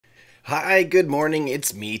Hi, good morning.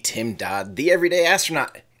 It's me, Tim Dodd, the Everyday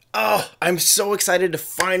Astronaut. Oh, I'm so excited to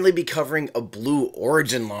finally be covering a Blue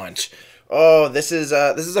Origin launch. Oh, this is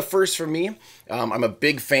a first for me. I'm a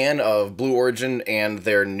big fan of Blue Origin and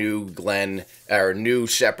their new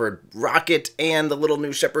Shepard rocket and the little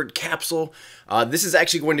new Shepard capsule. This is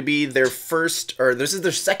actually going to be their this is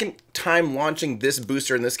their second time launching this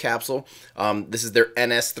booster in this capsule. This is their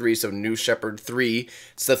NS-3, so New Shepard 3.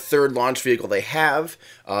 It's the third launch vehicle they have.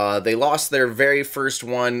 They lost their very first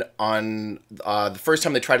one on the first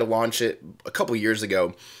time they tried to launch it a couple years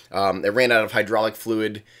ago. It ran out of hydraulic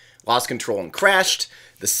fluid, lost control, and crashed.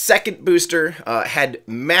 The second booster had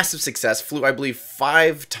massive success, flew, I believe,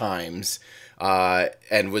 5 times,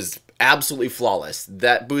 and was absolutely flawless.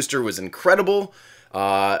 That booster was incredible.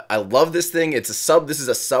 I love this thing. This is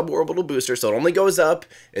a suborbital booster, so it only goes up.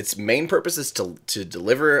 Its main purpose is to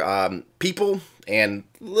deliver people and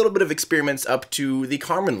a little bit of experiments up to the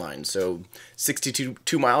Kármán line, so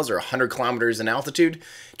 62 miles or 100 kilometers in altitude.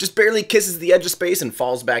 Just barely kisses the edge of space and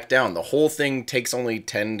falls back down. The whole thing takes only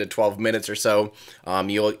 10 to 12 minutes or so.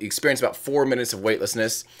 You'll experience about 4 minutes of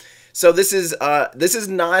weightlessness. So this is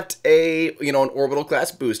not an orbital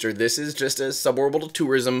class booster. This is just a suborbital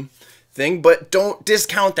tourism thing, but don't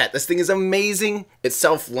discount that. This thing is amazing. It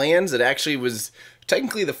self-lands. It actually was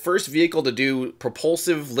technically the first vehicle to do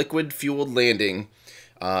propulsive liquid-fueled landing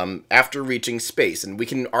after reaching space. And we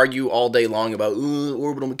can argue all day long about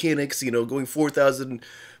orbital mechanics, going 4,000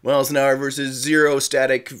 miles an hour versus 0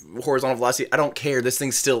 static horizontal velocity. I don't care. This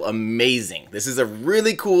thing's still amazing. This is a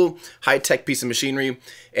really cool high-tech piece of machinery,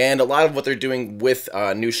 and a lot of what they're doing with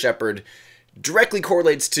New Shepard directly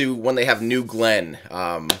correlates to when they have New Glenn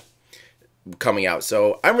coming out.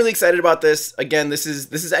 So I'm really excited about this. Again, this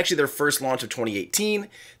is actually their first launch of 2018.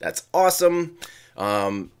 That's awesome.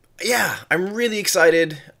 Yeah, I'm really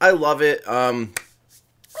excited. I love it.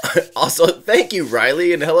 Also, thank you,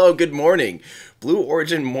 Riley, and hello, good morning. Blue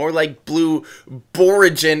Origin, more like Blue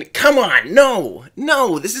Borigin. Come on,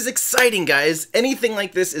 no, this is exciting, guys. Anything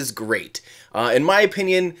like this is great. In my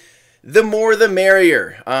opinion, the more the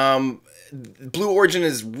merrier. Blue Origin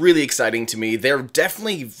is really exciting to me. They're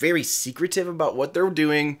definitely very secretive about what they're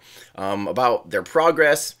doing, about their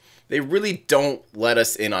progress. They really don't let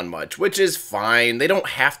us in on much, which is fine. They don't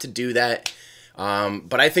have to do that.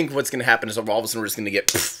 But I think what's going to happen is all of a sudden we're just going to get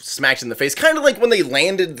smacked in the face. Kind of like when they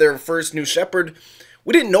landed their first New Shepard.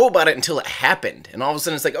 We didn't know about it until it happened. And all of a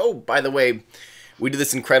sudden it's like, oh, by the way, we did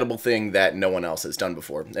this incredible thing that no one else has done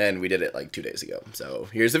before. And we did it like 2 days ago. So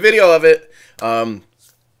here's a video of it.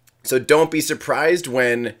 So don't be surprised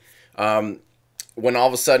when all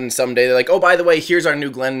of a sudden someday they're like, oh, by the way, here's our New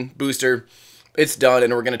Glenn booster. It's done,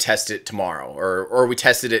 and we're going to test it tomorrow. Or we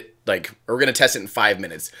tested it, or we're going to test it in 5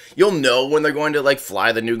 minutes. You'll know when they're going to,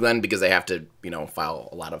 fly the New Glenn because they have to, file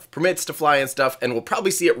a lot of permits to fly and stuff. And we'll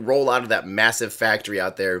probably see it roll out of that massive factory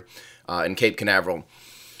out there in Cape Canaveral.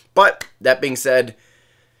 But that being said,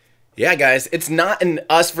 yeah, guys, it's not an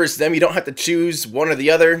us versus them. You don't have to choose one or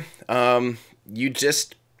the other. You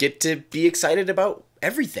just get to be excited about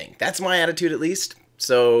everything. That's my attitude, at least.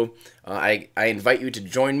 So I invite you to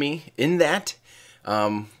join me in that.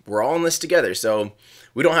 We're all in this together, so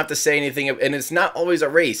we don't have to say anything, and it's not always a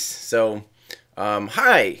race. So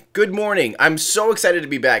hi, good morning. I'm so excited to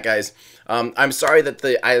be back, guys. I'm sorry that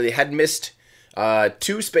I had missed 2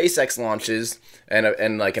 SpaceX launches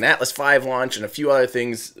and like an Atlas V launch and a few other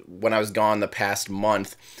things when I was gone the past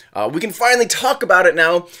month. We can finally talk about it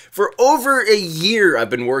now. For over a year,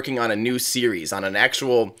 I've been working on a new series, on an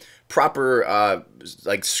actual proper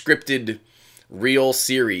scripted real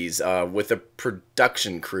series with a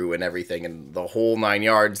production crew and everything and the whole 9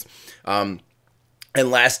 yards. And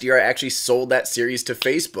last year I actually sold that series to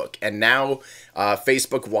Facebook, and now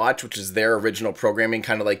Facebook Watch, which is their original programming,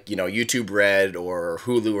 kind of like YouTube Red or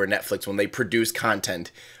Hulu or Netflix when they produce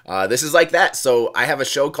content. This is like that. So I have a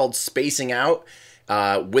show called Spacing Out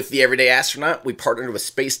with the Everyday Astronaut. We partnered with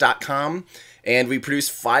Space.com. And we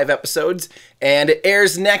produced 5 episodes, and it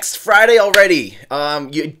airs next Friday already. I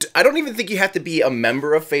don't even think you have to be a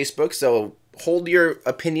member of Facebook, so hold your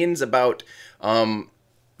opinions about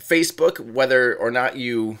Facebook, whether or not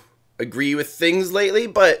you agree with things lately,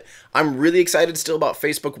 but I'm really excited still about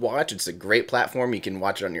Facebook Watch. It's a great platform. You can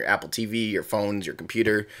watch it on your Apple TV, your phones, your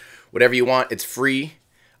computer, whatever you want. It's free,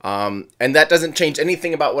 and that doesn't change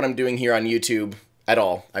anything about what I'm doing here on YouTube at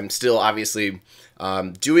all. I'm still obviously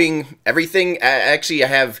doing everything. Actually,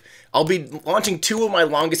 I'll be launching 2 of my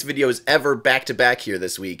longest videos ever back to back here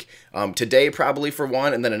this week. Today probably for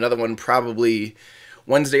one, and then another one probably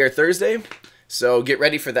Wednesday or Thursday. So get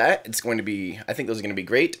ready for that. It's going to be, I think those are going to be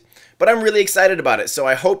great. but I'm really excited about it. So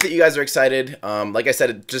I hope that you guys are excited. Like I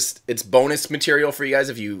said, it's bonus material for you guys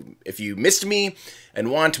if you missed me and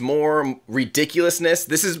want more ridiculousness.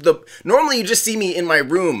 This is normally you just see me in my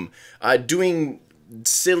room doing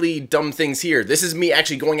silly, dumb things here. This is me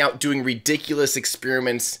actually going out doing ridiculous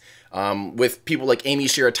experiments with people like Amy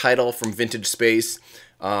Shira Title from Vintage Space,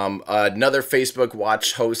 another Facebook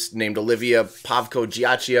Watch host named Olivia Pavko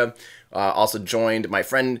Giacchia also joined. My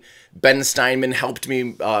friend Ben Steinman helped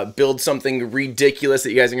me build something ridiculous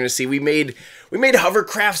that you guys are going to see. We made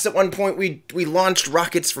hovercrafts at one point. We launched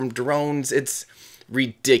rockets from drones. It's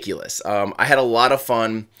ridiculous. I had a lot of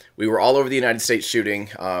fun. We were all over the United States shooting.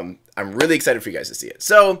 I'm really excited for you guys to see it.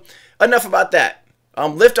 So, enough about that.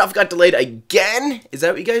 Liftoff got delayed again? Is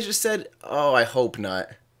that what you guys just said? Oh, I hope not.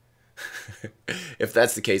 If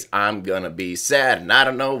that's the case, I'm gonna be sad, and I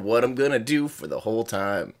don't know what I'm gonna do for the whole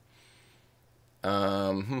time.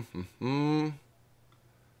 Oh,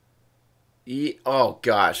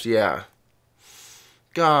 gosh, yeah.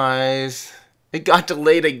 Guys, it got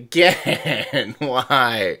delayed again.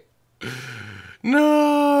 Why?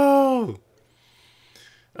 No!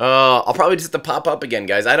 I'll probably just have to pop up again,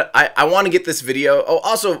 guys. I want to get this video. Oh,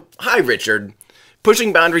 also, hi, Richard.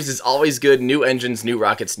 Pushing boundaries is always good. New engines, new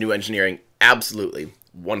rockets, new engineering. Absolutely.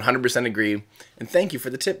 100% agree. And thank you for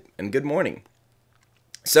the tip, and good morning.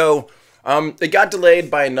 So, it got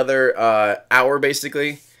delayed by another hour,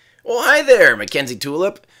 basically. Well, hi there, Mackenzie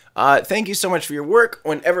Tulip. Thank you so much for your work.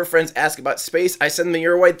 Whenever friends ask about space, I send them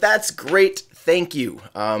your way. That's great. Thank you.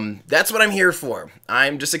 That's what I'm here for.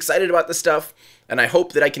 I'm just excited about this stuff, and I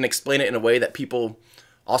hope that I can explain it in a way that people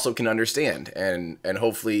also can understand, and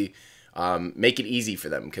hopefully make it easy for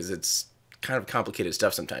them, because it's kind of complicated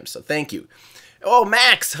stuff sometimes. So thank you. Oh,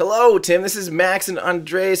 Max. Hello, Tim. This is Max and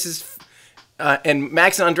Andreas. And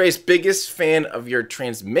Max and Andreas, biggest fan of your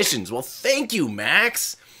transmissions. Well, thank you,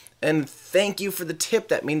 Max. And thank you for the tip.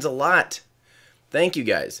 That means a lot. Thank you,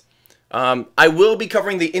 guys. I will be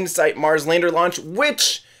covering the InSight Mars lander launch,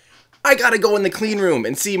 which I gotta go in the clean room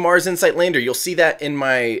and see Mars InSight lander. You'll see that in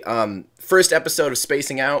my first episode of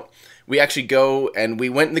Spacing Out. We actually go and we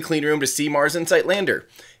went in the clean room to see Mars InSight lander.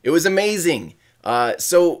 It was amazing.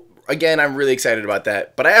 So again, I'm really excited about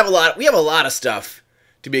that. But we have a lot of stuff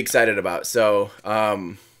to be excited about. So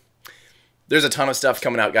there's a ton of stuff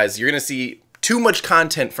coming out, guys. You're gonna see too much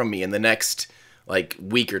content from me in the next like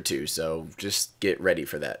week or two, so just get ready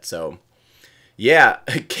for that. So yeah,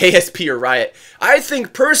 KSP or Riot. I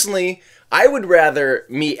think personally I would rather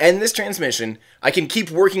me end this transmission. I can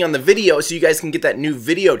keep working on the video so you guys can get that new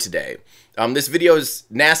video today. This video is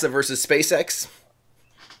NASA versus SpaceX,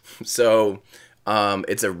 so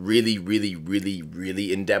it's a really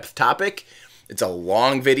in-depth topic. It's a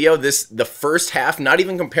long video. The first half, not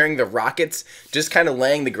even comparing the rockets, just kind of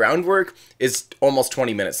laying the groundwork, is almost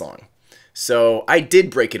 20 minutes long. So I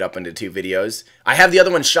did break it up into 2 videos. I have the other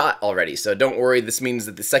one shot already, so don't worry. This means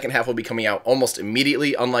that the second half will be coming out almost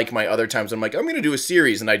immediately, unlike my other times. I'm like, I'm going to do a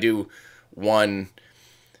series, and I do one,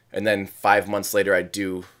 and then 5 months later I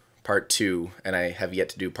do part 2, and I have yet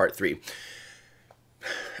to do part 3.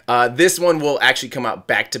 This one will actually come out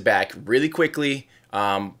back-to-back really quickly.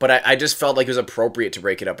 But I just felt like it was appropriate to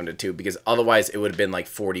break it up into 2, because otherwise it would have been like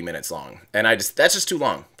 40 minutes long. And that's just too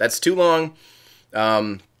long. That's too long.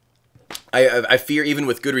 I fear even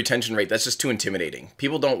with good retention rate, that's just too intimidating.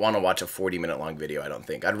 People don't want to watch a 40-minute long video, I don't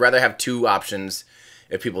think. I'd rather have 2 options.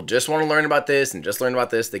 If people just want to learn about this and just learn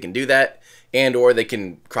about this, they can do that, and or they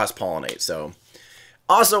can cross-pollinate. So,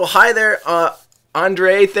 also, hi there,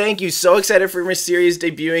 Andre, thank you. So excited for my series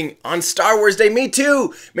debuting on Star Wars Day. Me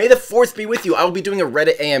too. May the 4th be with you. I will be doing a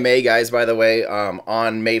Reddit AMA, guys, by the way,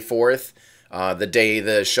 on May 4th, the day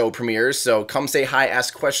the show premieres. So come say hi,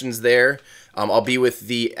 ask questions there. I'll be with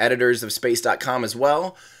the editors of space.com as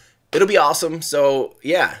well. It'll be awesome. So,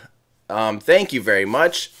 yeah. Thank you very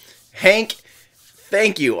much. Hank,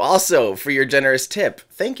 thank you also for your generous tip.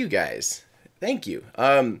 Thank you, guys. Thank you.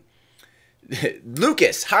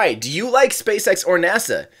 Lucas, hi, do you like SpaceX or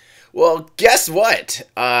NASA? Well, guess what?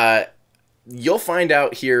 You'll find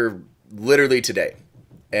out here literally today.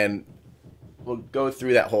 And we'll go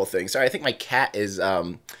through that whole thing. Sorry, I think my cat is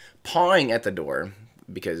pawing at the door,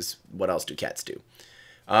 because what else do cats do?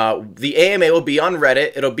 The AMA will be on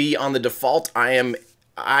Reddit. It'll be on the default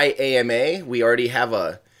IAMA. We already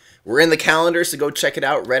have we're in the calendar, so go check it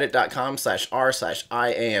out,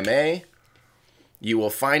 reddit.com/r/IAMA. You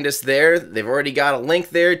will find us there. They've already got a link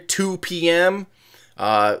there, 2 p.m.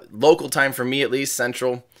 Local time for me, at least,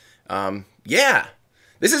 Central. Yeah,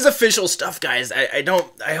 this is official stuff, guys. I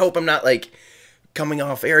hope I'm not, like, coming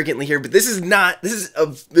off arrogantly here, but this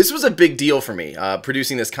was a big deal for me,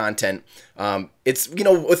 producing this content. It's, you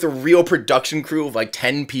know, with a real production crew of like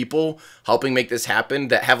 10 people helping make this happen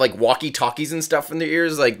that have like walkie-talkies and stuff in their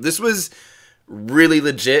ears. Like, this was really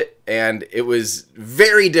legit, and it was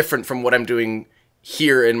very different from what I'm doing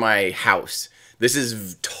here in my house. This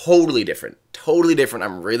is totally different. Totally different.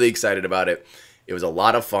 I'm really excited about it. It was a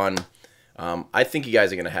lot of fun. I think you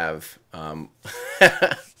guys are going to have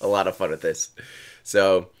a lot of fun with this.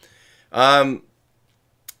 So, I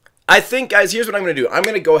think, guys, here's what I'm going to do. I'm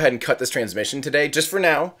going to go ahead and cut this transmission today, just for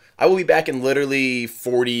now. I will be back in literally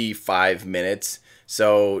 45 minutes.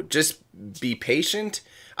 So, just be patient.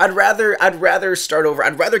 I'd rather start over.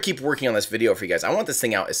 I'd rather keep working on this video for you guys. I want this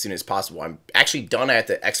thing out as soon as possible. I'm actually done. I have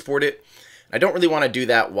to export it. I don't really want to do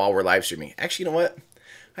that while we're live streaming. Actually, you know what?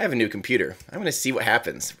 I have a new computer. I'm going to see what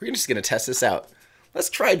happens. We're just going to test this out. Let's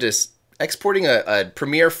try just exporting a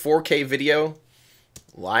Premiere 4K video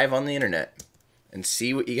live on the internet and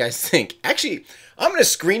see what you guys think. Actually, I'm going to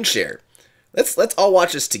screen share. Let's all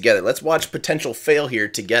watch this together. Let's watch potential fail here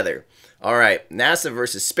together. All right, NASA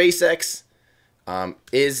versus SpaceX.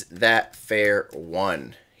 Is that fair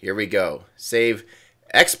one? Here we go. Save,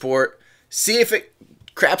 export, see if it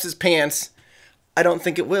craps its pants. I don't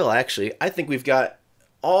think it will, actually. I think we've got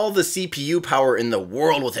all the CPU power in the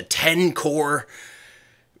world with a 10 core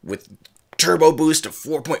with turbo boost of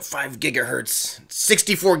 4.5 gigahertz,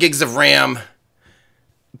 64 gigs of RAM.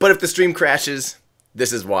 But if the stream crashes,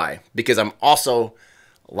 this is why. Because I'm also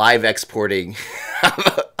live exporting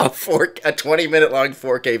a 20-minute long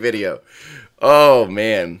 4K video. Oh,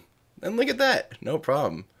 man. And look at that. No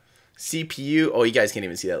problem. CPU. Oh, you guys can't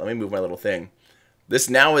even see that. Let me move my little thing. This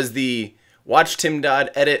now is the watch Tim Dodd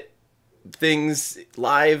edit things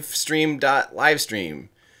live stream.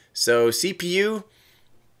 So CPU,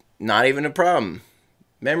 not even a problem.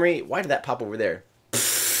 Memory, why did that pop over there?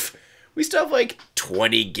 Pfft, we still have like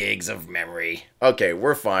 20 gigs of memory. Okay,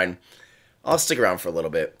 we're fine. I'll stick around for a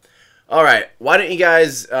little bit. All right, why don't you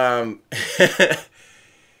guys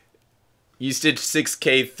you did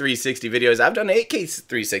 6K 360 videos. I've done 8K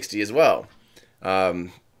 360 as well.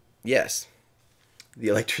 Yes, the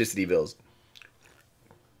electricity bills.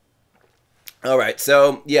 All right,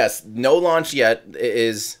 so yes, no launch yet. It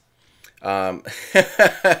is. I'm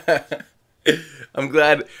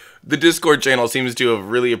glad the Discord channel seems to have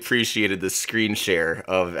really appreciated the screen share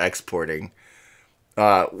of exporting.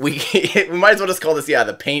 We might as well just call this, yeah,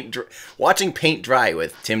 the watching paint dry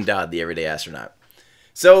with Tim Dodd, the Everyday Astronaut.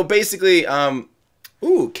 So basically,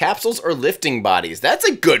 capsules or lifting bodies. That's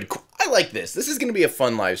a good. I like this. This is going to be a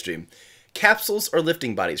fun live stream. Capsules or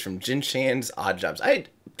lifting bodies from Jin Chan's Odd Jobs.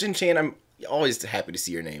 Jin Chan, I'm always happy to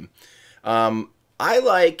see your name. I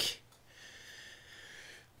like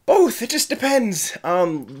both. It just depends.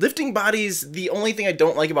 Lifting bodies, the only thing I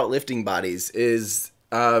don't like about lifting bodies is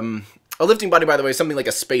a lifting body, by the way, is something like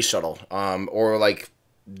a space shuttle, or like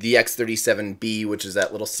the X-37B, which is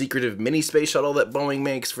that little secretive mini space shuttle that Boeing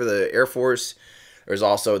makes for the Air Force. There's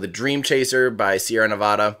also the Dream Chaser by Sierra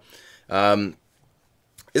Nevada.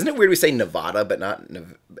 Isn't it weird we say Nevada, but not,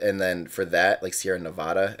 and then for that, like Sierra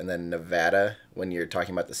Nevada, and then Nevada when you're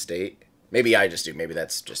talking about the state? Maybe I just do. Maybe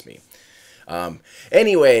that's just me.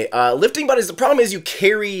 Anyway, lifting bodies, the problem is you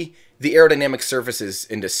carry the aerodynamic surfaces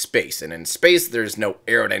into space, and in space there's no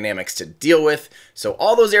aerodynamics to deal with, so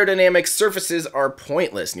all those aerodynamic surfaces are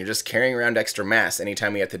pointless, and you're just carrying around extra mass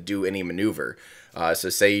anytime you have to do any maneuver. So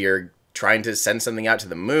say you're trying to send something out to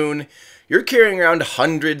the moon, you're carrying around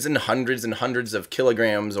hundreds and hundreds and hundreds of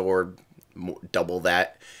kilograms, or double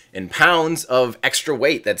that, in pounds of extra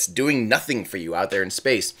weight that's doing nothing for you out there in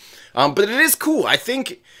space. But it is cool. I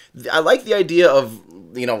like the idea of,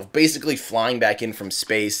 you know, basically flying back in from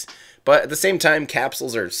space, but at the same time,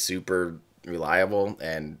 capsules are super reliable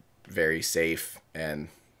and very safe and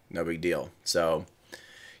no big deal. So,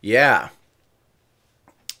 yeah.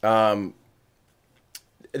 The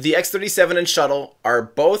X-37 and shuttle are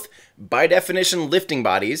both, by definition, lifting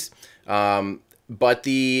bodies. But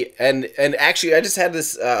and actually, I just had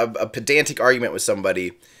this a pedantic argument with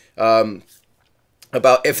somebody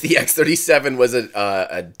about if the X-37 was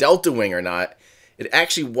a delta wing or not. It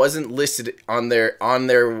actually wasn't listed on their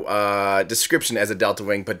description as a delta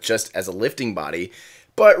wing, but just as a lifting body.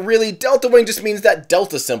 But really, delta wing just means that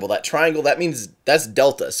delta symbol, that triangle, that means that's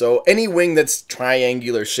delta. So any wing that's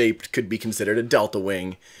triangular shaped could be considered a delta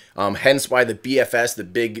wing. Hence why the BFS, the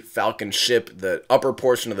Big Falcon ship, the upper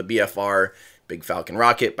portion of the BFR, Big Falcon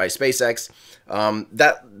rocket by SpaceX,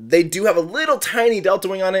 that they do have a little tiny delta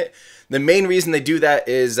wing on it. The main reason they do that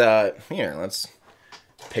is, here, let's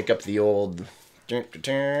pick up the old...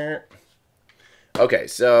 Okay,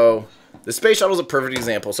 so the space shuttle is a perfect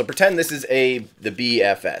example. So pretend this is the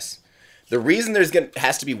BFS. The reason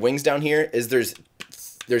has to be wings down here is there's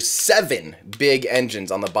 7 big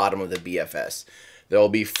engines on the bottom of the BFS. There will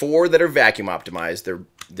be 4 that are vacuum optimized.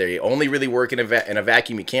 They only really work in a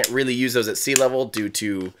vacuum. You can't really use those at sea level due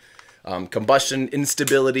to combustion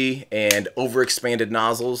instability and overexpanded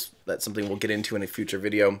nozzles. That's something we'll get into in a future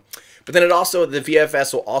video. But then the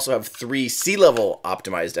VFS will also have 3 sea level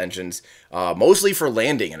optimized engines, mostly for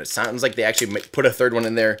landing. And it sounds like they actually put a 3rd one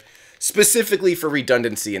in there specifically for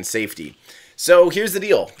redundancy and safety. So here's the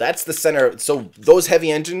deal. That's the center. So those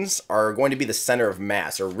heavy engines are going to be the center of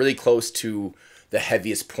mass, or really close to the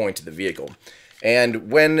heaviest point of the vehicle.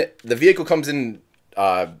 And when the vehicle comes in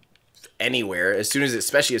anywhere,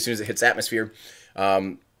 especially as soon as it hits atmosphere,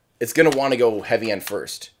 it's going to want to go heavy end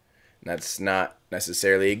first. And that's not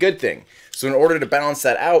necessarily a good thing. So in order to balance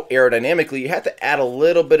that out aerodynamically, you have to add a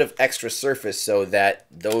little bit of extra surface so that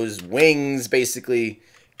those wings basically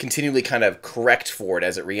continually kind of correct for it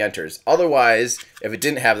as it re-enters. Otherwise, if it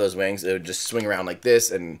didn't have those wings, it would just swing around like this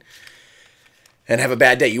and have a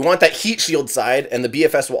bad day. You want that heat shield side, and the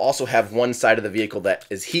BFS will also have one side of the vehicle that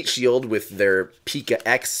is heat shield with their Pika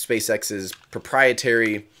X, SpaceX's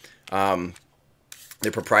proprietary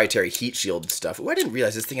heat shield stuff. Oh, I didn't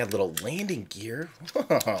realize this thing had little landing gear.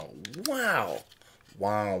 Wow.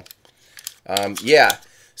 Yeah.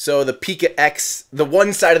 So the Pika X, the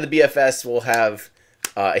one side of the BFS will have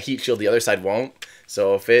a heat shield, the other side won't.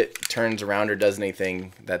 So if it turns around or does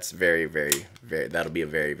anything, that's that'll be a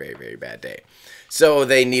very, very, very bad day. So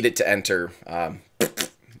they need it to enter and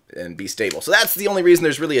be stable. So that's the only reason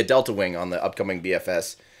there's really a delta wing on the upcoming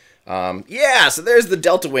BFS. Yeah, so there's the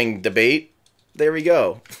delta wing debate. There we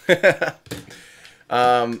go.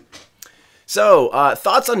 Thoughts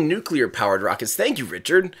on nuclear-powered rockets? Thank you,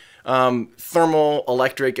 Richard. Thermal,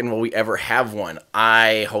 electric, and will we ever have one?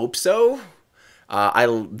 I hope so.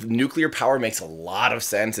 Nuclear power makes a lot of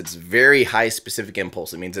sense. It's very high specific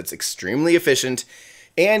impulse. It means it's extremely efficient.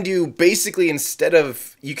 And you basically,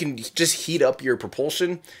 you can just heat up your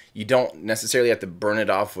propulsion. You don't necessarily have to burn it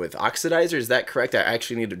off with oxidizer. Is that correct? I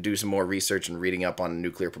actually need to do some more research and reading up on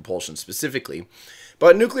nuclear propulsion specifically.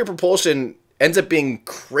 But nuclear propulsion ends up being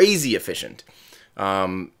crazy efficient.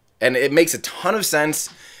 And it makes a ton of sense.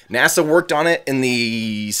 NASA worked on it in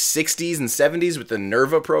the 60s and 70s with the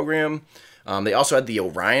NERVA program. They also had the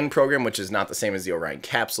Orion program, which is not the same as the Orion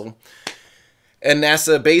capsule. And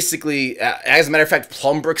NASA basically, as a matter of fact,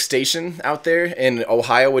 Plumbrook Station out there in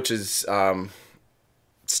Ohio, which is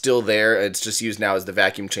still there. It's just used now as the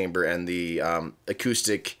vacuum chamber and the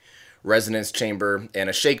acoustic resonance chamber and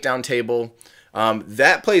a shakedown table.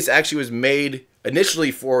 That place actually was made initially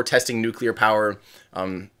for testing nuclear power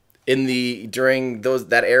during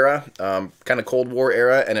that era, kind of Cold War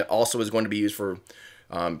era, and it also was going to be used for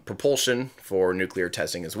propulsion for nuclear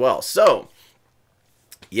testing as well. So,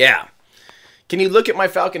 yeah. Can you look at my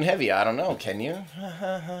Falcon Heavy? I don't know. Can you?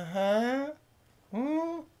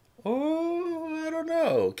 Oh, I don't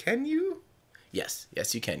know. Can you? Yes,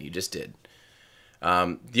 you can. You just did.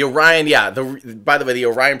 The Orion, yeah. By the way, the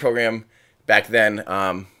Orion program back then.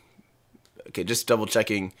 Okay, just double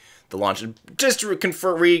checking the launch. Just to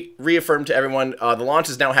reaffirm to everyone, the launch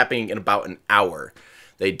is now happening in about an hour.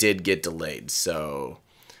 They did get delayed, so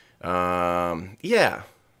yeah.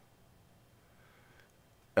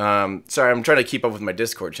 Sorry, I'm trying to keep up with my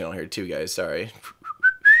Discord channel here too, guys. Sorry.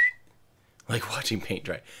 Like watching paint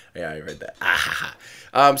dry. Yeah, I read that.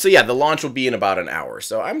 So yeah, the launch will be in about an hour.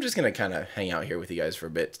 So I'm just gonna kind of hang out here with you guys for a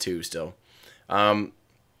bit too. Still, how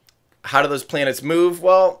do those planets move?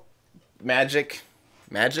 Well, magic,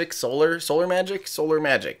 solar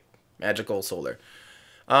magic, magical solar.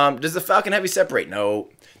 Does the Falcon Heavy separate? No.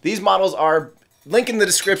 These models are link in the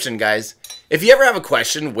description, guys. If you ever have a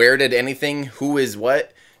question, where did anything, who is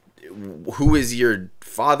what, who is your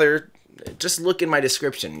father, just look in my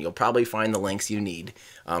description. You'll probably find the links you need.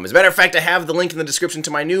 As a matter of fact, I have the link in the description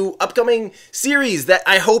to my new upcoming series that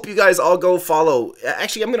I hope you guys all go follow.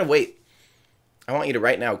 Actually, I'm going to wait. I want you to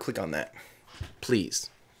right now click on that. Please.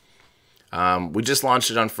 We just launched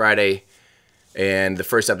it on Friday, and the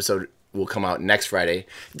first episode will come out next Friday.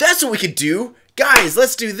 That's what we could do. Guys,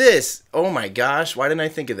 let's do this. Oh my gosh, why didn't I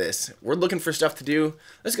think of this? We're looking for stuff to do.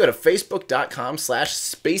 Let's go to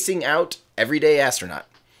facebook.com/spacingouteverydayastronaut.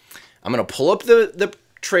 I'm going to pull up the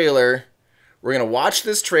trailer. We're going to watch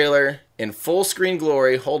this trailer in full screen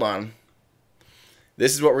glory. Hold on.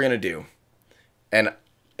 This is what we're going to do. And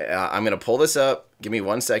I'm going to pull this up. Give me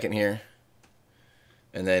 1 second here.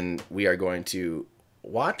 And then we are going to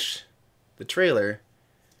watch the trailer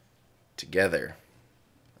together.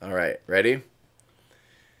 All right, ready?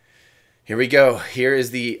 Here we go. Here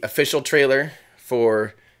is the official trailer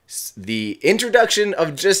for the introduction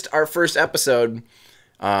of just our first episode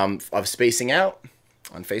of Spacing Out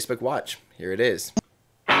on Facebook Watch. Here it is.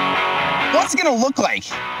 What's it gonna look like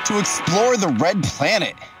to explore the red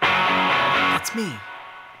planet? That's me.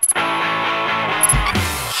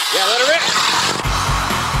 Yeah, let her rip.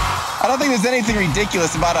 I don't think there's anything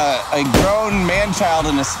ridiculous about a grown man-child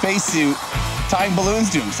in a spacesuit tying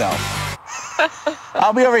balloons to himself.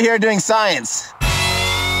 I'll be over here doing science.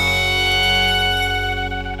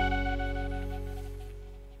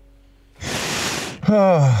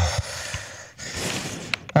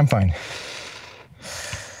 I'm fine.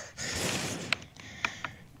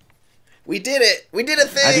 We did it. We did a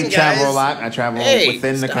thing, I do guys. travel a lot. I travel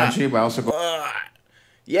within the country, but I also go...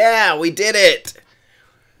 Yeah, we did it.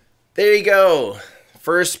 There you go.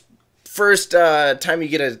 First time you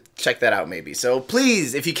get to check that out, maybe. So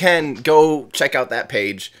please, if you can, go check out that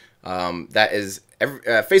page. That is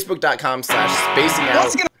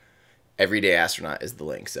facebook.com/spacing-out. Everyday Astronaut is the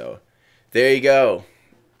link. So there you go.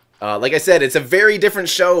 Like I said, it's a very different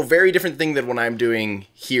show, very different thing than what I'm doing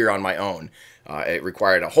here on my own. It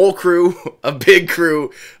required a whole crew, a big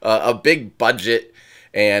budget,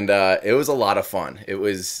 and it was a lot of fun.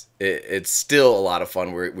 It's still a lot of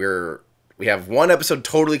fun. We have one episode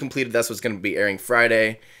totally completed. That's what's going to be airing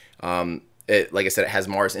Friday. Like I said, it has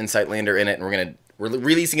Mars Insight Lander in it, and we're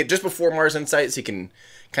releasing it just before Mars Insight, so you can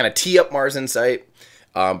kind of tee up Mars Insight.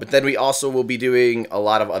 But then we also will be doing a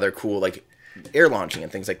lot of other cool, like, air launching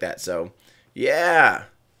and things like that. So, yeah.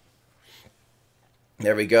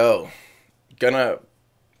 There we go. Gonna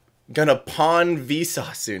pawn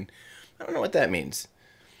Vsauce soon. I don't know what that means.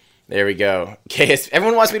 There we go.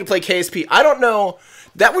 Everyone wants me to play KSP. I don't know.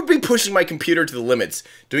 That would be pushing my computer to the limits.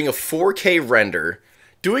 Doing a 4K render,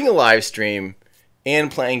 doing a live stream,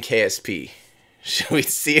 and playing KSP. Should we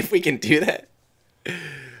see if we can do that?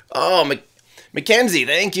 Oh, Mackenzie,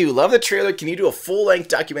 thank you. Love the trailer. Can you do a full-length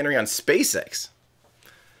documentary on SpaceX?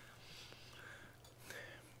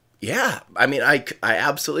 Yeah, I mean, I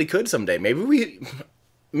absolutely could someday. Maybe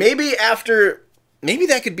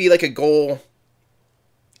that could be like a goal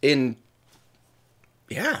in,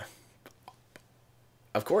 yeah.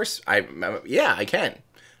 Of course, I can.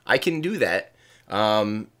 I can do that.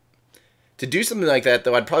 To do something like that,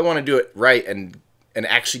 though, I'd probably want to do it right and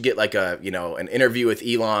actually get like an interview with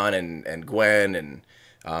Elon and Gwen and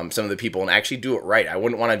some of the people and actually do it right. I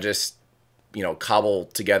wouldn't want to just, cobble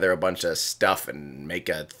together a bunch of stuff and make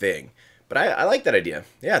a thing. But I like that idea.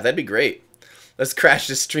 Yeah, that'd be great. Let's crash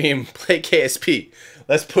the stream, play KSP.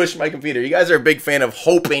 Let's push my computer. You guys are a big fan of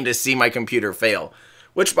hoping to see my computer fail.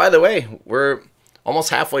 Which, by the way, we're almost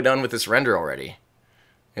halfway done with this render already.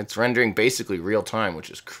 It's rendering basically real time, which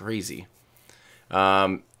is crazy.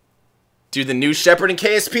 Do the new Shepard and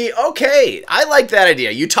KSP? Okay, I like that idea.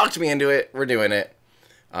 You talked me into it. We're doing it.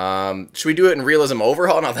 Should we do it in Realism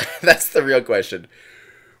Overhaul? No, that's the real question.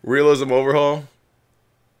 Realism Overhaul?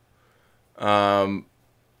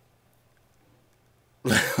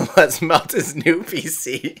 Let's melt his new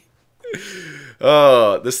PC.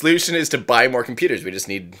 Oh, the solution is to buy more computers. We just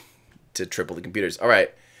need to triple the computers. All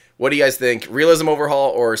right. What do you guys think? Realism Overhaul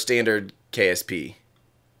or standard KSP?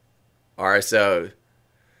 RSO.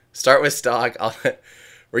 Start with stock.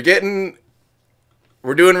 We're doing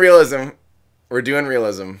realism. We're doing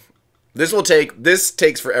realism. This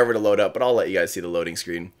takes forever to load up, but I'll let you guys see the loading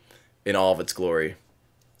screen in all of its glory.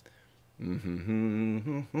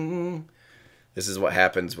 This is what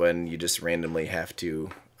happens when you just randomly have to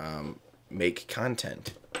make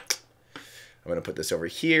content. I'm going to put this over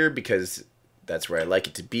here because that's where I like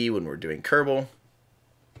it to be when we're doing Kerbal.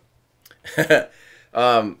 The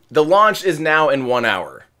launch is now in 1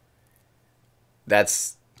 hour.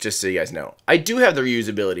 That's just so you guys know. I do have the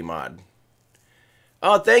reusability mod.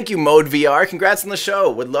 Oh, thank you, Mode VR. Congrats on the show.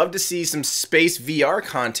 Would love to see some space VR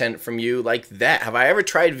content from you like that. Have I ever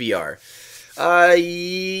tried VR?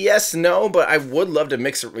 Yes, no, but I would love to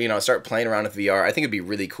mix, start playing around with VR. I think it'd be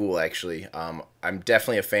really cool, actually. I'm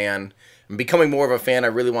definitely a fan. I'm becoming more of a fan. I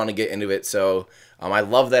really want to get into it, so I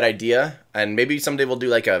love that idea. And maybe someday we'll do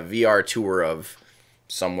like a VR tour of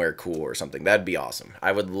somewhere cool or something. That'd be awesome.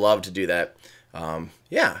 I would love to do that.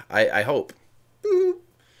 Yeah, I hope.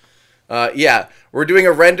 Yeah, we're doing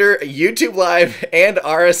a render, YouTube Live, and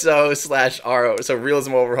RSO/RO, so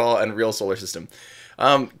Realism Overhaul and Real Solar System.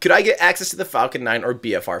 Could I get access to the Falcon 9 or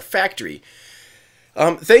BFR factory?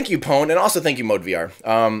 Thank you, Pone, and also thank you, Mode VR.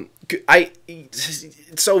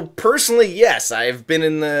 So personally, yes, I've been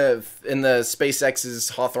in the SpaceX's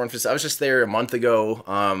Hawthorne facility. I was just there a month ago.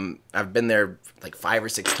 I've been there like 5 or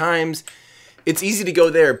 6 times, it's easy to go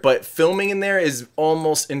there, but filming in there is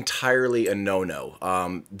almost entirely a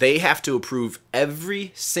no-no. They have to approve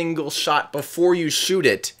every single shot before you shoot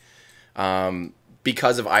it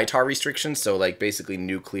because of ITAR restrictions, so like basically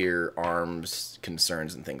nuclear arms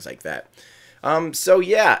concerns and things like that. So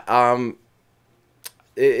yeah,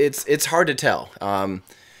 it's hard to tell.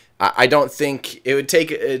 I don't think it would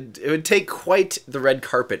take quite the red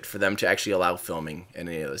carpet for them to actually allow filming in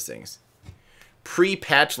any of those things.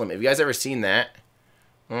 Pre-patch limit. Have you guys ever seen that?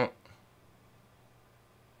 I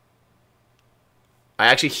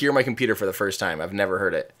actually hear my computer for the first time. I've never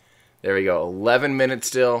heard it. There we go. 11 minutes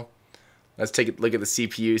still. Let's take a look at the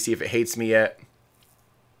CPU, see if it hates me yet.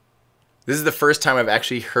 This is the first time I've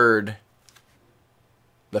actually heard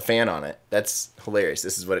the fan on it. That's hilarious.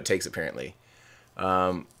 This is what it takes, apparently.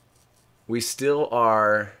 We still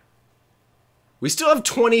have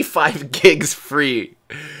 25 gigs free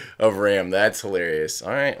of RAM. That's hilarious.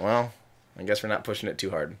 All right, well, I guess we're not pushing it too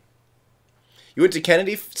hard. You went to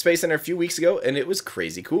Kennedy Space Center a few weeks ago, and it was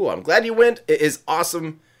crazy cool. I'm glad you went. It is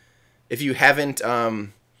awesome. If you haven't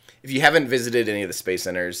visited any of the space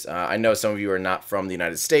centers, I know some of you are not from the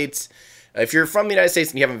United States. If you're from the United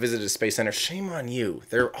States and you haven't visited a space center, shame on you.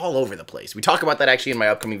 They're all over the place. We talk about that actually in my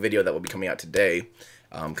upcoming video that will be coming out today,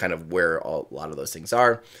 kind of where a lot of those things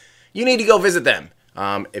are. You need to go visit them.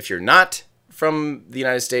 If you're not from the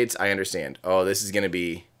United States, I understand. Oh, this is going to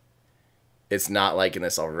be... It's not liking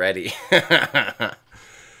this already.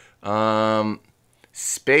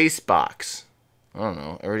 Space box. I don't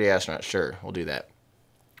know. Everyday astronaut. Sure, we'll do that.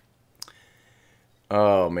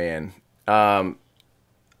 Oh, man. All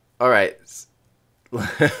right.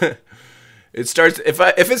 It starts...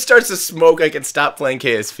 If it starts to smoke, I can stop playing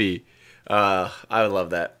KSP. I would love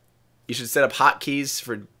that. You should set up hotkeys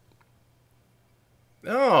for...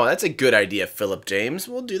 Oh, that's a good idea, Philip James.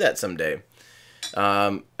 We'll do that someday.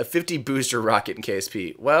 A 50 booster rocket in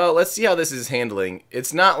KSP. Well, let's see how this is handling.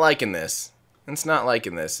 It's not liking this. It's not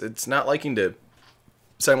liking this. It's not liking to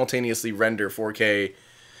simultaneously render 4K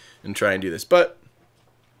and try and do this. But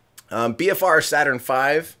BFR Saturn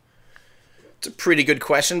V, it's a pretty good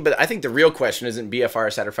question, but I think the real question isn't BFR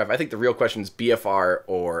or Saturn V. I think the real question is BFR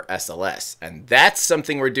or SLS. And that's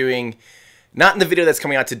something we're doing... Not in the video that's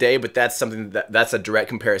coming out today, but that's something that's a direct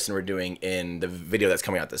comparison we're doing in the video that's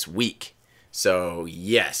coming out this week. So,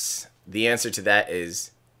 yes. The answer to that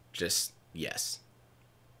is just yes.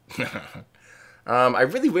 I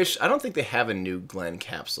really wish... I don't think they have a New Glenn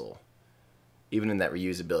capsule, even in that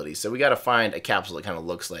reusability. So we got to find a capsule that kind of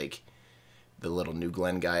looks like the little New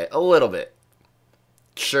Glenn guy a little bit.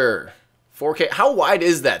 Sure. 4K. How wide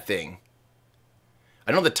is that thing?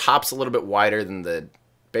 I know the top's a little bit wider than the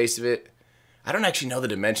base of it. I don't actually know the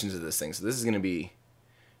dimensions of this thing, so this is going to be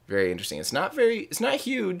very interesting. It's not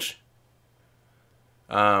huge.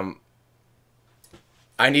 I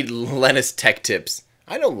need Linus Tech Tips.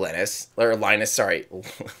 I know Linus, or Linus, sorry.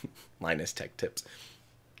 Linus Tech Tips.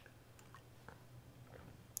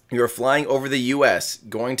 You're flying over the U.S.,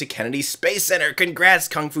 going to Kennedy Space Center. Congrats,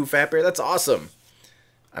 Kung Fu Fat Bear. That's awesome.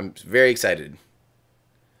 I'm very excited.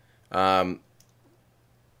 What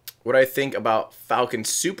do I think about Falcon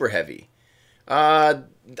Super Heavy? I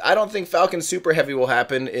don't think Falcon Super Heavy will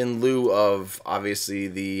happen in lieu of, obviously,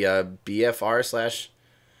 the BFR/BFS.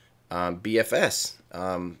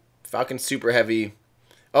 Falcon Super Heavy.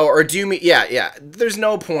 Oh, or do you mean... Yeah. There's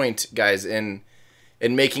no point, guys, in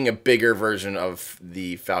making a bigger version of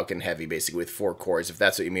the Falcon Heavy, basically, with 4 cores, if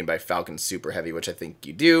that's what you mean by Falcon Super Heavy, which I think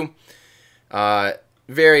you do.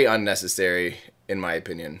 Very unnecessary, in my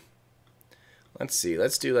opinion. Let's see.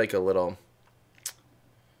 Let's do, like, a little...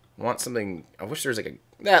 Want something... I wish there was like a...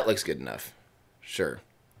 That looks good enough. Sure.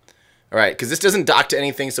 Alright, because this doesn't dock to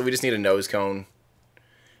anything, so we just need a nose cone.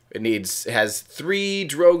 It has 3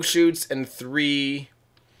 drogue chutes and 3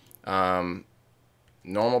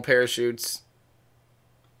 normal parachutes.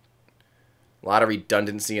 A lot of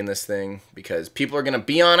redundancy in this thing, because people are going to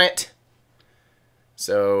be on it.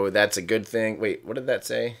 So that's a good thing. Wait, what did that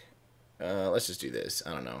say? Let's just do this.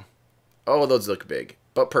 I don't know. Oh, those look big,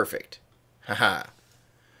 but perfect. Haha.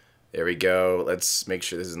 There we go. Let's make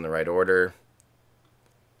sure this is in the right order.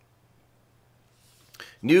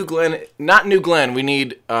 New Glenn, not New Glenn. We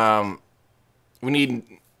need,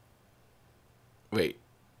 wait.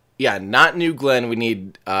 Yeah, not New Glenn. We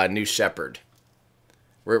need New Shepard.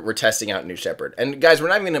 We're testing out New Shepard. And guys, we're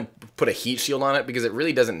not even going to put a heat shield on it because it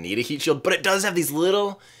really doesn't need a heat shield, but it does have these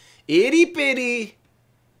little itty bitty,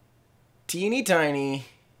 teeny tiny,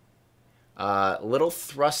 little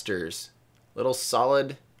thrusters, little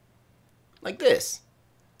solid, like this,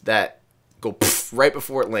 that go right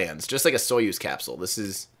before it lands, just like a Soyuz capsule. This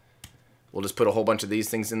is, we'll just put a whole bunch of these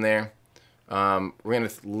things in there.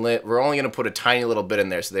 We're only gonna put a tiny little bit in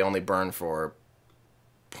there, so they only burn for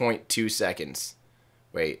 0.2 seconds.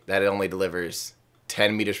 Wait, that only delivers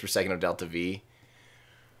 10 meters per second of delta V.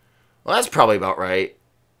 Well, that's probably about right.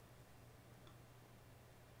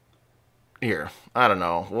 Here, I don't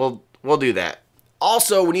know. We'll do that.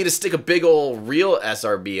 Also, we need to stick a big old real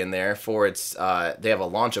SRB in there for its. They have a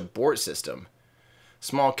launch abort system,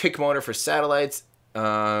 small kick motor for satellites.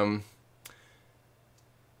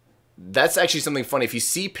 That's actually something funny. If you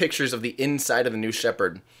see pictures of the inside of the new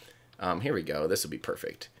Shepard, here we go. This will be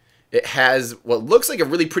perfect. It has what looks like a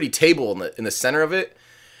really pretty table in the center of it.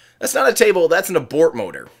 That's not a table. That's an abort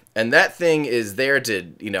motor. And that thing is there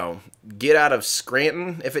to, you know, get out of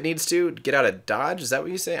Scranton if it needs to. Get out of Dodge? Is that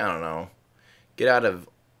what you say? I don't know. Get out of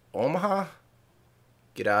Omaha?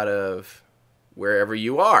 Get out of wherever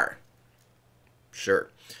you are. Sure.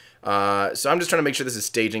 So I'm just trying to make sure this is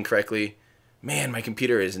staging correctly. Man, my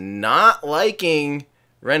computer is not liking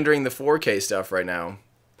rendering the 4K stuff right now.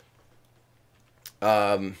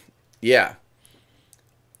 Yeah.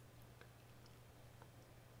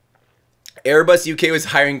 Airbus UK was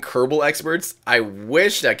hiring Kerbal experts. I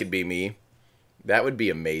wish that could be me. That would be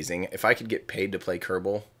amazing. If I could get paid to play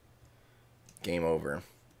Kerbal, game over.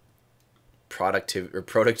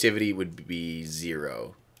 Productivity would be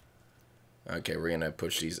 0. Okay, we're going to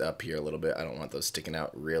push these up here a little bit. I don't want those sticking out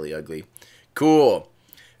really ugly. Cool.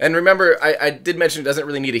 And remember, I did mention it doesn't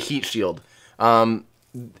really need a heat shield.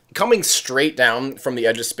 Coming straight down from the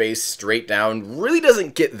edge of space, straight down, really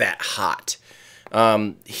doesn't get that hot.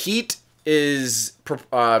 Heat is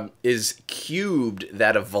cubed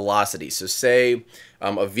that of velocity. So say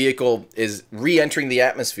a vehicle is re-entering the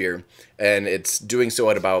atmosphere and it's doing so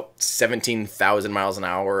at about 17,000 miles an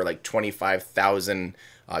hour, like 25,000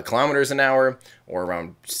 kilometers an hour, or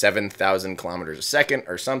around 7,000 kilometers a second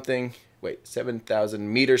or something. Wait,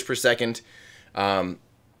 7,000 meters per second. As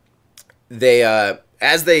they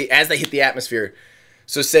hit the atmosphere,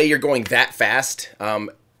 so say you're going that fast,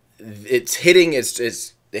 it's hitting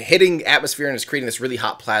atmosphere and it's creating this really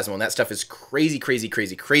hot plasma, and that stuff is crazy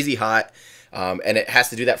hot, and it has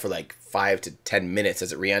to do that for like 5 to 10 minutes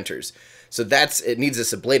as it re-enters. So it needs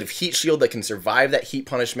this ablative heat shield that can survive that heat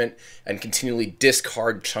punishment and continually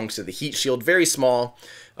discard chunks of the heat shield, very small,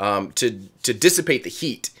 to dissipate the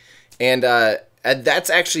heat. And that's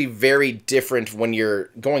actually very different when you're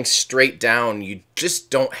going straight down. You just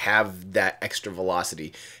don't have that extra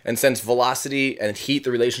velocity. And since velocity and heat,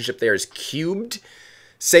 the relationship there is cubed,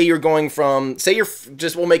 say you're going from,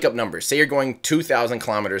 we'll make up numbers. Say you're going 2,000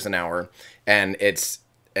 kilometers an hour and it's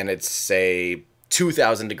say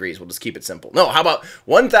 2,000 degrees. We'll just keep it simple. No, how about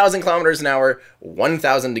 1,000 kilometers an hour,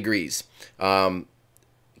 1,000 degrees.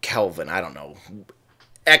 Kelvin, I don't know.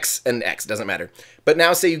 X and X, doesn't matter. But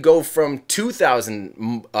now say you go from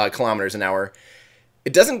 2,000 kilometers an hour,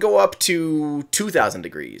 it doesn't go up to 2,000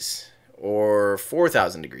 degrees or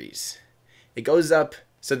 4,000 degrees. It goes up,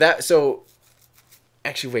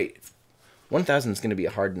 actually wait, 1,000 is going to be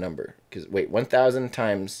a hard number, because wait, 1,000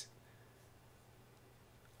 times,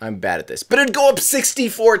 I'm bad at this, but it'd go up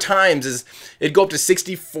 64 times, it'd go up to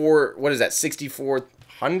 64, what is that,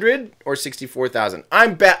 6,400 or 64,000?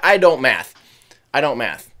 I'm bad, I don't math.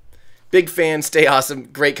 Big fan, stay awesome,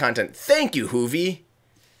 great content. Thank you, Hoovy.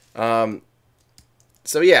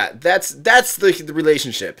 So yeah, that's the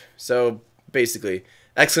relationship. So basically,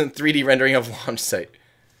 excellent 3D rendering of launch site.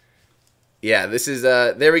 Yeah, this is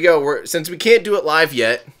there we go. Since we can't do it live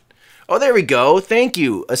yet. Oh, there we go. Thank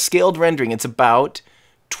you. A scaled rendering. It's about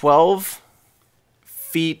 12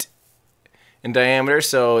 feet in diameter.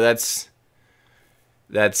 So that's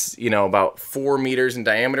about 4 meters in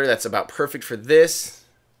diameter. That's about perfect for this.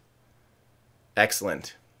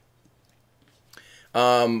 Excellent.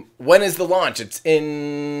 When is the launch? It's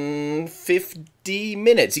in 50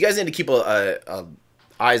 minutes. You guys need to keep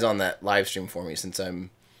eyes on that live stream for me, since I'm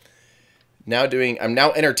now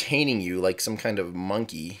entertaining you like some kind of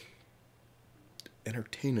monkey.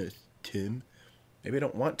 Entertain us, Tim. Maybe I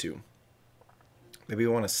don't want to. Maybe I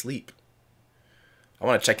want to sleep. I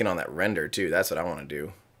want to check in on that render too. That's what I want to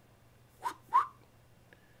do.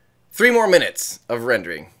 3 more minutes of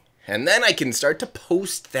rendering, and then I can start to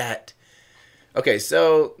post that. Okay,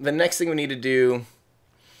 so the next thing we need to do,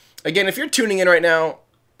 again, if you're tuning in right now,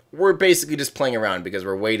 we're basically just playing around because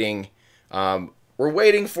we're waiting. We're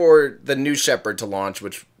waiting for the new Shepard to launch,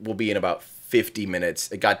 which will be in about 50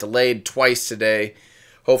 minutes. It got delayed twice today.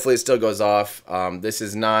 Hopefully it still goes off. This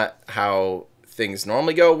is not how things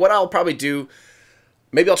normally go. What I'll probably do,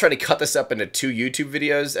 maybe I'll try to cut this up into 2 YouTube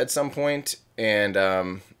videos at some point. And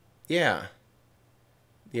yeah,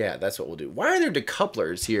 that's what we'll do. Why are there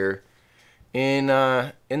decouplers here in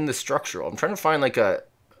the structural. I'm trying to find like a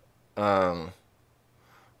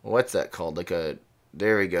what's that called? Like a,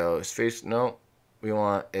 there we go. Space, no. We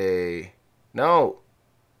want a, no.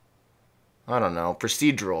 I don't know.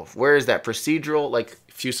 Procedural. Where is that? Procedural, like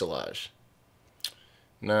fuselage.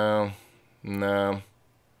 No. No.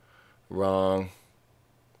 Wrong.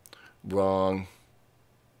 Wrong.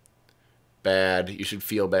 Bad. You should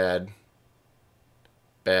feel bad.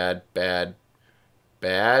 Bad, bad,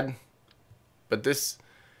 bad. But this,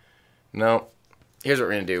 no. Here's what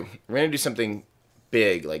we're going to do. We're going to do something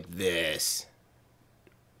big like this.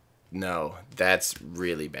 No, that's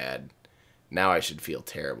really bad. Now I should feel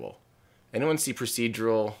terrible. Anyone see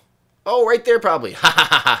procedural? Oh, right there probably. Ha ha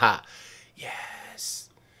ha ha ha. Yes.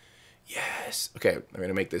 Yes. Okay, I'm going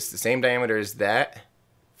to make this the same diameter as that.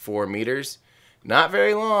 4 meters. Not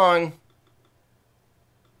very long.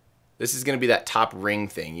 This is going to be that top ring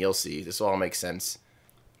thing. You'll see. This will all make sense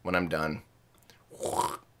when I'm done.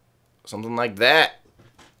 Something like that.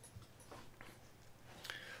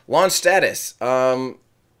 Launch status.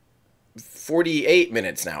 48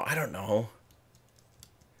 minutes now. I don't know.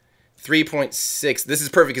 3.6. This is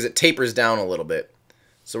perfect because it tapers down a little bit.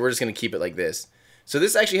 So we're just going to keep it like this. So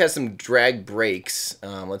this actually has some drag brakes.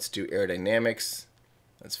 Let's do aerodynamics.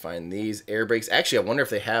 Let's find these air brakes. Actually, I wonder if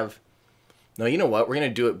they have... No, you know what? We're going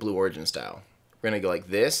to do it Blue Origin style. We're going to go like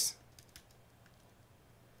this.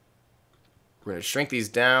 We're going to shrink these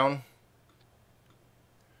down.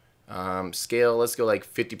 Scale, let's go like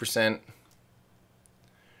 50%.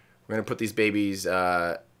 We're going to put these babies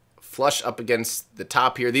flush up against the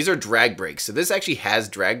top here. These are drag brakes. So this actually has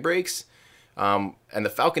drag brakes. And the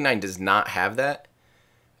Falcon 9 does not have that.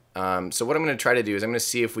 So what I'm going to try to do is I'm going to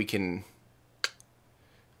see if we can...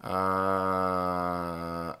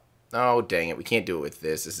 oh, dang it. We can't do it with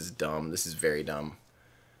this. This is dumb. This is very dumb.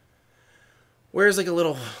 Where's like a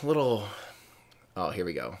little... Oh, here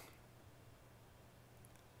we go.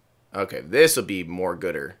 Okay, this will be more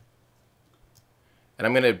gooder. And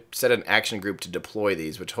I'm going to set an action group to deploy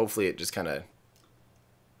these, which hopefully it just kind of...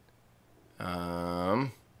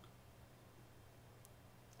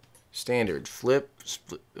 Standard. Flip.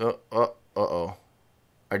 Split. Uh-oh.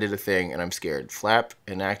 I did a thing, and I'm scared. Flap,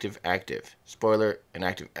 inactive, active. Spoiler,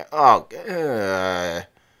 inactive. Oh,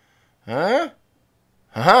 huh?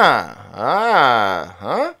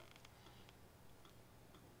 Huh?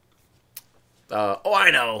 Oh,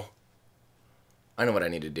 I know. I know what I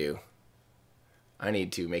need to do. I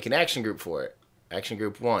need to make an action group for it. Action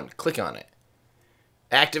group 1. Click on it.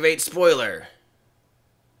 Activate spoiler.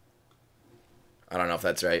 I don't know if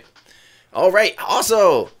that's right. All right.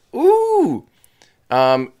 Also, ooh.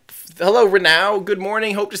 Hello, Renow. Good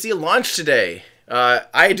morning. Hope to see a launch today.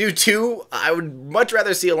 I do too. I would much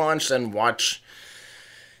rather see a launch than watch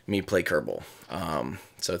me play Kerbal.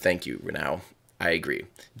 So thank you, Renow. I agree.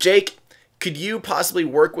 Jake, could you possibly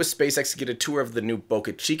work with SpaceX to get a tour of the new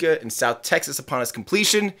Boca Chica in South Texas upon its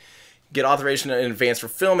completion? Get authorization in advance for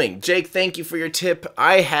filming. Jake, thank you for your tip.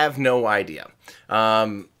 I have no idea.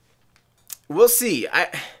 We'll see.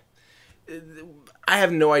 I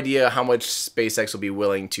have no idea how much SpaceX will be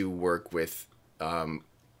willing to work with,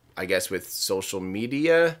 I guess, with social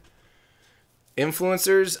media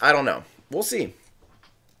influencers. I don't know. We'll see.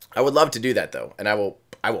 I would love to do that, though, and I will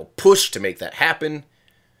push to make that happen,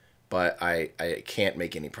 but I can't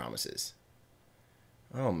make any promises.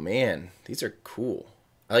 Oh, man. These are cool.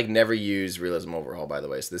 I, like, never use Realism Overhaul, by the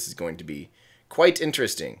way, so this is going to be quite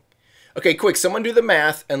interesting. Okay, quick. Someone do the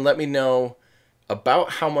math and let me know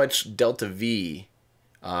about how much delta V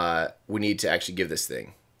we need to actually give this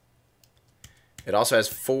thing. It also has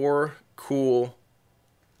 4 cool...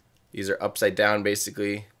 These are upside down,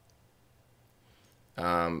 basically.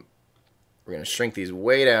 We're going to shrink these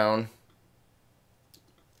way down.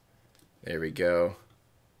 There we go.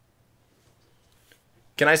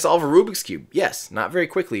 Can I solve a Rubik's Cube? Yes. Not very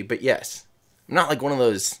quickly, but yes. I'm not like one of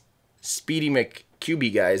those Speedy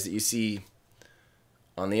McCubey guys that you see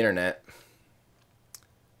on the internet.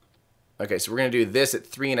 Okay, so we're going to do this at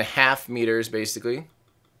 3.5 meters, basically.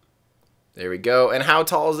 There we go. And how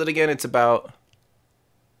tall is it again? It's about...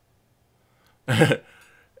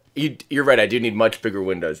 You're right, I do need much bigger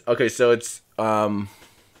windows. Okay, so it's...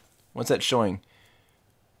 what's that showing?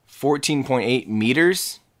 14.8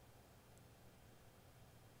 meters?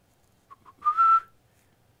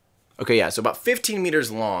 Okay, yeah, so about 15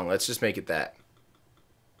 meters long. Let's just make it that.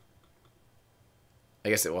 I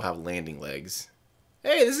guess it will have landing legs.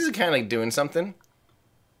 Hey, this is kind of like doing something.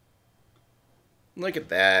 Look at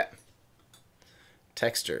that.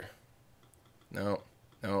 Texture. No.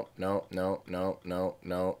 No.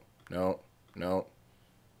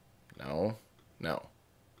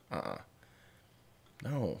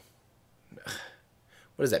 No.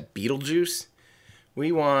 What is that, Beetlejuice?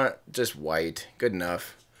 We want just white. Good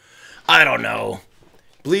enough. I don't know.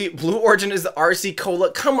 Blue Origin is the RC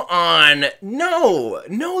Cola. Come on. No.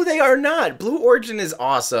 No, they are not. Blue Origin is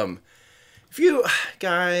awesome. If you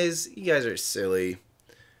guys are silly.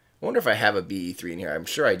 I wonder if I have a BE3 in here. I'm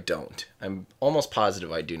sure I don't. I'm almost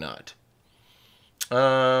positive I do not.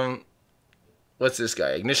 What's this guy?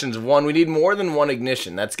 Ignition's 1. We need more than one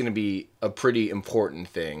ignition. That's going to be a pretty important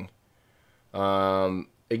thing.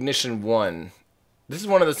 Ignition 1. This is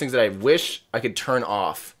one of those things that I wish I could turn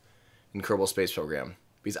off in Kerbal Space Program.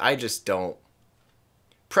 Because I just don't.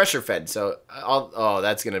 Pressure fed, so oh,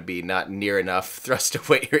 that's going to be not near enough thrust to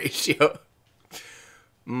weight ratio.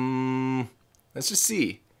 Let's just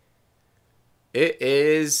see. It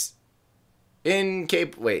is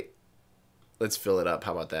wait. Let's fill it up.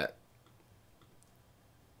 How about that?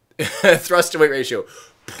 Thrust to weight ratio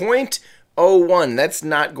 0.01. That's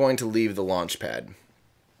not going to leave the launch pad.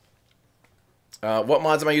 What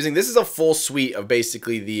mods am I using? This is a full suite of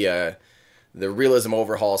basically the realism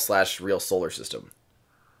overhaul / real solar system.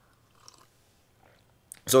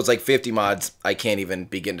 So it's like 50 mods. I can't even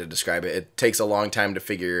begin to describe it. It takes a long time to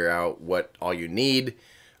figure out what all you need.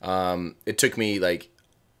 It took me like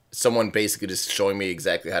someone basically just showing me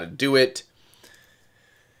exactly how to do it.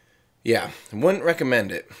 Yeah, wouldn't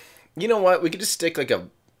recommend it. You know what? We could just stick like a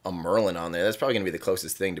Merlin on there. That's probably going to be the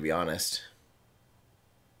closest thing, to be honest.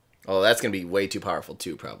 Oh, that's going to be way too powerful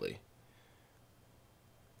too, probably.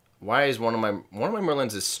 Why is one of my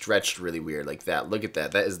Merlins is stretched really weird like that? Look at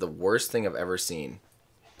that. That is the worst thing I've ever seen.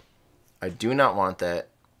 I do not want that.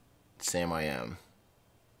 Sam, I am.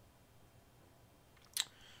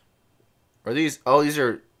 Are these... Oh, these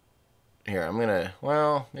are... Here, I'm gonna...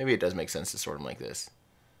 Well, maybe it does make sense to sort them like this.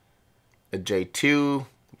 A J2,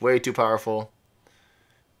 way too powerful.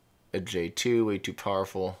 A J2, way too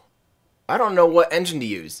powerful. I don't know what engine to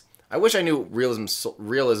use. I wish I knew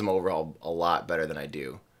realism overall a lot better than I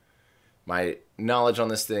do. My knowledge on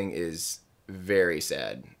this thing is very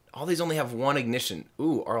sad. All these only have one ignition.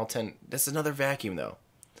 Ooh, RL10. That's another vacuum, though.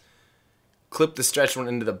 Clip the stretch one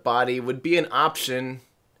into the body would be an option.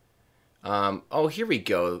 Oh, here we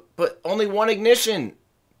go. But only one ignition.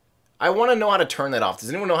 I want to know how to turn that off. Does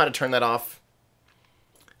anyone know how to turn that off?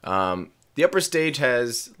 The upper stage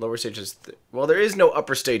has... Lower stage has... Well, there is no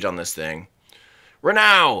upper stage on this thing.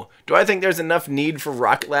 Renow! Do I think there's enough need for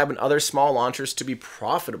Rocket Lab and other small launchers to be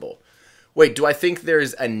profitable? Wait, do I think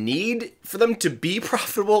there's a need for them to be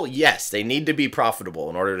profitable? Yes, they need to be profitable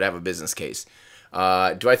in order to have a business case.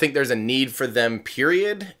 Do I think there's a need for them,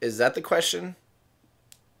 period? Is that the question?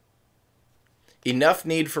 Enough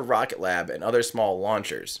need for Rocket Lab and other small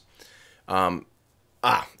launchers. I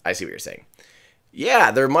see what you're saying.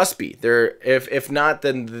 Yeah, there must be. If not,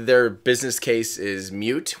 then their business case is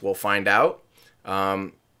mute. We'll find out.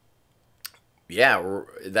 Yeah,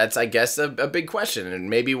 that's, I guess, a big question, and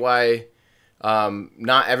maybe why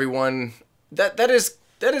not everyone... That is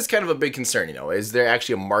kind of a big concern, you know. Is there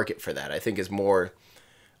actually a market for that? I think is more...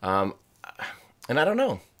 and I don't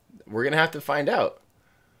know. We're going to have to find out.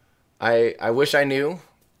 I wish I knew.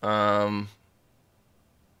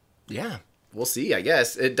 Yeah, we'll see, I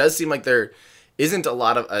guess. It does seem like there isn't a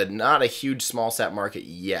lot of... not a huge small sat market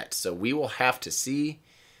yet, so we will have to see.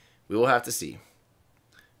 We will have to see.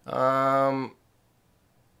 I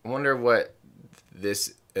wonder what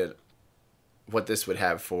this would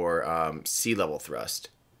have for sea level thrust,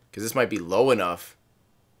 because this might be low enough.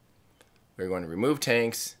 We're going to remove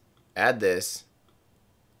tanks, add this.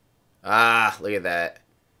 Ah, look at that.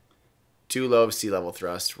 Too low of sea level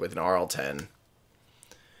thrust with an RL10.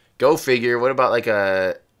 Go figure. What about like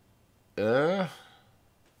a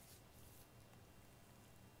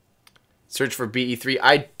search for BE3?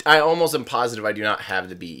 I almost am positive I do not have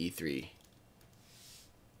the BE3.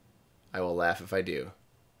 I will laugh if I do.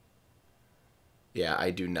 Yeah,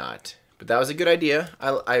 I do not. But that was a good idea.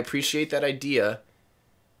 I appreciate that idea.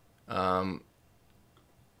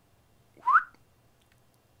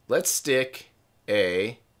 Let's stick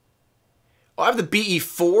a... Oh, I have the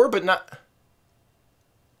BE4, but not...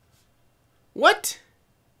 What?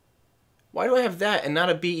 Why do I have that and not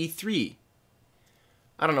a BE3?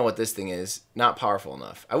 I don't know what this thing is. Not powerful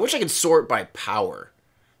enough. I wish I could sort by power.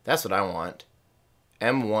 That's what I want.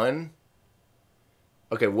 M1.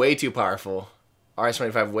 Okay, way too powerful.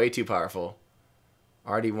 RS-25, way too powerful.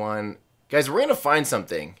 RD1. Guys, we're going to find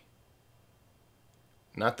something.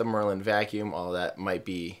 Not the Merlin vacuum. All that might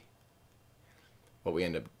be what we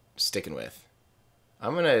end up sticking with.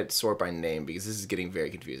 I'm going to sort by name because this is getting very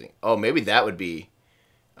confusing. Oh, maybe that would be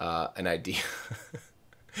an idea.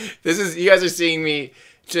 This is... You guys are seeing me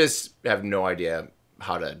just have no idea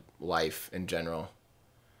how to life in general.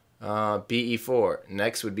 BE4.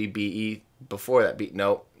 Next would be BE before that.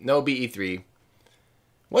 No BE3.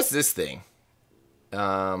 What's this thing?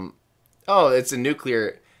 Oh, it's a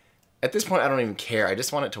nuclear. At this point, I don't even care. I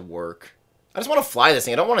just want it to work. I just want to fly this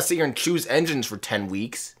thing. I don't want to sit here and choose engines for 10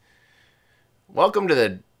 weeks. Welcome to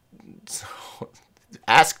the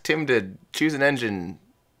Ask Tim to choose an engine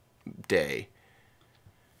day.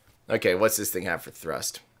 Okay, what's this thing have for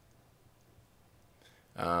thrust?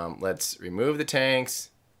 Let's remove the tanks.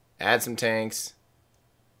 Add some tanks.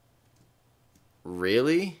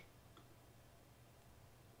 Really?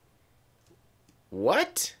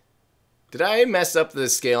 What? Did I mess up the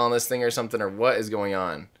scale on this thing or something, or what is going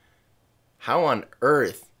on? How on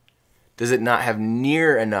earth does it not have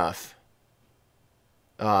near enough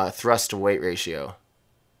thrust to weight ratio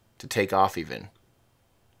to take off even?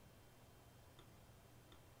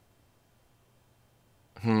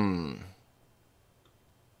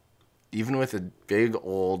 Even with a big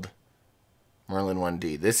old Merlin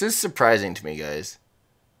 1D. This is surprising to me, guys.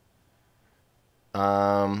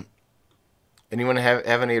 Anyone have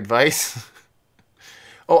any advice?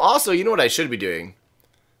 Oh, also, you know what I should be doing?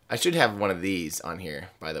 I should have one of these on here,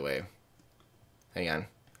 by the way. Hang on.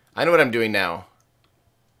 I know what I'm doing now.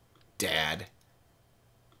 Dad.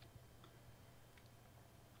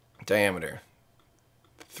 Diameter.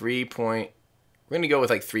 We're going to go with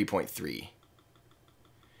like 3.3.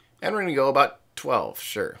 And we're going to go about 12,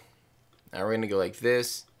 sure. Now we're going to go like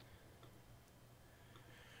this.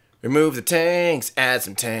 Remove the tanks, add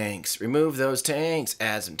some tanks. Remove those tanks,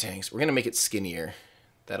 add some tanks. We're going to make it skinnier.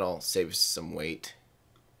 That'll save some weight.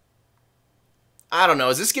 I don't know.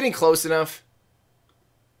 Is this getting close enough?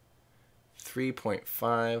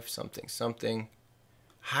 3.5 something something.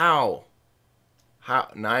 How?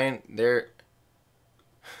 9 there.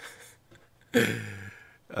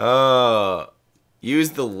 Oh.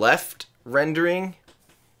 Use the left rendering.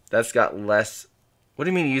 That's got less. What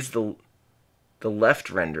do you mean use the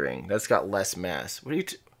left rendering? That's got less mass. What are you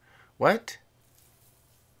what?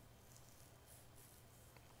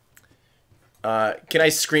 Can I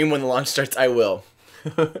scream when the launch starts? I will.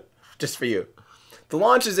 Just for you. The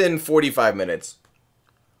launch is in 45 minutes.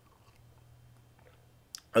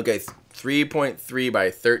 Okay, 3.3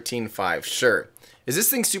 by 13.5. Sure. Is this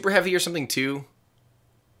thing super heavy or something too?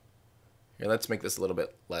 Here, let's make this a little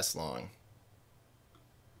bit less long.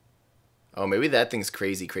 Oh, maybe that thing's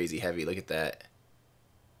crazy, crazy heavy. Look at that.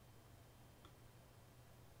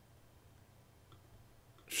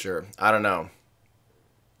 Sure. I don't know.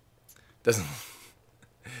 Doesn't.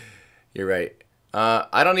 You're right.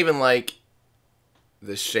 I don't even like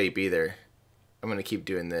this shape either. I'm going to keep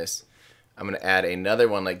doing this. I'm going to add another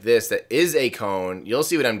one like this that is a cone. You'll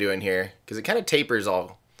see what I'm doing here because it kind of tapers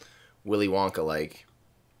all Willy Wonka-like.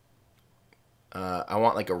 I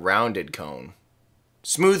want like a rounded cone.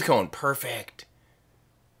 Smooth cone. Perfect.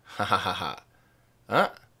 Ha ha ha ha. Huh?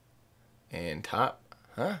 And top.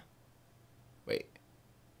 Huh? Wait.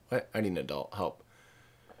 What? I need an adult help.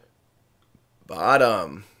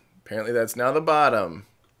 Bottom. Apparently that's now the bottom.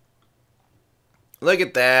 Look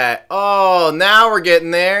at that. Oh, now we're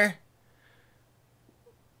getting there.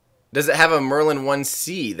 Does it have a Merlin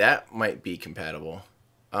 1C? That might be compatible.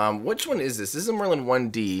 Which one is this? This is a Merlin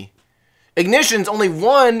 1D. Ignition's only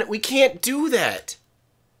one. We can't do that.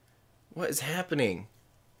 What is happening?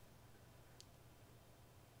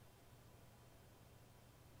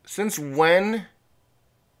 Since when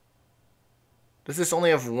does this only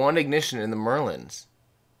have one ignition in the Merlins?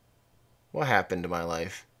 What happened to my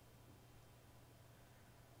life?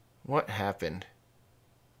 What happened?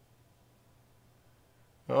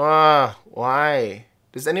 Ah, why?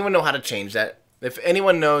 Does anyone know how to change that? If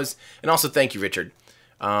anyone knows, and also thank you, Richard.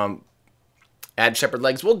 Add Shepard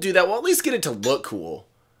legs. We'll do that. We'll at least get it to look cool.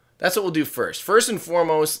 That's what we'll do first. First and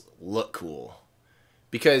foremost, look cool.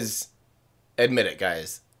 Because, admit it,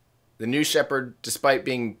 guys. The new Shepard, despite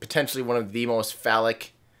being potentially one of the most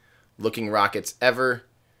phallic looking rockets ever,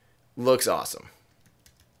 looks awesome.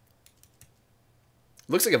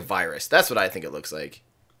 Looks like a virus. That's what I think it looks like.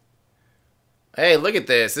 Hey, look at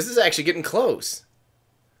this. This is actually getting close.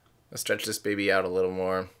 Let's stretch this baby out a little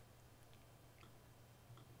more.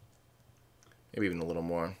 Maybe even a little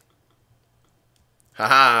more.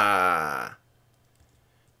 Haha!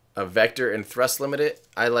 A vector and thrust limit.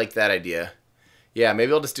 I like that idea. Yeah,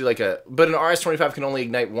 maybe I'll just do like a... But an RS-25 can only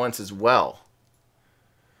ignite once as well.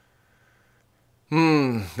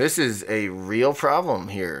 This is a real problem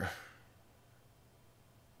here.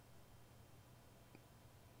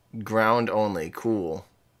 Ground only. Cool.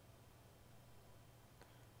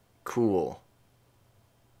 Cool.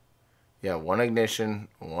 Yeah, one ignition,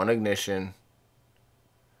 one ignition.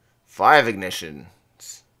 5 ignitions.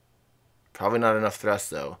 Probably not enough thrust,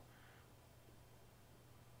 though.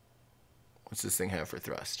 What's this thing have for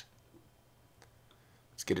thrust?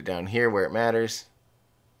 Let's get it down here where it matters.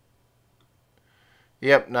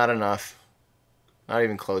 Yep, not enough. Not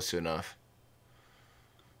even close to enough.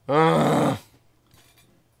 Ugh.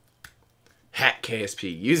 Hack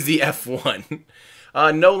KSP. Use the F1.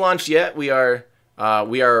 No launch yet. We are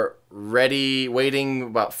ready, waiting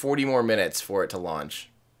about 40 more minutes for it to launch.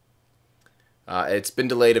 It's been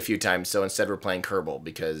delayed a few times, so instead we're playing Kerbal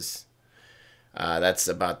because that's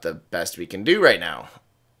about the best we can do right now.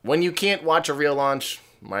 When you can't watch a real launch,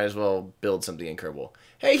 might as well build something in Kerbal.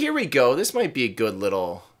 Hey, here we go. This might be a good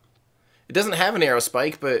little... It doesn't have an arrow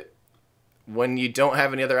spike, but when you don't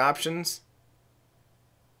have any other options,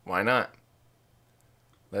 why not?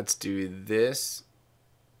 Let's do this.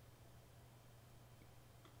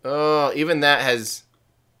 Oh, even that has...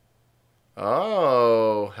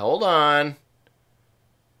 Oh, hold on.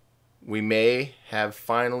 We may have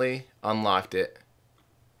finally unlocked it.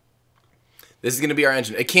 This is going to be our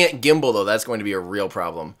engine. It can't gimbal, though. That's going to be a real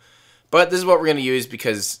problem. But this is what we're going to use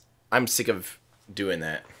because I'm sick of doing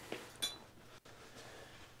that.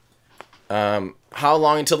 How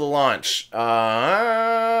long until the launch?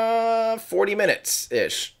 40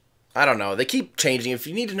 minutes-ish. I don't know. They keep changing. If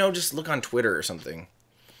you need to know, just look on Twitter or something.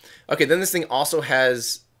 Okay, then this thing also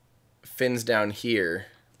has fins down here.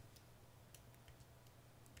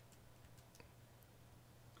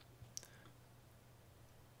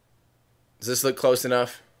 Does this look close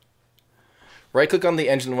enough? Right-click on the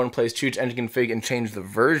engine in one place, choose engine config, and change the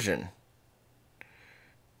version.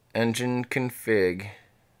 Engine config.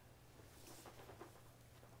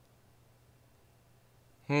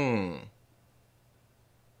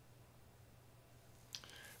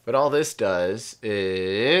 But all this does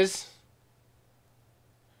is...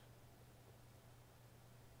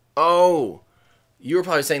 Oh! You were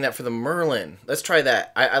probably saying that for the Merlin. Let's try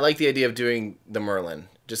that. I like the idea of doing the Merlin,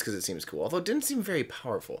 just because it seems cool. Although it didn't seem very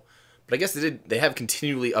powerful. But I guess they have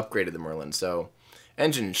continually upgraded the Merlin, so...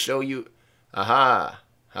 Engine, show you... Aha!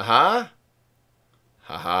 Haha!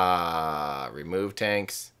 Haha! Remove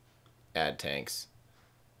tanks. Add tanks.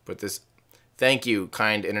 Put this... Thank you,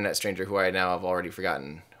 kind internet stranger, who I now have already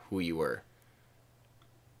forgotten who you were.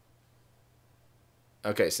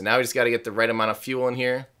 Okay, so now we just got to get the right amount of fuel in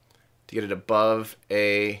here to get it above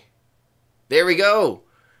a... There we go!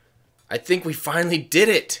 I think we finally did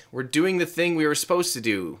it! We're doing the thing we were supposed to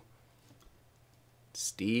do.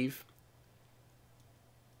 Steve?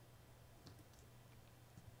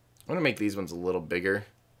 I'm going to make these ones a little bigger.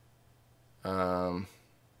 And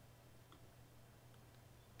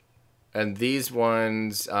these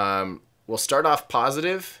ones will start off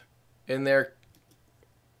positive in their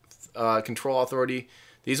control authority.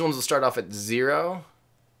 These ones will start off at 0.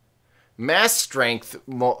 Mass strength.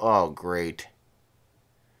 Oh, great.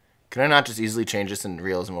 Can I not just easily change this in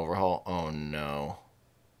realism overhaul? Oh, no.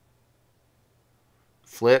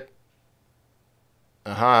 Flip.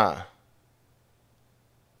 Aha.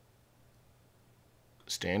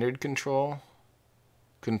 Standard control.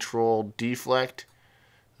 Control deflect.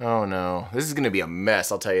 Oh, no. This is going to be a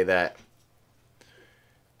mess, I'll tell you that.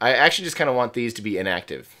 I actually just kind of want these to be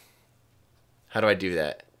inactive. How do I do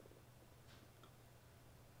that?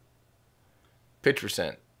 Pitch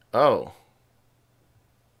percent. Oh.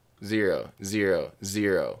 0, 0,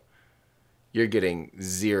 0. You're getting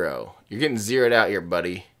 0. You're getting zeroed out here,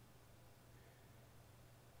 buddy.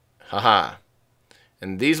 Haha.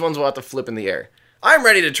 And these ones will have to flip in the air. I'm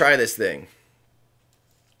ready to try this thing.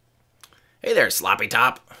 Hey there, sloppy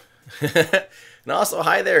top. And also,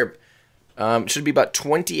 hi there. Should be about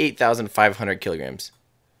 28,500 kilograms.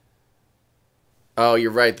 Oh,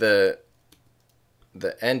 you're right. The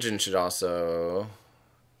engine should also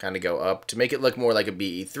kind of go up to make it look more like a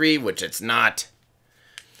BE-3, which it's not.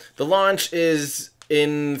 The launch is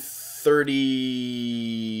in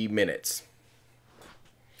 30 minutes.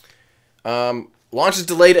 Launch is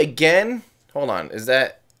delayed again. Hold on. Is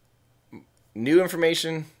that new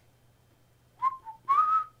information?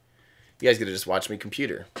 You guys gotta just watch me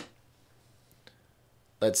computer.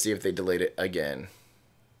 Let's see if they delayed it again.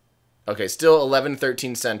 Okay, still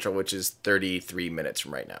 11:13 Central, which is 33 minutes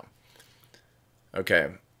from right now.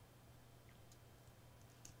 Okay.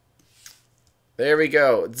 There we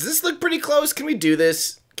go. Does this look pretty close? Can we do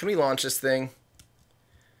this? Can we launch this thing?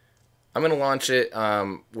 I'm gonna launch it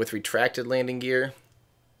with retracted landing gear.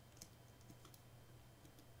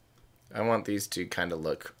 I want these to kind of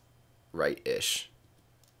look right-ish.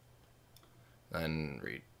 And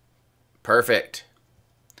perfect.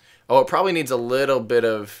 Oh, it probably needs a little bit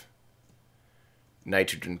of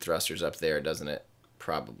nitrogen thrusters up there, doesn't it?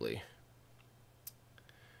 Probably.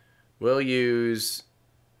 We'll use...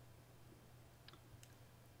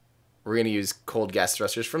 We're going to use cold gas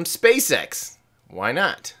thrusters from SpaceX. Why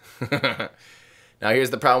not? Now, here's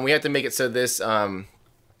the problem. We have to make it so this... let's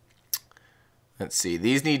see.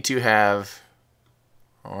 These need to have...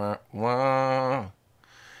 we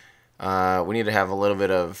need to have a little bit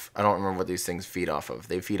of... I don't remember what these things feed off of.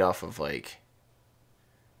 They feed off of, like...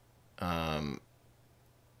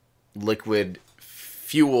 liquid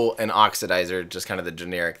fuel and oxidizer, just kind of the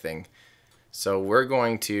generic thing. So we're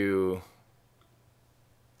going to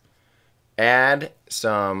add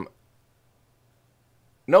some...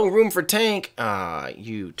 No room for tank. Ah,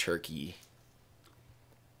 you turkey.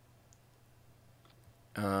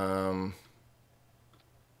 What's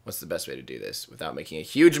the best way to do this without making a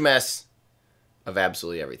huge mess of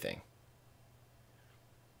absolutely everything?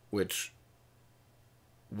 Which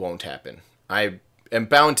won't happen. I am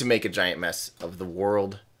bound to make a giant mess of the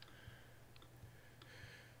world.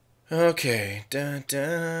 Okay. Dun,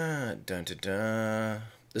 dun, dun, dun, dun.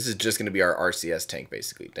 This is just going to be our RCS tank,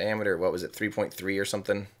 basically. Diameter, what was it, 3.3 or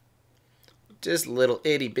something? Just a little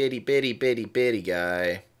itty bitty bitty bitty bitty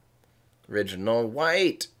guy. Original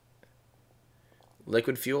white.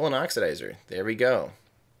 Liquid fuel and oxidizer. There we go.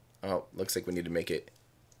 Oh, looks like we need to make it...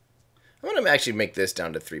 I'm going to actually make this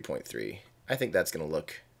down to 3.3. I think that's going to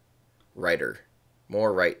look righter.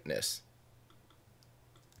 More rightness.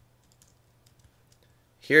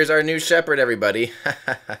 Here's our new Shepard, everybody.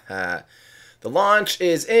 The launch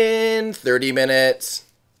is in 30 minutes.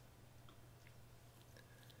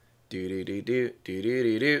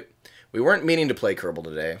 Do-do-do-do, We weren't meaning to play Kerbal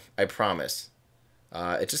today, I promise.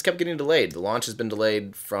 It just kept getting delayed. The launch has been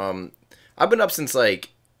delayed from... I've been up since,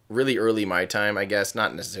 like, really early my time, I guess.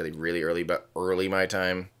 Not necessarily really early, but early my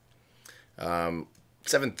time.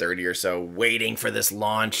 7:30 or so, waiting for this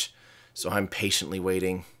launch. So I'm patiently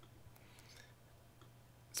waiting.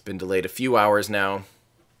 It's been delayed a few hours now.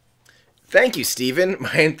 Thank you, Steven.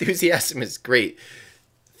 My enthusiasm is great.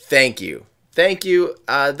 Thank you. Thank you.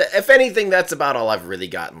 If anything, that's about all I've really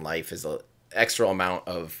got in life is an extra amount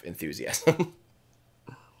of enthusiasm.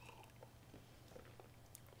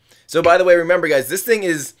 So, by the way, remember, guys, this thing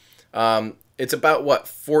is, it's about, what,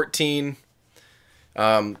 14...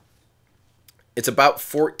 it's about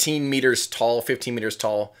 14 meters tall, 15 meters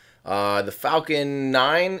tall. The Falcon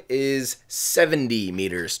 9 is 70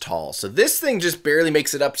 meters tall. So this thing just barely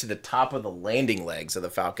makes it up to the top of the landing legs of the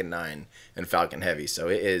Falcon 9 and Falcon Heavy. So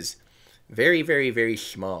it is very, very, very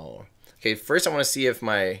small. Okay, first I want to see if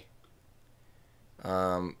my...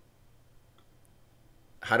 how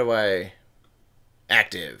do I...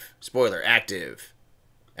 Active. Spoiler, active.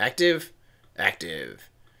 Active? Active.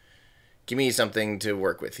 Give me something to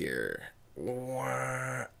work with here.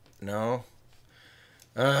 No?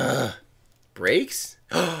 Brakes?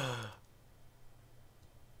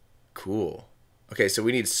 Cool. Okay, so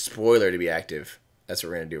we need spoiler to be active. That's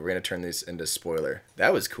what we're going to do. We're going to turn this into spoiler.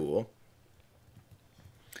 That was cool.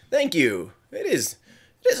 Thank you. It is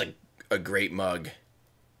a great mug.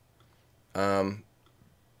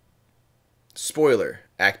 Spoiler,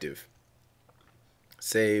 active.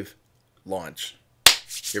 Save, launch.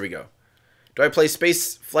 Here we go. Do I play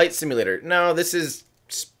Space Flight Simulator? No, this is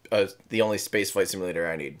the only space flight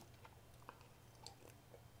simulator I need.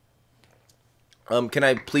 Can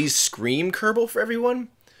I please scream Kerbal for everyone?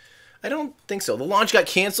 I don't think so. The launch got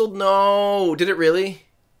canceled? No. Did it really?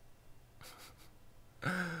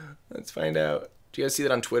 Let's find out. Do you guys see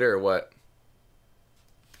that on Twitter or what?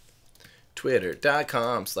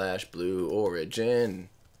 Twitter.com/Blue Origin.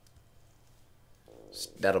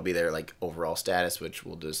 That'll be their like overall status, which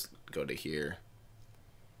we'll just go to here.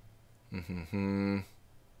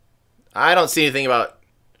 I don't see anything about...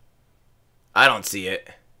 I don't see it.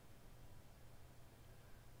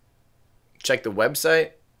 Check the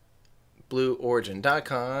website.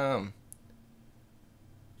 BlueOrigin.com.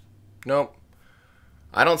 Nope.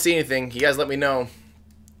 I don't see anything. You guys let me know.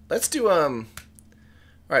 Let's do, Alright,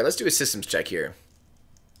 let's do a systems check here.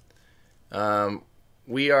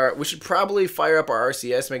 We should probably fire up our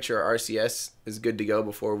RCS, make sure our RCS is good to go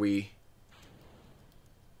before we...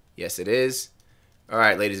 Yes, it is.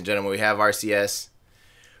 Alright, ladies and gentlemen, we have RCS.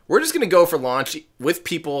 We're just going to go for launch with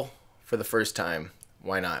people for the first time.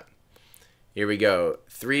 Why not? Here we go.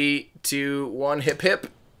 3, 2, 1, hip hip.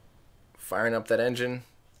 Firing up that engine.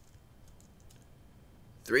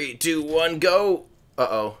 3, 2, 1, go.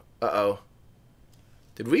 Uh-oh. Uh-oh.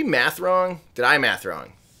 Did we math wrong? Did I math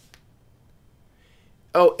wrong?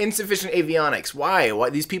 Oh, insufficient avionics. Why?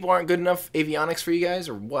 What? These people aren't good enough avionics for you guys,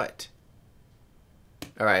 or what?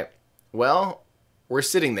 All right. Well, we're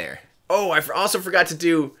sitting there. Oh, I also forgot to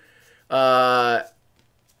do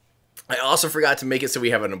I also forgot to make it so we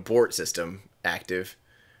have an abort system active,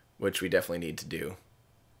 which we definitely need to do.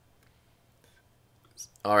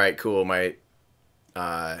 All right, cool. My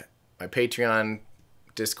Patreon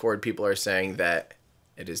Discord people are saying that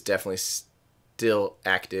it is definitely still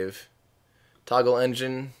active. Toggle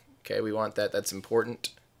engine. Okay, we want that. That's important.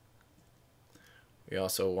 We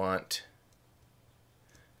also want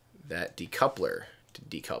that decoupler to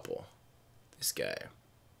decouple. This guy.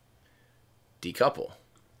 Decouple.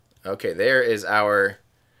 Okay, there is our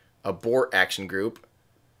abort action group.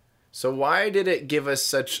 So why did it give us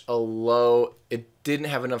such a low... It didn't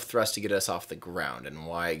have enough thrust to get us off the ground, and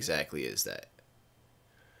why exactly is that?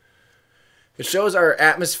 It shows our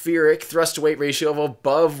atmospheric thrust-to-weight ratio of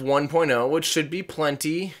above 1.0, which should be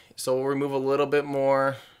plenty. So we'll remove a little bit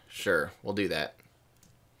more. Sure, we'll do that.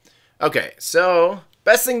 Okay, so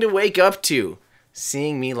best thing to wake up to.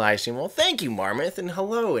 Seeing me live stream. Well, thank you, Marmoth, and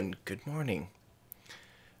hello, and good morning.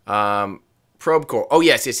 Probe core. Oh,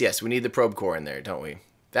 yes. We need the probe core in there, don't we?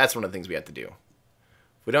 That's one of the things we have to do.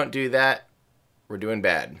 If we don't do that, we're doing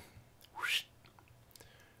bad.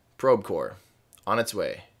 Probe core. On its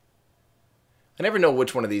way. I never know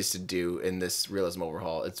which one of these to do in this realism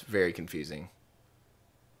overhaul. It's very confusing.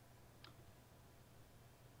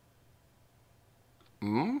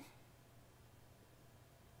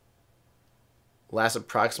 Lasts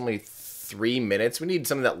approximately 3 minutes. We need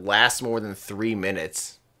something that lasts more than 3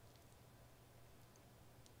 minutes.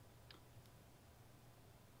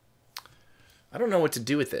 I don't know what to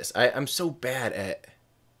do with this. I'm so bad at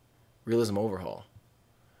realism overhaul.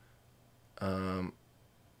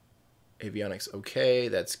 Avionics, okay,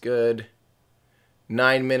 that's good.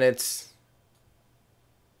 9 minutes.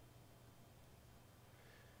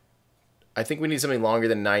 I think we need something longer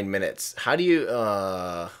than 9 minutes. How do you,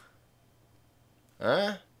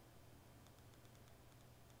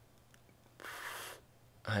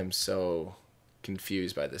 I'm so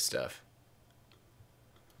confused by this stuff.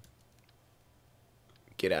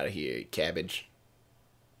 Get out of here, cabbage.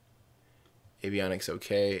 Avionics,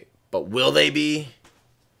 okay. But will they be?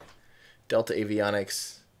 Delta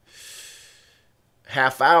Avionics.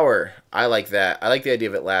 Half hour. I like that. I like the idea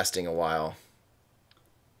of it lasting a while.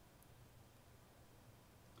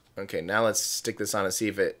 Okay, now let's stick this on and see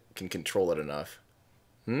if it can control it enough.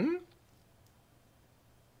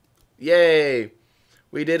 Yay!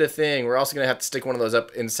 We did a thing. We're also going to have to stick one of those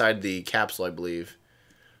up inside the capsule, I believe.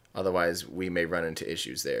 Otherwise, we may run into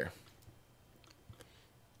issues there.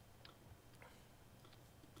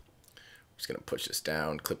 I'm just going to push this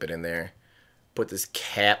down, clip it in there. Put this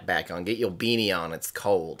cap back on. Get your beanie on. It's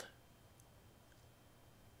cold.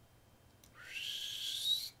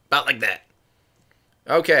 About like that.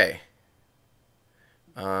 Okay.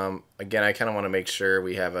 Again, I kind of want to make sure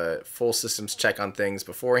we have a full systems check on things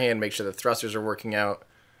beforehand. Make sure the thrusters are working out.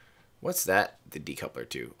 What's that? The decoupler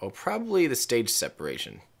to? Oh, probably the stage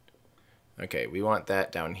separation. Okay, we want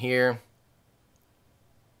that down here.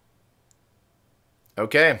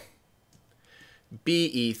 Okay.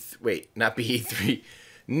 Wait, not BE3.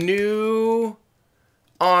 New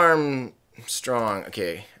Armstrong.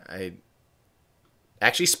 Okay, I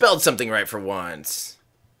actually spelled something right for once.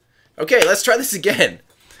 Okay, let's try this again.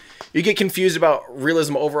 You get confused about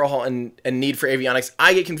realism overhaul and need for avionics.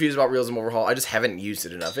 I get confused about realism overhaul. I just haven't used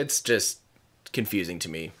it enough. It's just confusing to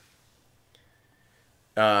me.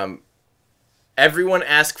 Everyone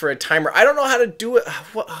asks for a timer. I don't know how to do it.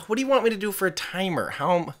 What do you want me to do for a timer?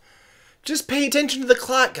 Just pay attention to the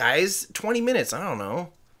clock, guys. 20 minutes. I don't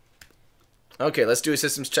know. Okay, let's do a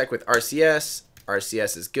systems check with RCS.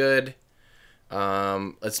 RCS is good.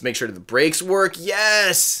 Let's make sure the brakes work.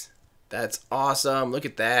 Yes! That's awesome. Look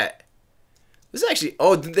at that. This is actually...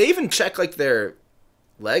 Oh, did they even check, like, their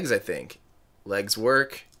legs, I think? Legs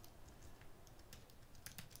work.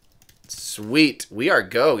 Sweet. We are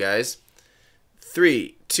go, guys.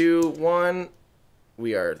 3, 2, 1.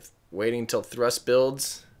 We are waiting till thrust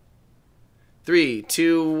builds. 3,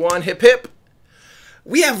 2, 1. Hip, hip.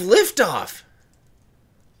 We have liftoff.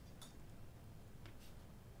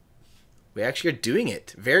 We actually are doing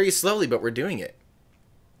it. Very slowly, but we're doing it.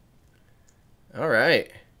 All right.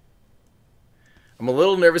 I'm a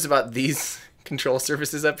little nervous about these control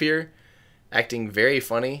surfaces up here acting very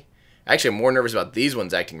funny. Actually, I'm more nervous about these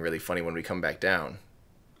ones acting really funny when we come back down.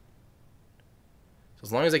 So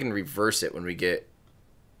as long as I can reverse it when we get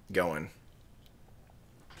going.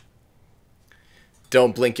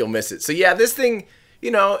 Don't blink, you'll miss it. So yeah, this thing,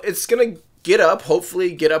 you know, it's going to get up,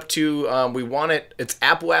 hopefully get up to, we want its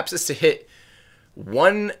apoapsis to hit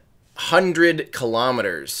 100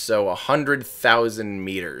 kilometers, so 100,000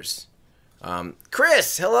 meters.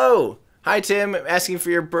 Chris, hello. Hi, Tim. I'm asking for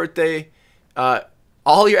your birthday.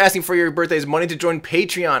 All you're asking for your birthday is money to join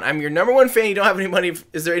Patreon. I'm your number one fan. You don't have any money.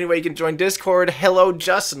 Is there any way you can join Discord? Hello,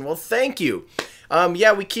 Justin. Well, thank you.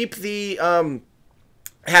 Yeah, we keep the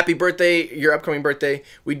happy birthday, your upcoming birthday.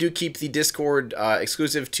 We do keep the Discord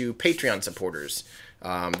exclusive to Patreon supporters.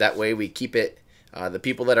 That way we keep it, the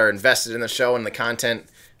people that are invested in the show and the content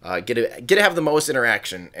get to have the most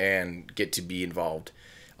interaction and get to be involved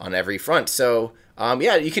on every front. So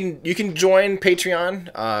yeah, you can join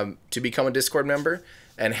Patreon to become a Discord member.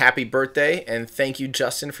 And happy birthday, and thank you,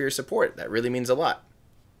 Justin, for your support. That really means a lot.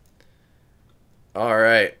 All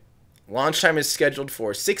right, launch time is scheduled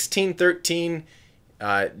for 16:13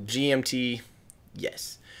 GMT.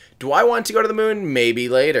 Yes. Do I want to go to the moon? Maybe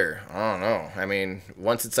later. I don't know. I mean,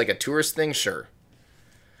 once it's like a tourist thing, sure.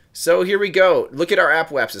 So here we go. Look at our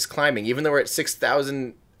apoapsis is climbing. Even though we're at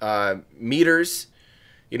 6,000 meters,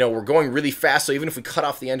 you know, we're going really fast. So even if we cut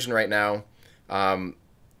off the engine right now,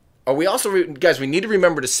 oh, we also, guys, we need to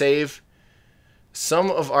remember to save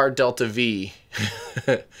some of our Delta V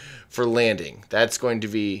for landing. That's going to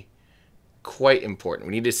be quite important.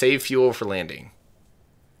 We need to save fuel for landing.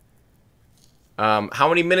 How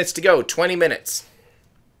many minutes to go? 20 minutes.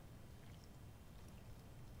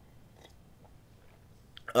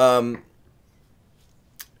 Guys,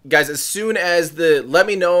 as soon as let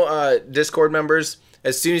me know, Discord members,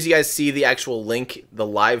 as soon as you guys see the actual link, the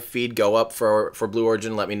live feed go up for Blue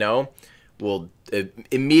Origin, let me know. We'll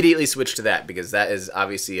immediately switch to that, because that is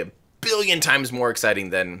obviously a billion times more exciting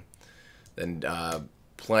than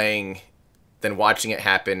watching it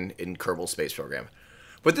happen in Kerbal Space Program.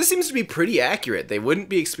 But this seems to be pretty accurate. They wouldn't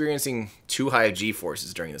be experiencing too high of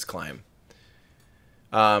G-forces during this climb.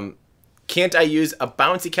 Can't I use a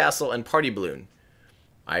bouncy castle and party balloon?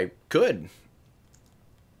 I could.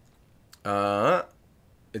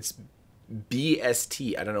 It's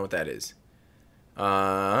BST. I don't know what that is.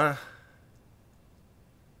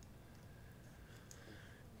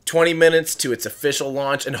 20 minutes to its official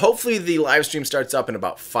launch, and hopefully the live stream starts up in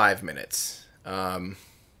about 5 minutes.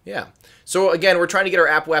 Yeah. So again, we're trying to get our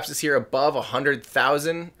apoapsis here above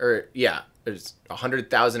 100,000, or yeah, there's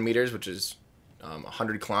 100,000 meters, which is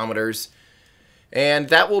 100 kilometers. And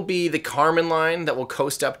that will be the Kármán line that we'll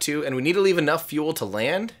coast up to, and we need to leave enough fuel to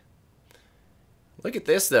land. Look at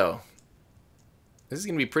this, though. This is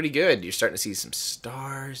going to be pretty good. You're starting to see some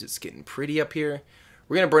stars. It's getting pretty up here.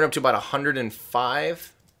 We're going to burn up to about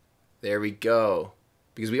 105. There we go.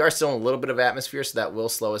 Because we are still in a little bit of atmosphere, so that will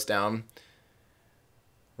slow us down.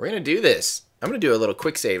 We're going to do this. I'm going to do a little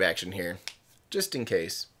quick save action here, just in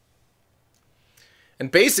case. And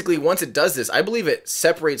basically, once it does this, I believe it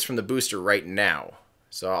separates from the booster right now.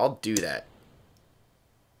 So I'll do that.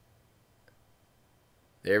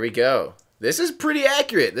 There we go. This is pretty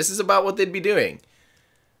accurate. This is about what they'd be doing.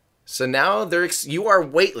 So now you are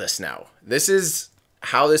weightless now. This is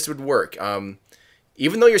how this would work.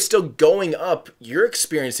 Even though you're still going up, you're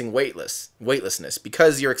experiencing weightlessness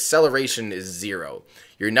because your acceleration is 0.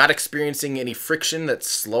 You're not experiencing any friction that's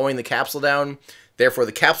slowing the capsule down. Therefore,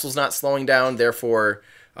 the capsule's not slowing down. Therefore,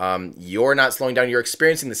 you're not slowing down. You're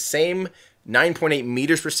experiencing the same 9.8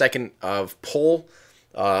 meters per second of pull,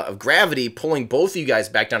 of gravity pulling both of you guys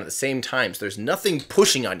back down at the same time. So there's nothing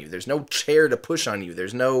pushing on you. There's no chair to push on you.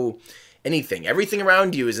 There's no anything. Everything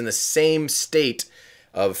around you is in the same state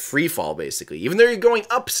of free fall, basically. Even though you're going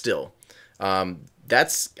up still.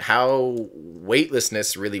 That's how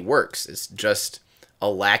weightlessness really works. It's just a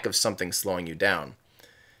lack of something slowing you down.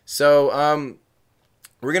 So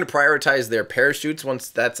we're going to prioritize their parachutes once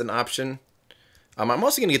that's an option. I'm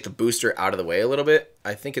also going to get the booster out of the way a little bit.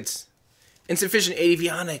 I think it's insufficient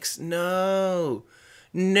avionics. No.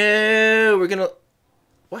 No. We're going to...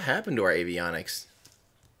 What happened to our avionics?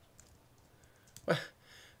 What?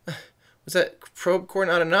 Was that probe core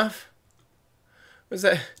not enough? Was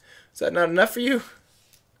that not enough for you?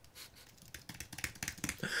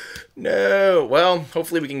 No. Well,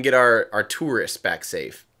 hopefully we can get our tourists back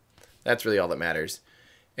safe. That's really all that matters.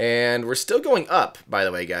 And we're still going up, by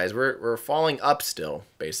the way, guys. We're falling up still,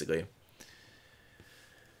 basically.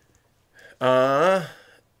 And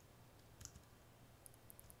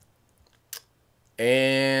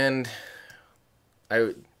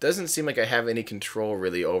it doesn't seem like I have any control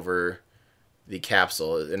really over the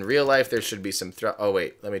capsule. In real life, there should be some oh,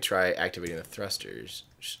 wait. Let me try activating the thrusters.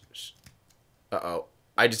 Uh-oh.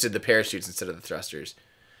 I just did the parachutes instead of the thrusters.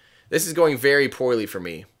 This is going very poorly for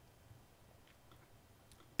me.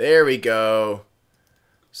 There we go.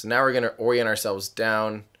 So now we're going to orient ourselves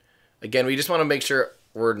down. Again, we just want to make sure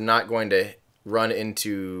we're not going to run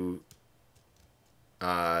into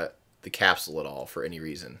the capsule at all for any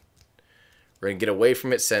reason. We're going to get away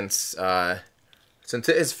from it since it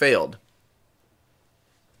has failed.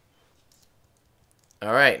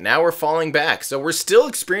 All right, now we're falling back. So we're still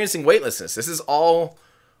experiencing weightlessness. This is all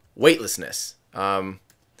weightlessness.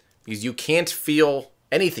 Because you can't feel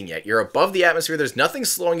anything yet. You're above the atmosphere. There's nothing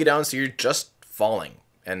slowing you down, so you're just falling.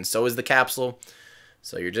 And so is the capsule.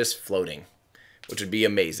 So you're just floating, which would be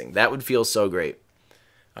amazing. That would feel so great.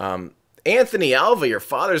 Anthony Alva, your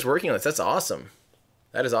father's working on this. That's awesome.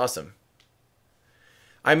 That is awesome.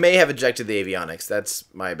 I may have ejected the avionics. That's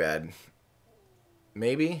my bad.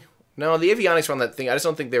 Maybe? No, the avionics were on that thing. I just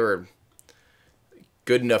don't think they were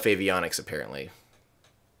good enough avionics, apparently.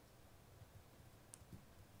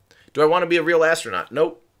 Do I want to be a real astronaut?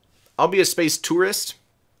 Nope. I'll be a space tourist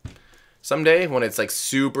someday when it's like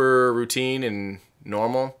super routine and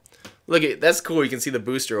normal. Look at that's cool. You can see the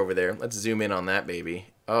booster over there. Let's zoom in on that baby.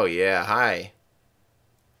 Oh yeah, hi.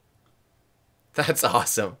 That's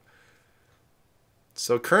awesome.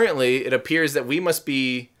 So currently it appears that we must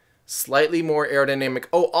be slightly more aerodynamic.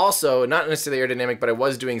 Oh, also, not necessarily aerodynamic, but I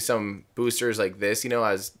was doing some boosters like this. You know,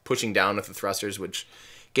 I was pushing down with the thrusters, which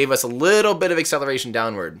gave us a little bit of acceleration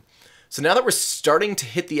downward. So now that we're starting to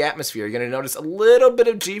hit the atmosphere, you're going to notice a little bit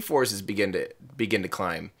of G-forces begin to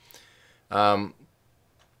climb.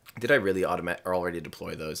 Did I really already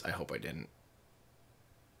deploy those? I hope I didn't.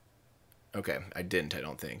 Okay, I didn't, I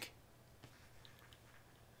don't think.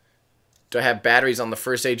 Do I have batteries on the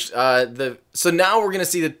first stage? So now we're going to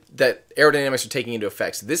see that aerodynamics are taking into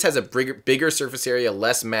effect. So this has a bigger surface area,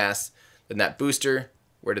 less mass than that booster.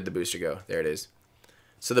 Where did the booster go? There it is.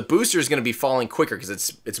 So the booster is going to be falling quicker because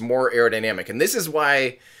it's more aerodynamic. And this is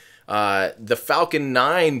why the Falcon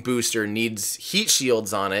 9 booster needs heat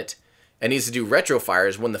shields on it and needs to do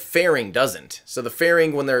retrofires when the fairing doesn't. So the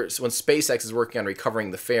fairing, when SpaceX is working on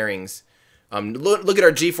recovering the fairings, look at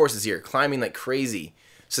our G-forces here, climbing like crazy.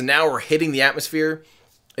 So now we're hitting the atmosphere.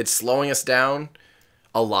 It's slowing us down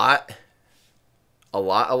a lot.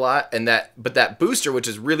 And but that booster, which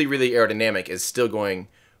is really, really aerodynamic, is still going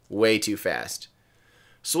way too fast.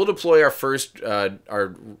 So we'll deploy our first,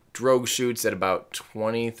 our drogue chutes at about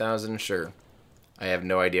 20,000. Sure. I have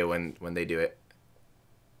no idea when they do it.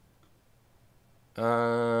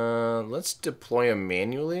 Let's deploy them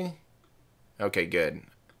manually. Okay, good.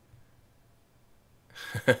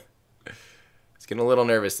 Getting a little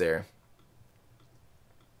nervous there.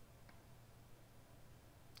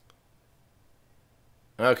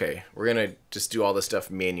 Okay, we're gonna just do all this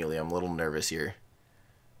stuff manually. I'm a little nervous here.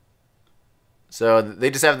 So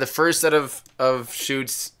they just have the first set of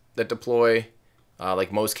chutes that deploy,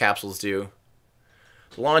 like most capsules do.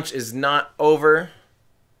 Launch is not over.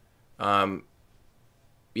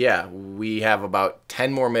 Yeah, we have about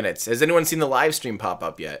 10 more minutes. Has anyone seen the live stream pop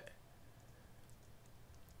up yet?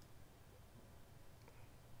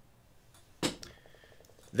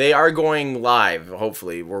 They are going live,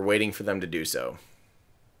 hopefully. We're waiting for them to do so.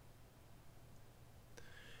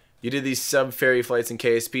 You did these sub-ferry flights in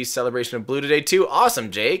KSP Celebration of Blue today too? Awesome,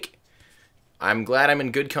 Jake. I'm glad I'm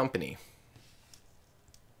in good company.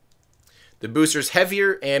 The booster's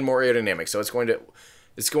heavier and more aerodynamic, so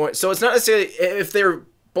so it's not necessarily, if they're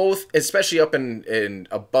both, especially up in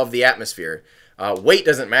above the atmosphere, weight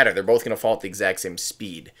doesn't matter. They're both going to fall at the exact same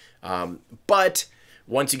speed. But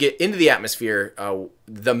once you get into the atmosphere,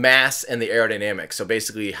 the mass and the aerodynamics, so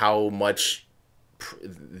basically how much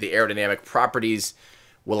the aerodynamic properties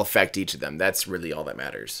will affect each of them. That's really all that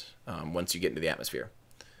matters once you get into the atmosphere.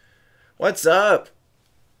 What's up?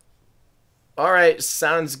 All right,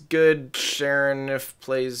 sounds good. Sharon, if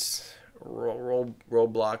plays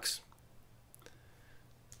Roblox.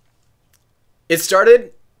 It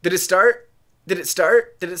started? Did it start? Did it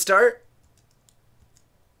start? Did it start?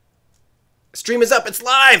 Stream is up. It's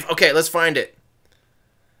live. Okay, let's find it.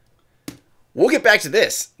 We'll get back to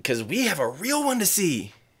this because we have a real one to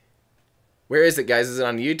see. Where is it, guys? Is it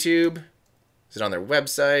on YouTube? Is it on their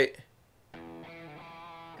website?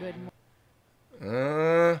 Good.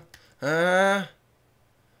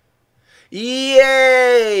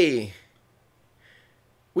 Yay!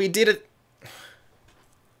 We did it.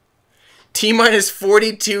 T-minus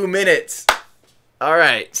 42 minutes. All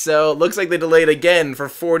right, so it looks like they delayed again for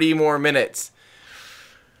 40 more minutes.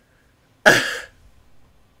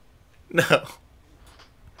 No.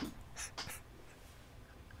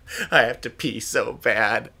 I have to pee so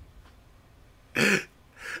bad.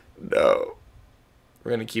 No.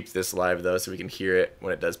 We're going to keep this live, though, so we can hear it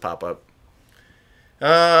when it does pop up.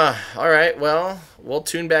 All right, well, we'll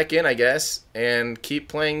tune back in, I guess, and keep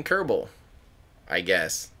playing Kerbal, I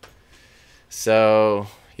guess. So,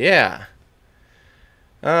 yeah.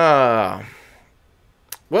 Well,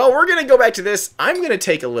 we're going to go back to this. I'm going to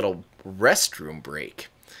take a little restroom break.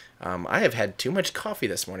 I have had too much coffee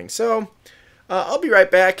this morning, so I'll be right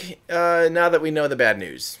back now that we know the bad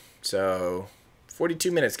news. So, 42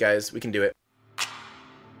 minutes, guys. We can do it.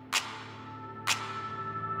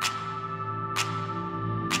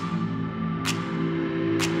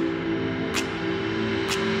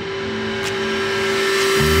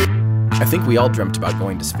 I think we all dreamt about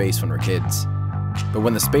going to space when we were kids. But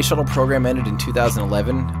when the space shuttle program ended in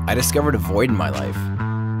 2011, I discovered a void in my life.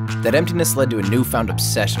 That emptiness led to a newfound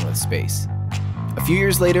obsession with space. A few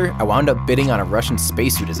years later, I wound up bidding on a Russian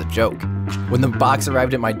spacesuit as a joke. When the box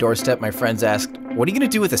arrived at my doorstep, my friends asked, "What are you going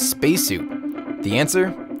to do with a spacesuit?" The answer?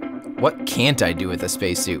 What can't I do with a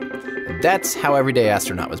spacesuit? That's how Everyday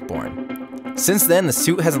Astronaut was born. Since then, the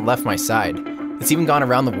suit hasn't left my side. It's even gone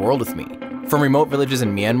around the world with me. From remote villages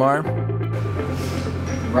in Myanmar,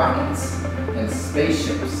 rockets, and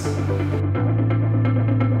spaceships.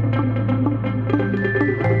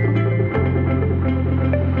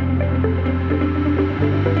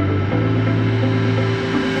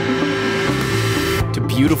 To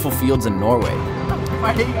beautiful fields in Norway. I'm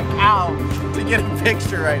fighting a cow to get a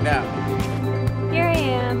picture right now. Here I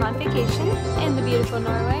am on vacation in the beautiful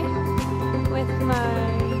Norway with my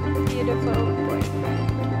beautiful boyfriend.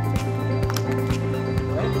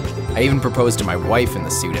 I even proposed to my wife in the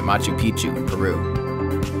suit at Machu Picchu in Peru.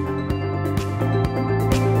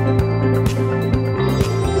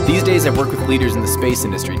 These days I work with leaders in the space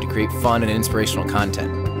industry to create fun and inspirational content.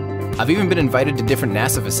 I've even been invited to different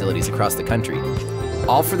NASA facilities across the country,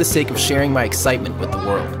 all for the sake of sharing my excitement with the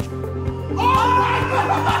world.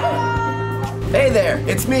 Hey there,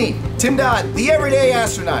 it's me, Tim Dodd, the Everyday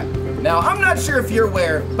Astronaut. Now, I'm not sure if you're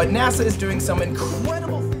aware, but NASA is doing some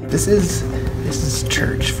incredible things. This is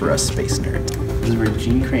church for us space nerds. This is where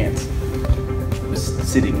Gene Kranz was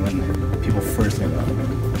sitting when people first met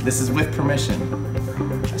him. This is with permission.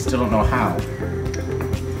 I still don't know how.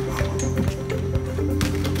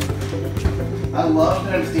 I love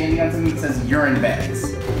that I'm standing on something that says urine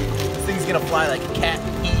bags. This thing's gonna fly like a cat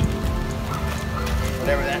eat.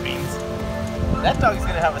 Whatever that means. That dog's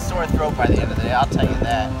gonna have a sore throat by the end of the day, I'll tell you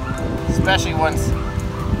that. Especially once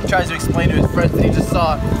he tries to explain to his friends that he just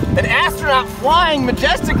saw an astronaut flying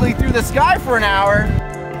majestically through the sky for an hour.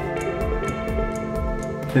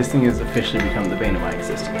 This thing has officially become the bane of my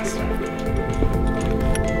existence.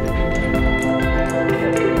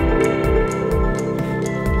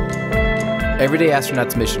 Everyday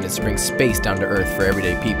Astronaut's mission is to bring space down to Earth for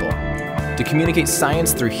everyday people, to communicate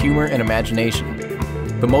science through humor and imagination,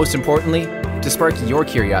 but most importantly, to spark your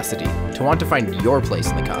curiosity, to want to find your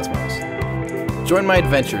place in the cosmos. Join my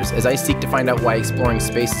adventures as I seek to find out why exploring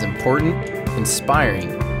space is important,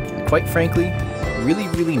 inspiring, and quite frankly, really,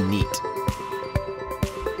 really neat.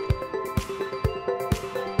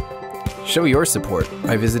 Show your support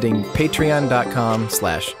by visiting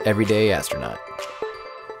patreon.com/everydayastronaut.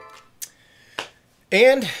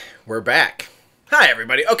 And we're back. Hi,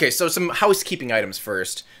 everybody. Okay, so some housekeeping items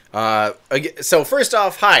first. So first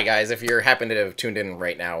off, hi, guys, if you happen to have tuned in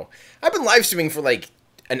right now. I've been live streaming for like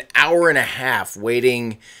an hour and a half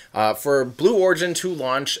waiting for Blue Origin to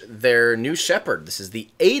launch their new Shepard. This is the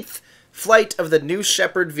 8th flight of the new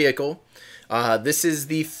Shepard vehicle. This is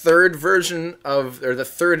the third version of, or the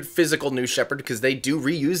third physical new Shepard, because they do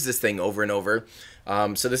reuse this thing over and over.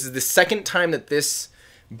 So this is the second time that this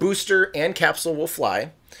booster and capsule will fly.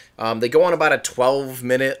 They go on about a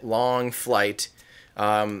 12-minute long flight,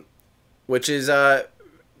 which is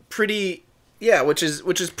pretty, yeah, which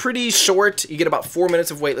is pretty short. You get about 4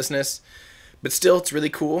 minutes of weightlessness, but still, it's really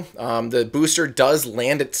cool. The booster does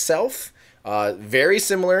land itself. Very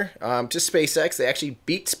similar to SpaceX. They actually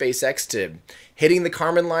beat SpaceX to hitting the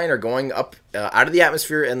Kármán line or going up out of the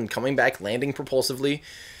atmosphere and coming back, landing propulsively.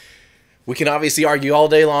 We can obviously argue all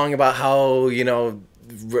day long about how, you know,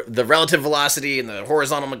 the relative velocity and the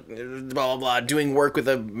horizontal blah blah blah doing work with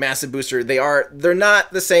a massive booster. They're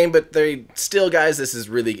not the same, but they still, guys, this is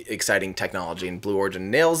really exciting technology, and Blue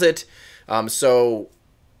Origin nails it. So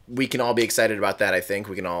we can all be excited about that. I think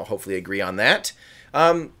we can all hopefully agree on that.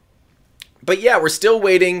 But yeah, we're still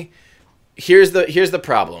waiting. Here's the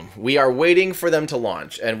problem. We are waiting for them to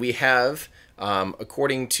launch, and we have,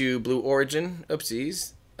 according to Blue Origin,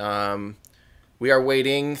 oopsies, we are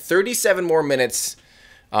waiting 37 more minutes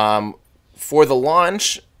for the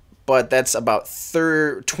launch, but that's about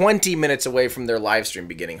 20 minutes away from their live stream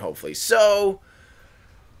beginning, hopefully. So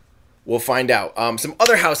we'll find out. Some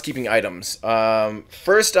other housekeeping items.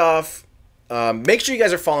 First off, make sure you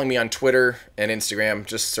guys are following me on Twitter and Instagram.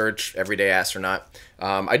 Just search Everyday Astronaut.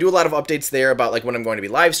 I do a lot of updates there about like when I'm going to be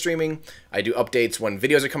live streaming. I do updates when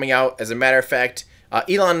videos are coming out. As a matter of fact,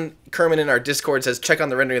 Elon Kerman in our Discord says, check on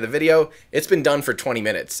the rendering of the video. It's been done for 20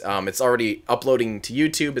 minutes. It's already uploading to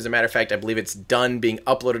YouTube. As a matter of fact, I believe it's done being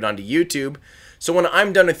uploaded onto YouTube. So when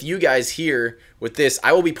I'm done with you guys here with this,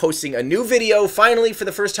 I will be posting a new video finally for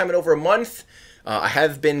the first time in over a month. I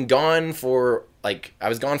have been gone for, I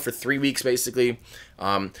was gone for 3 weeks basically,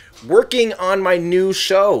 working on my new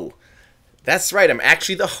show. That's right, I'm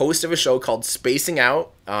actually the host of a show called Spacing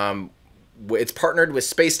Out. It's partnered with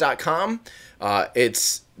space.com.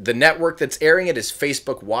 It's the network that's airing it is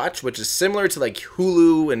Facebook Watch, which is similar to like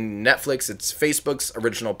Hulu and Netflix. It's Facebook's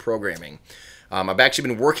original programming. I've actually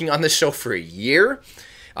been working on this show for a year.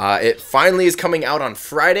 It finally is coming out on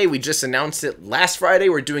Friday. We just announced it last Friday.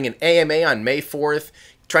 We're doing an AMA on May 4th,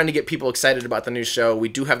 trying to get people excited about the new show. We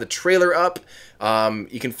do have the trailer up.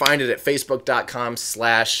 You can find it at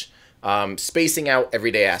facebook.com/Spacing Out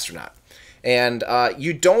Everyday Astronaut. And I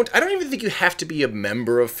don't even think you have to be a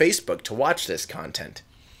member of Facebook to watch this content.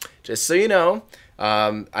 Just so you know,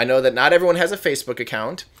 I know that not everyone has a Facebook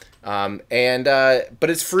account, but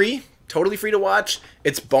it's free, totally free to watch.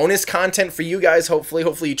 It's bonus content for you guys, hopefully.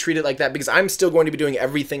 Hopefully you treat it like that, because I'm still going to be doing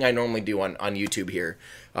everything I normally do on YouTube here.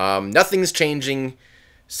 Nothing's changing.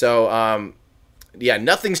 So, yeah,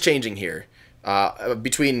 nothing's changing here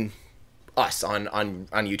between us on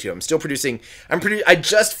YouTube. I'm still producing. I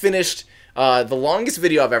just finished the longest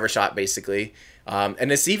video I've ever shot, basically.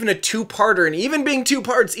 And it's even a two-parter, and even being 2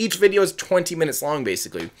 parts, each video is 20 minutes long,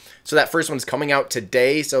 basically. So that first one's coming out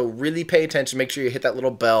today, so really pay attention. Make sure you hit that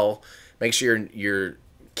little bell. Make sure you're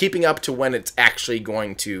keeping up to when it's actually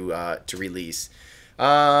going to release.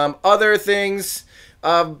 Other things,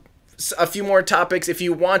 a few more topics. If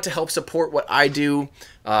you want to help support what I do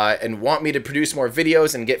and want me to produce more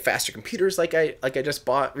videos and get faster computers like I just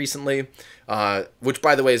bought recently, which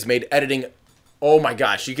by the way has made editing, oh my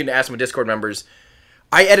gosh, you can ask my Discord members.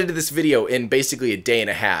 I edited this video in basically a day and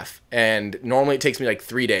a half, and normally it takes me like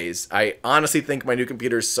 3 days. I honestly think my new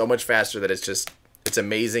computer is so much faster that it's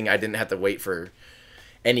amazing. I didn't have to wait for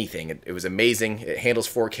anything. It was amazing. It handles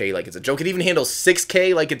 4K like it's a joke. It even handles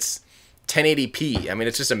 6K like it's 1080p. I mean,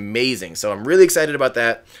 it's just amazing. So I'm really excited about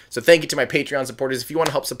that. So thank you to my Patreon supporters. If you want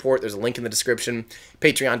to help support, there's a link in the description,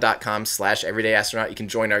 patreon.com/everydayastronaut. You can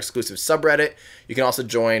join our exclusive subreddit. You can also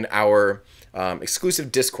join our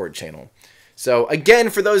exclusive Discord channel. So again,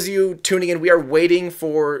 for those of you tuning in, we are waiting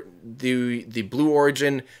for the Blue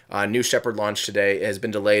Origin new Shepard launch today. It has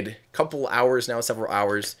been delayed a couple hours now, several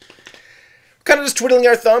hours. Kind of just twiddling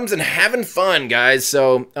our thumbs and having fun, guys.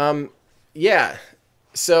 So yeah.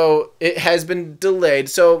 So it has been delayed.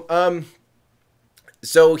 So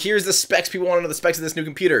here's the specs. People want to know the specs of this new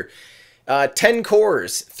computer. 10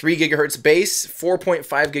 cores, 3 gigahertz base, 4.5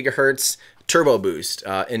 gigahertz turbo boost,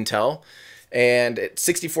 Intel, and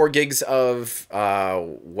 64 gigs of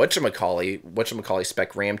whatchamacallit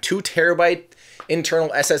spec RAM, 2 terabyte internal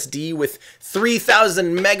SSD with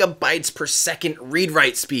 3,000 megabytes per second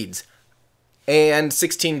read-write speeds, and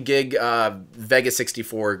 16 gig Vega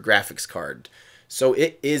 64 graphics card. So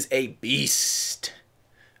it is a beast.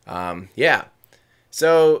 Yeah.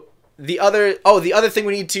 So the other thing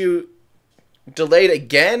we need to delay it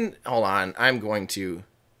again. Hold on. I'm going to.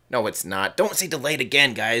 No, it's not. Don't say delayed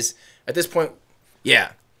again, guys. At this point,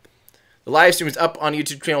 yeah. The live stream is up on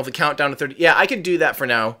YouTube channel with the countdown to 30. Yeah, I could do that for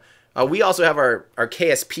now. We also have our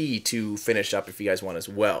KSP to finish up if you guys want as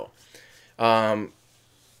well.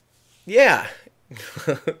 Yeah.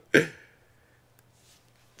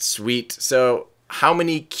 Sweet. So how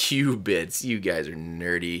many qubits? You guys are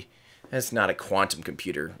nerdy. That's not a quantum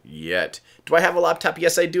computer yet. Do I have a laptop?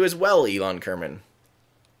 Yes, I do as well, Elon Kerman.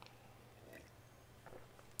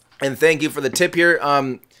 And thank you for the tip here.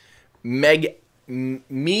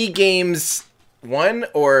 Me Games 1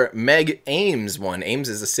 or Meg Ames 1. Ames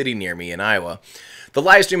is a city near me in Iowa. The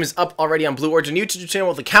live stream is up already on Blue Origin YouTube channel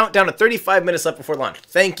with a countdown to 35 minutes left before launch.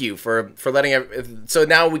 Thank you for letting it. So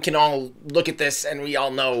now we can all look at this and we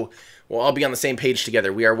all know we'll all be on the same page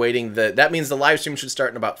together. We are waiting. That means the live stream should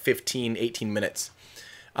start in about 15, 18 minutes.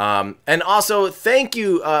 And also, thank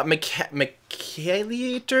you,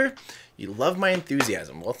 Michaeliator. You love my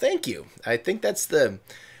enthusiasm. Well, thank you. I think that's the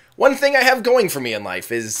one thing I have going for me in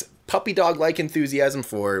life is puppy dog-like enthusiasm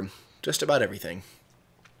for just about everything.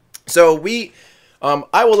 So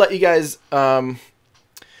I will let you guys. Oh,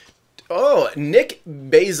 Nick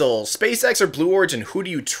Basil, SpaceX or Blue Origin? Who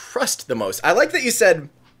do you trust the most? I like that you said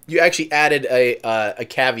you actually added a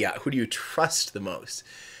caveat. Who do you trust the most?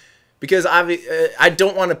 Because I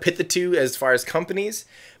don't want to pit the two as far as companies,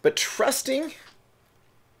 but trusting.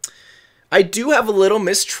 I do have a little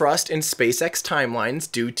mistrust in SpaceX timelines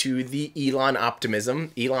due to the Elon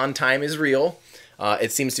optimism. Elon time is real.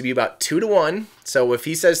 It seems to be about 2 to 1. So if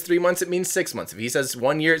he says 3 months, it means 6 months. If he says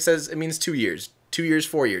 1 year, it means 2 years. 2 years,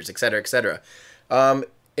 4 years, etc., etc.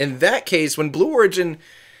 In that case, when Blue Origin,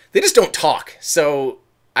 they just don't talk. So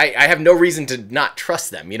I have no reason to not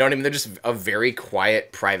trust them. You know what I mean? They're just a very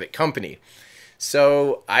quiet, private company.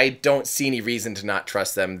 So I don't see any reason to not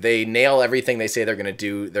trust them. They nail everything they say they're going to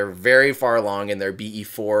do. They're very far along in their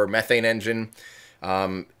BE4 methane engine.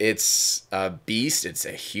 It's a beast. It's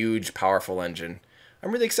a huge, powerful engine.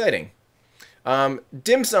 I'm really exciting.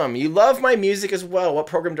 Dim Sum, you love my music as well. What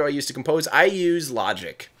program do I use to compose? I use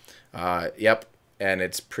Logic. Yep, and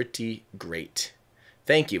it's pretty great.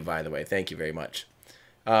 Thank you, by the way. Thank you very much.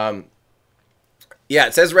 Yeah,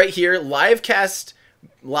 it says right here, live webcast,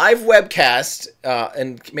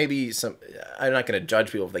 and maybe some, I'm not going to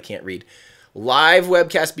judge people if they can't read. Live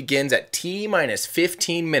webcast begins at T-minus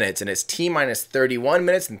 15 minutes, and it's T-minus 31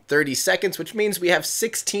 minutes and 30 seconds, which means we have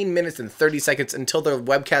 16 minutes and 30 seconds until the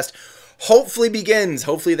webcast hopefully begins.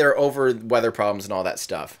 Hopefully they're over weather problems and all that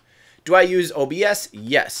stuff. Do I use OBS?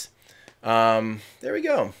 Yes. There we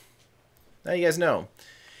go. Now you guys know.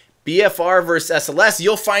 BFR versus SLS,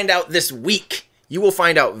 you'll find out this week. You will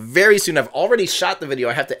find out very soon. I've already shot the video.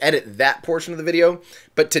 I have to edit that portion of the video.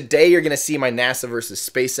 But today you're going to see my NASA versus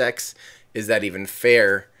SpaceX. Is that even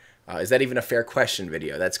fair? Is that even a fair question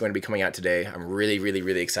video? That's going to be coming out today. I'm really, really,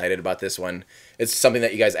 really excited about this one. It's something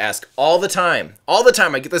that you guys ask all the time. All the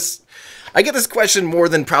time. I get this question more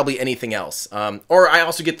than probably anything else. Or I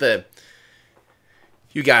also get the,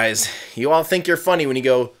 you guys, you all think you're funny when you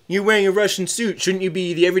go, you're wearing a Russian suit. Shouldn't you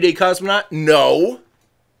be the everyday cosmonaut? No.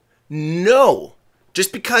 No.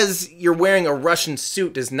 Just because you're wearing a Russian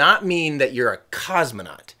suit does not mean that you're a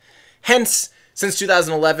cosmonaut. Hence, since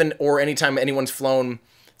 2011, or anytime anyone's flown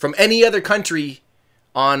from any other country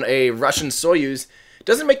on a Russian Soyuz,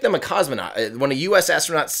 doesn't make them a cosmonaut. When a U.S.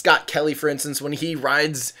 astronaut, Scott Kelly, for instance, when he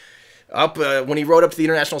rides up, when he rode up to the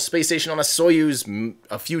International Space Station on a Soyuz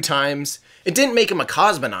a few times, it didn't make him a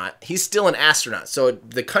cosmonaut. He's still an astronaut. So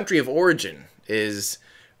the country of origin is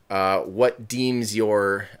what deems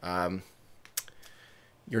your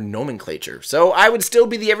nomenclature. So I would still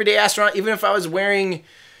be the everyday astronaut even if I was wearing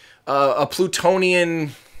a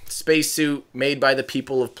Plutonian spacesuit made by the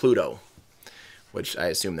people of Pluto, which I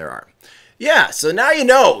assume there are. Yeah, so now you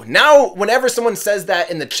know. Now, whenever someone says that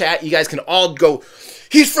in the chat, you guys can all go,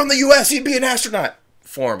 he's from the U.S., he'd be an astronaut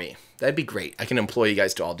for me. That'd be great. I can employ you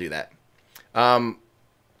guys to all do that.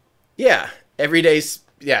 Yeah, everyday,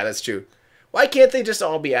 yeah, that's true. Why can't they just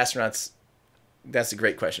all be astronauts? That's a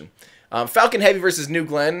great question. Falcon Heavy versus New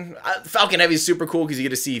Glenn. Falcon Heavy is super cool because you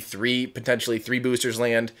get to see potentially three boosters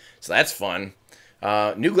land. So that's fun.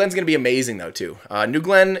 New Glenn's going to be amazing, though, too. New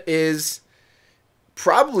Glenn is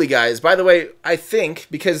probably, guys, by the way, I think,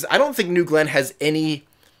 because I don't think New Glenn has any,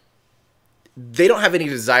 they don't have any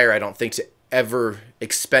desire, I don't think, to ever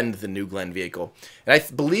expend the New Glenn vehicle. And I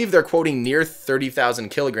believe they're quoting near 30,000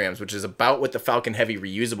 kilograms, which is about what the Falcon Heavy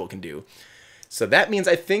reusable can do. So that means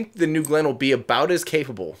I think the New Glenn will be about as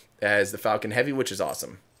capable as the Falcon Heavy, which is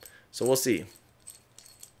awesome. So we'll see.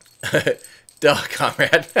 Duh,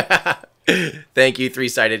 comrade. Thank you,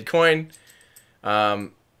 three-sided coin. Yeah.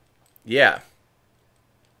 Yeah,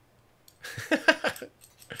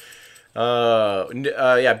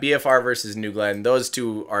 BFR versus New Glenn. Those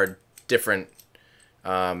two are different.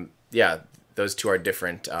 Yeah, those two are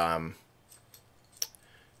different.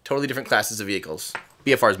 Totally different classes of vehicles.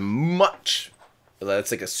 BFR is much,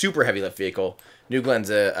 that's like a super heavy lift vehicle. New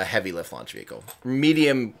Glenn's a heavy lift launch vehicle.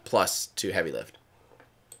 Medium plus to heavy lift.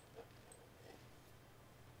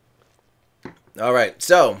 All right,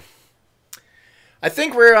 so I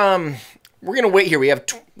think we're gonna wait here. We have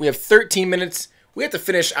 13 minutes. We have to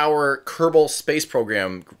finish our Kerbal space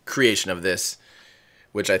program creation of this,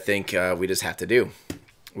 which I think we just have to do.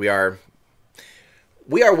 We are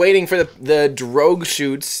waiting for the drogue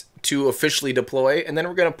chutes to officially deploy, and then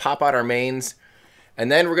we're gonna pop out our mains, and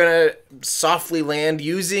then we're gonna softly land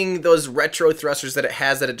using those retro thrusters that it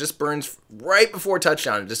has, that it just burns right before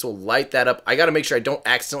touchdown. It just will light that up. I gotta make sure I don't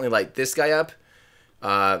accidentally light this guy up,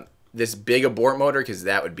 this big abort motor, because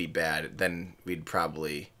that would be bad. Then we'd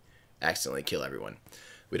probably accidentally kill everyone.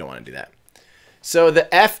 We don't want to do that. So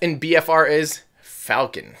the F in BFR is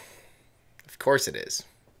Falcon. Of course it is.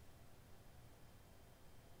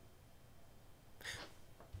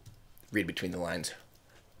 Read between the lines.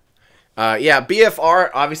 Yeah,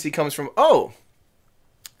 BFR obviously comes from, oh,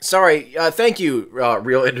 sorry, thank you,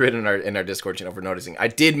 Real Indrid in our Discord channel for noticing. I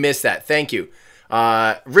did miss that. Thank you.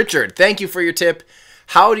 Richard, thank you for your tip.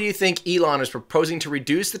 How do you think Elon is proposing to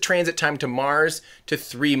reduce the transit time to Mars to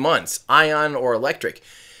 3 months, ion or electric?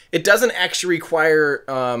 It doesn't actually require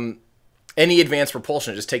any advanced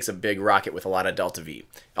propulsion, it just takes a big rocket with a lot of delta V.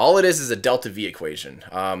 All it is a delta V equation.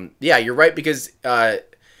 Yeah, you're right, because Gwen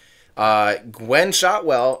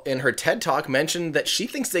Shotwell in her TED Talk mentioned that she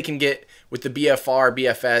thinks they can get with the BFR,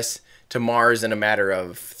 BFS to Mars in a matter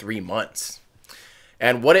of 3 months.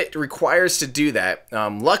 And what it requires to do that,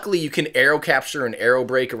 luckily you can aero capture and aero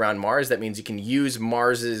brake around Mars. That means you can use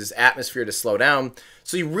Mars's atmosphere to slow down.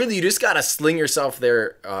 So you just got to sling yourself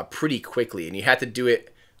there pretty quickly. And you have to do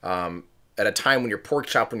it at a time when you're pork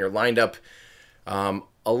chop, when you're lined up a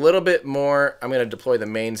little bit more. I'm going to deploy the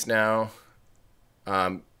mains now.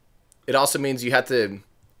 It also means you have to,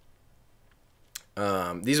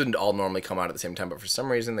 these would all normally come out at the same time, but for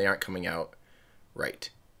some reason they aren't coming out right.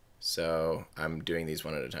 So I'm doing these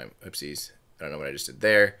one at a time. Oopsies. I don't know what I just did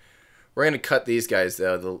there. We're going to cut these guys,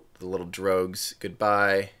 though, the little drogues.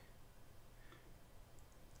 Goodbye.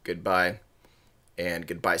 Goodbye. And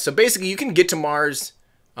goodbye. So basically, you can get to Mars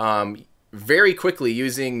very quickly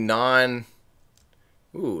using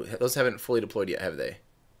Ooh, those haven't fully deployed yet, have they?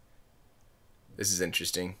 This is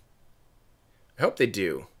interesting. I hope they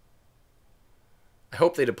do. I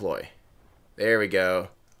hope they deploy. There we go.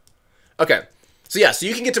 Okay. So yeah, so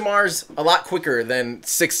you can get to Mars a lot quicker than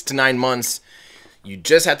 6 to 9 months. You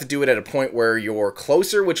just have to do it at a point where you're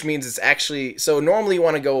closer, which means it's actually... So normally you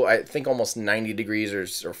want to go, I think, almost 90 degrees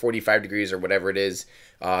or 45 degrees or whatever it is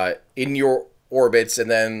in your orbits,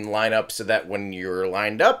 and then line up so that when you're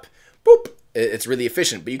lined up, boop, it's really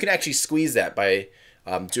efficient. But you can actually squeeze that by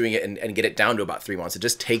doing it and get it down to about 3 months. It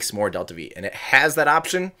just takes more delta V, and it has that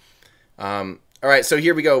option. All right, so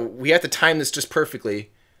here we go. We have to time this just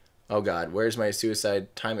perfectly. Oh God, where's my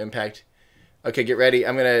suicide time impact? Okay, get ready.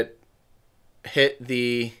 I'm gonna hit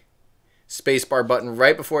the spacebar button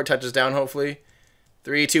right before it touches down, hopefully.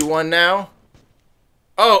 3, 2, 1 now.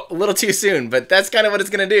 Oh, a little too soon, but that's kind of what it's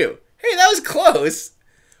gonna do. Hey, that was close.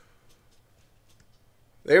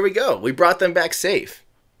 There we go. We brought them back safe.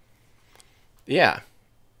 Yeah.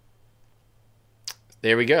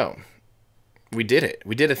 There we go. We did it.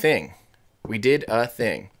 We did a thing. We did a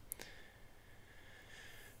thing.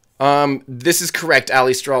 This is correct,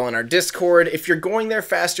 Ali Stroll in our Discord. If you're going there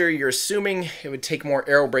faster, you're assuming it would take more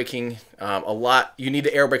aero braking a lot. You need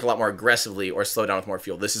to aero brake a lot more aggressively or slow down with more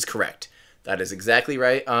fuel. This is correct. That is exactly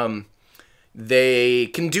right. They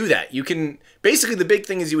can do that. You can, basically the big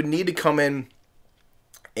thing is you would need to come in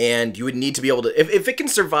and you would need to be able to, if it can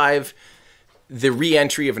survive the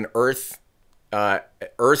re-entry of an Earth's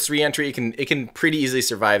re-entry, it can pretty easily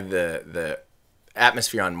survive the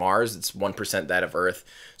atmosphere on Mars. It's 1% that of Earth.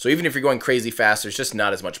 So even if you're going crazy fast, there's just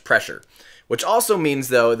not as much pressure. Which also means,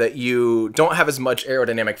 though, that you don't have as much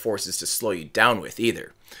aerodynamic forces to slow you down with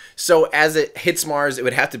either. So as it hits Mars, it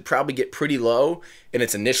would have to probably get pretty low in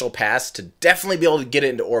its initial pass to definitely be able to get it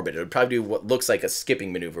into orbit. It would probably do what looks like a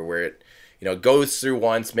skipping maneuver where it, goes through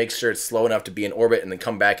once, makes sure it's slow enough to be in orbit, and then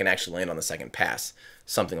come back and actually land on the second pass.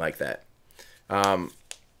 Something like that.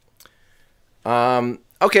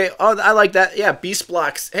 Okay, oh, I like that. Yeah, Beast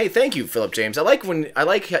Blocks. Hey, thank you, Philip James. I like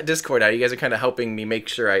Discord. You guys are kind of helping me make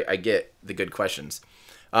sure I get the good questions.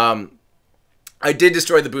 I did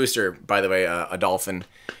destroy the booster, by the way, a dolphin.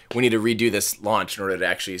 We need to redo this launch in order to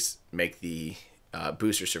actually make the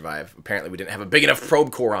booster survive. Apparently, we didn't have a big enough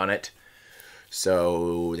probe core on it,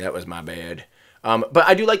 so that was my bad. But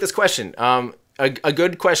I do like this question. A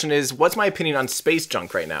good question is, what's my opinion on space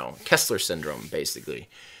junk right now? Kessler syndrome, basically.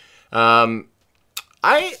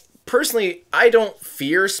 I personally, I don't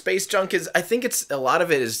fear space junk. I think a lot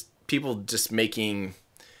of it is people just making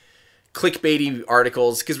clickbaity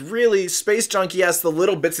articles, because really space junk, yes, the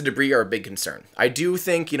little bits of debris are a big concern. I do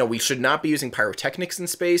think, we should not be using pyrotechnics in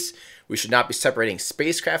space. We should not be separating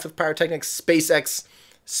spacecraft with pyrotechnics. SpaceX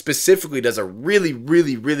specifically does a really,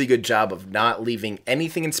 really, really good job of not leaving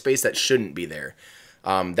anything in space that shouldn't be there.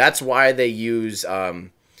 That's why they use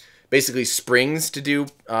basically springs to do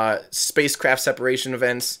spacecraft separation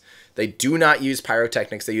events. They do not use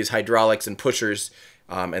pyrotechnics. They use hydraulics and pushers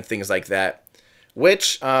and things like that,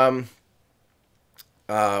 which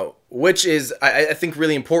is, I think,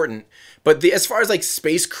 really important. But as far as like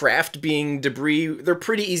spacecraft being debris, they're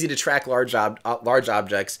pretty easy to track large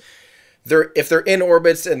objects. If they're in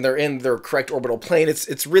orbits and they're in their correct orbital plane,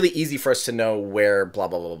 it's really easy for us to know where blah,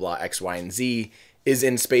 blah, blah, blah, X, Y, and Z is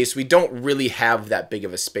in space. We don't really have that big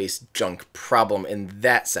of a space junk problem in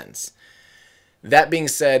that sense. That being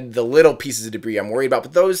said, the little pieces of debris I'm worried about,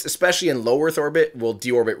 but those, especially in low Earth orbit, will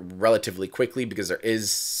deorbit relatively quickly because there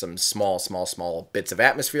is some small bits of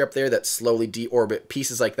atmosphere up there that slowly deorbit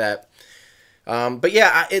pieces like that. But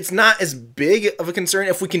yeah, it's not as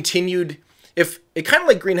if we continued, if it kind of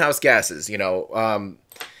like greenhouse gases,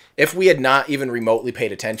 if if we had not even remotely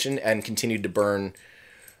paid attention and continued to burn,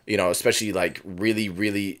 you know, especially like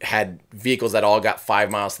really had vehicles that all got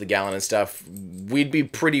 5 miles to the gallon and stuff, we'd be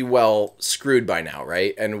pretty well screwed by now,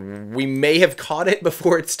 right? And we may have caught it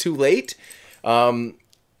before it's too late. And,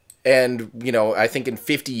 you know, I think in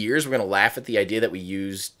 50 years, we're going to laugh at the idea that we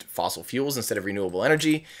used fossil fuels instead of renewable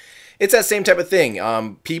energy. It's that same type of thing.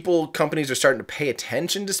 Companies are starting to pay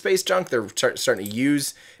attention to space junk. They're starting to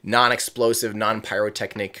use non-explosive,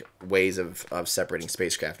 non-pyrotechnic ways of separating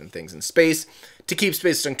spacecraft and things in space to keep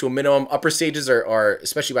space junk to a minimum. Upper stages are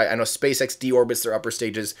especially I know SpaceX deorbits their upper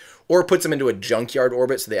stages or puts them into a junkyard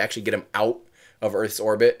orbit, so they actually get them out of Earth's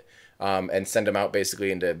orbit and send them out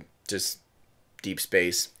basically into just deep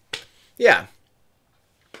space. Yeah.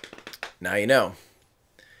 Now you know.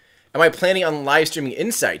 Am I planning on live streaming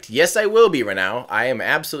Insight? Yes, I will be right now. I am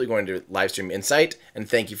absolutely going to live stream Insight, and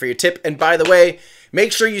thank you for your tip. And by the way,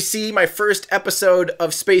 make sure you see my first episode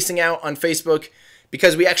of Spacing Out on Facebook,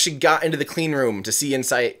 because we actually got into the clean room to see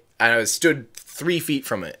Insight, and I stood 3 feet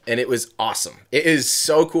from it, and it was awesome. It is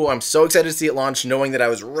so cool. I'm so excited to see it launch, knowing that I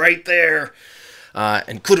was right there,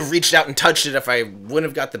 and could have reached out and touched it if I wouldn't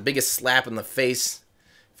have got the biggest slap in the face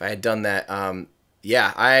if I had done that.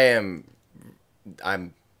 Yeah, I'm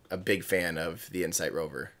a big fan of the Insight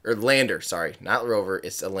rover. Or lander, sorry. Not rover,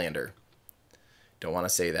 it's a lander. Don't want to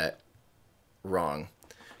say that wrong.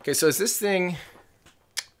 Okay, so is this thing...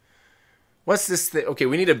 What's this thing? Okay,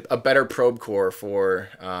 we need a better probe core for...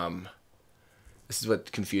 this is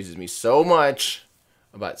what confuses me so much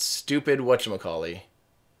about stupid whatchamacallit.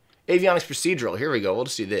 Avionics procedural. Here we go. We'll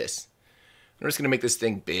just do this. I'm just going to make this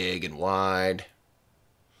thing big and wide.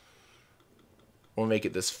 We'll make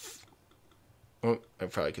it this... Oh, I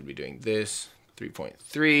probably could be doing this.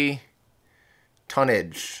 3.3.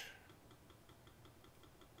 Tonnage.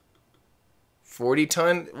 40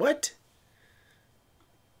 ton? What?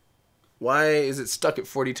 Why is it stuck at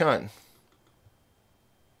 40 ton?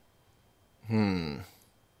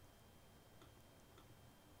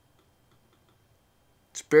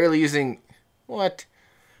 It's barely using... What?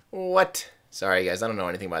 What? Sorry, guys. I don't know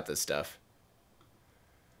anything about this stuff.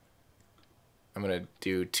 I'm going to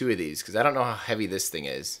do 2 of these because I don't know how heavy this thing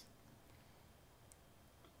is.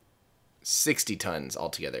 60 tons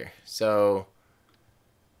altogether. So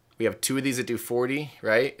we have 2 of these that do 40,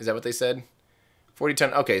 right? Is that what they said? 40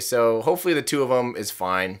 ton. Okay, so hopefully the 2 of them is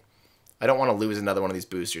fine. I don't want to lose another one of these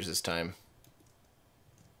boosters this time.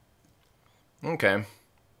 Okay. I'm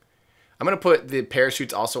going to put the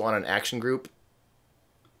parachutes also on an action group.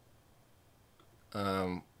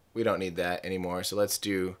 We don't need that anymore, so let's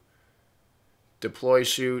do... Deploy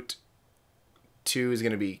chute. 2 is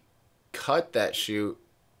going to be cut that chute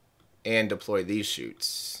and deploy these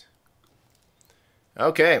chutes.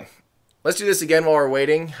 Okay. Let's do this again while we're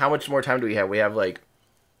waiting. How much more time do we have? We have like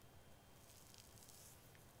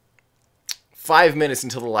 5 minutes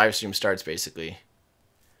until the live stream starts, basically.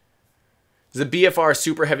 The BFR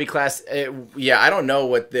super heavy class. Yeah, I don't know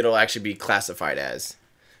what it'll actually be classified as.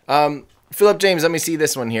 Philip James, let me see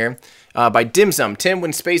this one here. By Dim Sum. Tim,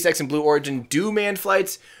 when SpaceX and Blue Origin do manned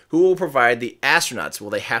flights, who will provide the astronauts? Will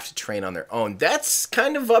they have to train on their own? That's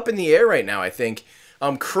kind of up in the air right now, I think.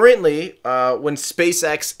 Currently, when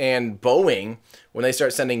SpaceX and Boeing, when they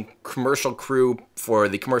start sending commercial crew for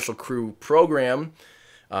the commercial crew program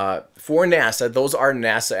for NASA, those are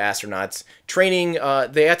NASA astronauts. Training,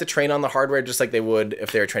 they have to train on the hardware just like they would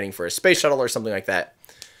if they were training for a space shuttle or something like that.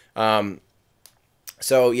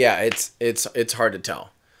 So yeah, it's hard to tell.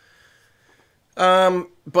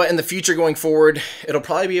 But in the future going forward, it'll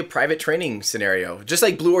probably be a private training scenario. Just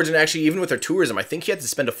like Blue Origin, actually, even with their tourism, I think you have to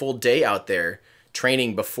spend a full day out there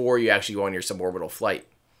training before you actually go on your suborbital flight,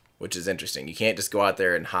 which is interesting. You can't just go out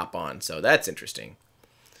there and hop on, so that's interesting.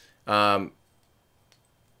 Oh,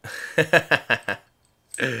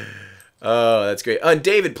 that's great.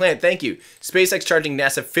 David Plant, thank you. SpaceX charging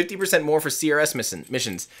NASA 50% more for CRS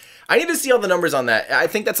missions. I need to see all the numbers on that. I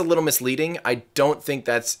think that's a little misleading. I don't think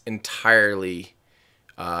that's entirely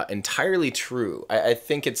true. I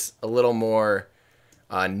think it's a little more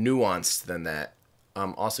nuanced than that.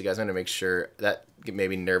 Also, guys, I'm gonna make sure that made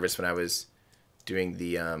me nervous when I was doing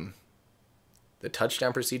the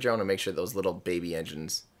touchdown procedure. I want to make sure those little baby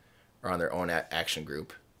engines are on their own action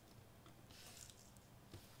group.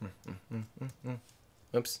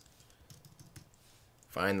 Oops.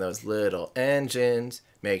 Find those little engines.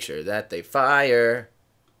 Make sure that they fire.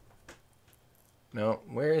 No,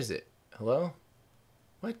 where is it? Hello?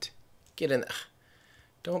 What? Get in.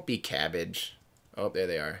 Don't be cabbage. Oh, there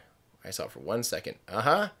they are. I saw it for 1 second.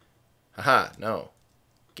 Haha, no.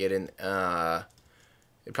 Get in.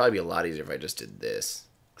 It'd probably be a lot easier if I just did this.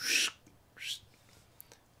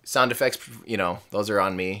 Sound effects, you know, those are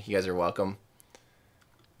on me. You guys are welcome.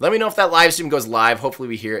 Let me know if that live stream goes live. Hopefully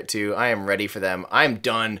we hear it too. I am ready for them. I'm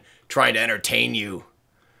done trying to entertain you.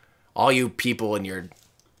 All you people and your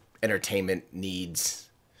entertainment needs.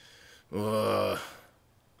 Ugh.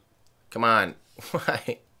 Come on.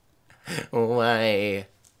 Why? Why?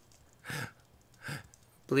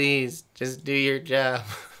 Please, just do your job.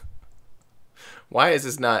 Why is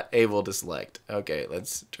this not able to select? Okay,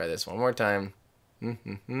 let's try this one more time.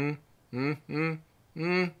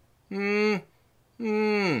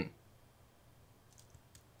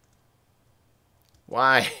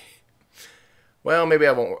 Why? Well, maybe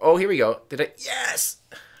I won't. Oh, here we go. Did I? Yes!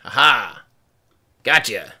 Aha!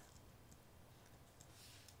 Gotcha!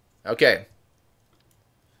 Okay.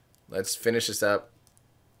 Let's finish this up.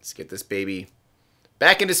 Let's get this baby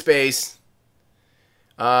back into space.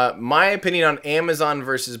 My opinion on Amazon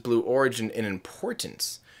versus Blue Origin in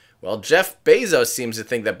importance. Well, Jeff Bezos seems to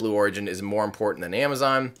think that Blue Origin is more important than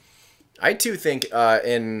Amazon. I too think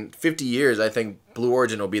in 50 years, I think Blue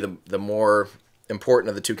Origin will be the more important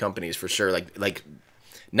of the two companies for sure. Like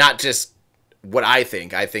not just what I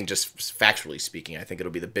think just factually speaking, I think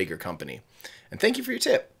it'll be the bigger company. And thank you for your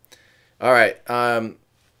tip. All right, I'm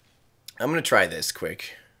going to try this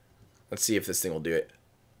quick. Let's see if this thing will do it.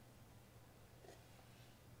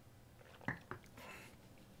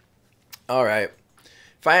 All right.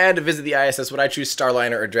 If I had to visit the ISS, would I choose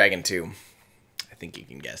Starliner or Dragon 2? I think you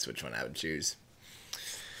can guess which one I would choose.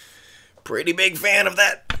 Pretty big fan of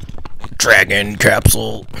that Dragon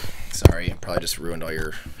capsule. Sorry, I probably just ruined all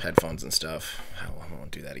your headphones and stuff. I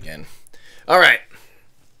won't do that again. All right.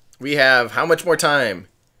 We have how much more time?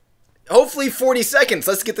 Hopefully 40 seconds.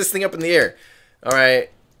 Let's get this thing up in the air. All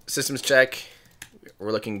right. Systems check.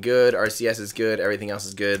 We're looking good. RCS is good. Everything else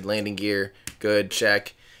is good. Landing gear, good.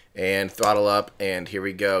 Check. And throttle up. And here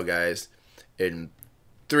we go, guys. In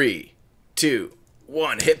 3, 2,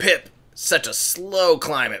 1. Hip, hip. Such a slow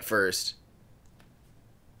climb at first.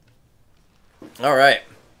 All right.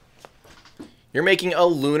 You're making a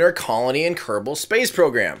lunar colony in Kerbal Space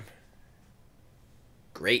Program.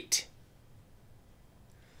 Great.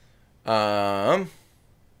 Let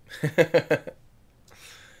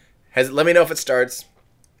me know if it starts.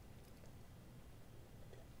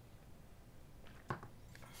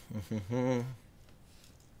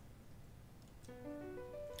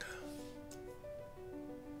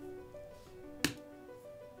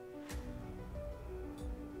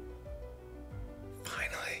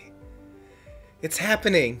 Finally. It's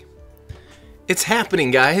happening. It's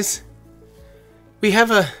happening, guys. We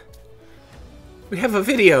have a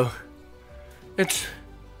video.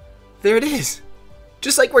 There it is.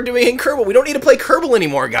 Just like we're doing in Kerbal. We don't need to play Kerbal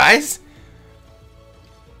anymore, guys.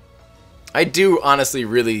 I do honestly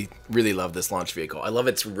really love this launch vehicle. I love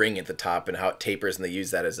its ring at the top and how it tapers, and they use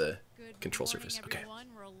that as a control surface. Okay. Everyone.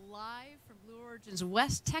 We're live from Blue Origin's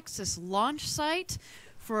West Texas launch site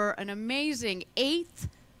for an amazing 8th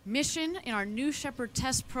mission in our new Shepard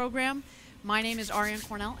test program. My name is Ariane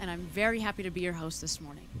Cornell, and I'm very happy to be your host this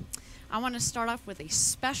morning. I want to start off with a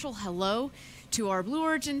special hello to our Blue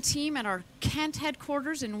Origin team at our Kent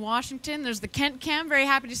headquarters in Washington. There's the Kent Cam. Very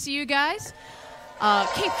happy to see you guys.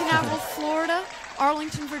 Cape Canaveral, Florida,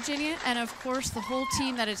 Arlington, Virginia, and of course the whole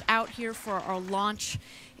team that is out here for our launch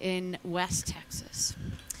in West Texas.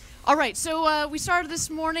 All right, so we started this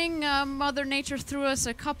morning. Mother Nature threw us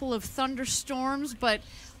a couple of thunderstorms, but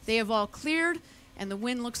they have all cleared, and the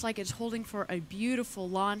wind looks like it's holding for a beautiful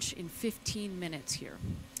launch in 15 minutes here.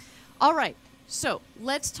 All right, so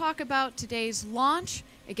let's talk about today's launch.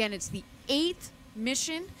 Again, it's the 8th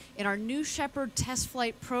mission in our new Shepard test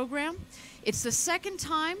flight program. It's the second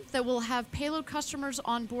time that we'll have payload customers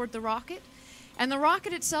on board the rocket. And the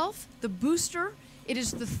rocket itself, the booster, it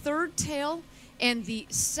is the third tail and the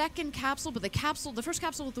second capsule, but the first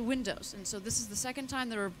capsule with the windows. And so this is the second time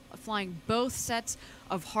that we're flying both sets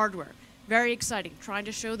of hardware. Very exciting, trying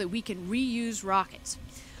to show that we can reuse rockets.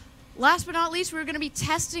 Last but not least, we're going to be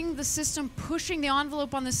testing the system, pushing the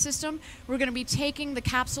envelope on the system. We're going to be taking the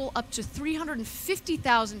capsule up to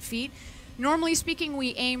 350,000 feet. Normally speaking,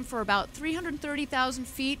 we aim for about 330,000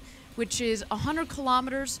 feet, which is 100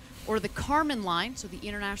 kilometers, or the Kármán line, so the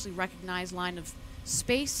internationally recognized line of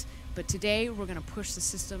space. But today, we're going to push the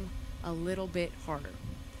system a little bit harder.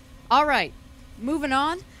 All right, moving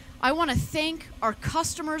on. I want to thank our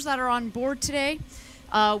customers that are on board today.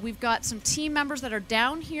 We've got some team members that are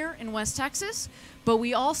down here in West Texas, but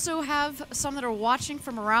we also have some that are watching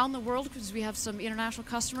from around the world because we have some international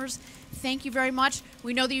customers. Thank you very much.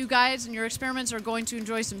 We know that you guys and your experiments are going to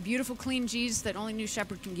enjoy some beautiful clean Gs that only New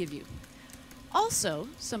Shepard can give you. Also,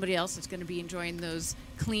 somebody else that's going to be enjoying those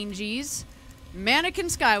clean Gs, Mannequin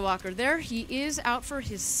Skywalker. There he is, out for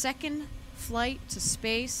his second flight to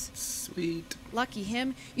space. Sweet. Lucky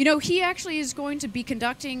him. You know, he actually is going to be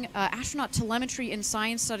conducting astronaut telemetry and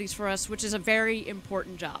science studies for us, which is a very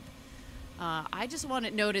important job. I just want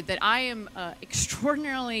it noted that I am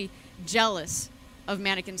extraordinarily jealous of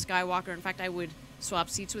Mannequin Skywalker. In fact, I would swap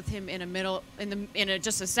seats with him in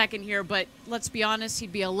just a second here, but let's be honest,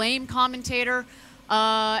 he'd be a lame commentator.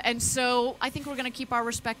 And so I think we're going to keep our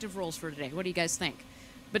respective roles for today. What do you guys think?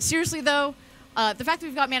 But seriously, though, the fact that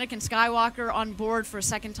we've got Mannequin Skywalker on board for a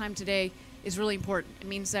second time today is really important. It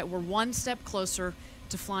means that we're one step closer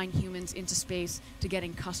to flying humans into space, to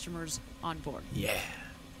getting customers on board. Yeah.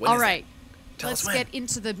 All right. Let's get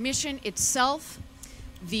into the mission itself.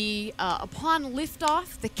 Upon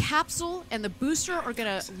liftoff, the capsule and the booster are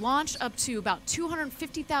going to launch up to about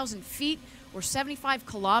 250,000 feet or 75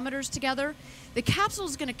 kilometers together. The capsule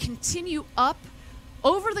is going to continue up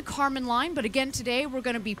over the Kármán line, but again today we're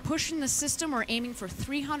going to be pushing the system. We're aiming for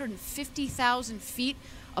 350,000 feet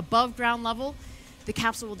above ground level. The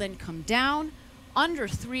capsule will then come down under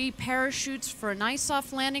 3 parachutes for a nice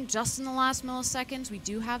soft landing just in the last milliseconds. We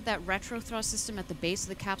do have that retro thrust system at the base of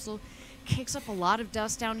the capsule. Kicks up a lot of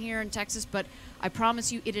dust down here in Texas, but I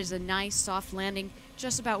promise you it is a nice soft landing,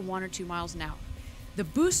 just about 1 or 2 miles an hour. The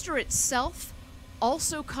booster itself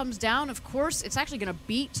also comes down. Of course, it's actually going to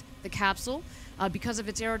beat the capsule because of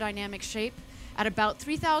its aerodynamic shape. At about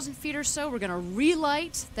 3,000 feet or so, we're going to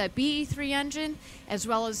relight that BE-3 engine, as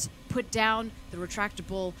well as put down the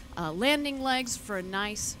retractable landing legs for a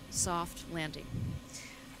nice, soft landing.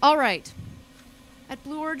 All right. At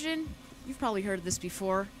Blue Origin, you've probably heard of this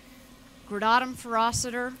before. Gradatum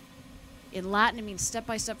ferociter. In Latin, it means step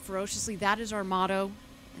by step ferociously. That is our motto.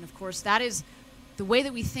 And of course, that is the way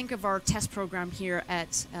that we think of our test program here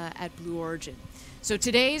at Blue Origin. So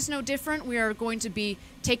today is no different. We are going to be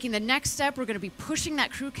taking the next step. We're going to be pushing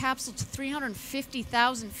that crew capsule to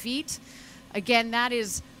 350,000 feet. Again, that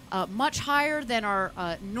is much higher than our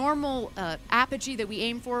normal apogee that we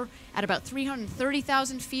aim for at about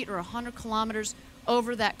 330,000 feet or 100 kilometers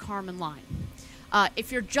over that Kármán line.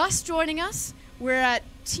 If you're just joining us, we're at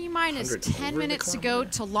T-minus 10 minutes to go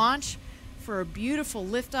to launch for a beautiful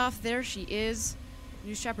liftoff. There she is.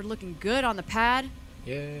 New Shepard looking good on the pad.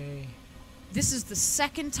 Yay. This is the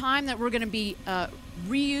second time that we're going to be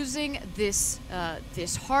reusing this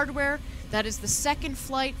hardware. That is the second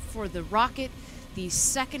flight for the rocket, the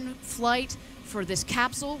second flight for this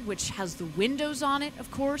capsule, which has the windows on it,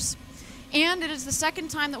 of course. And it is the second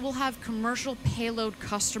time that we'll have commercial payload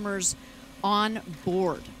customers on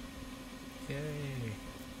board. Yay.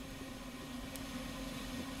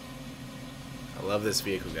 I love this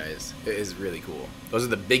vehicle, guys. It is really cool. Those are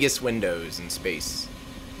the biggest windows in space.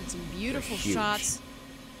 And some beautiful shots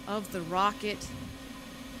of the rocket.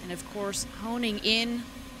 And of course, honing in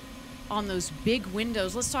on those big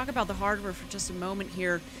windows. Let's talk about the hardware for just a moment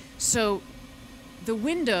here. So the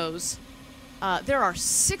windows, there are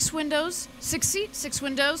 6 windows, 6 seats, 6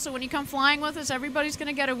 windows. So when you come flying with us, everybody's going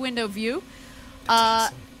to get a window view.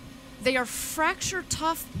 Awesome. They are fracture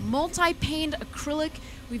tough, multi-paned acrylic.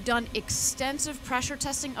 We've done extensive pressure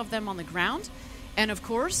testing of them on the ground. And of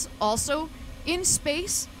course, also in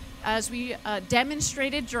space, as we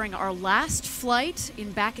demonstrated during our last flight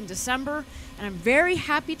back in December. And I'm very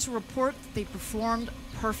happy to report that they performed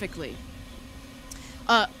perfectly.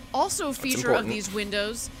 Also a feature of these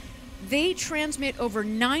windows, they transmit over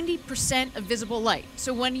 90% of visible light.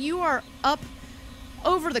 So when you are up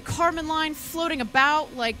over the Kármán line, floating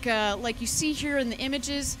about like you see here in the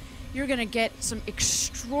images, you're going to get some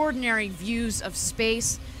extraordinary views of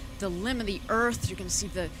space, the limb of the Earth. You're going to see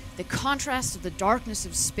the contrast of the darkness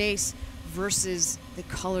of space versus the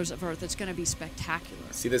colors of Earth. It's going to be spectacular.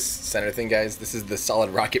 See this center thing, guys? This is the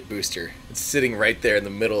solid rocket booster. It's sitting right there in the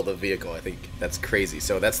middle of the vehicle. I think that's crazy.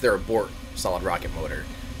 So that's their abort solid rocket motor.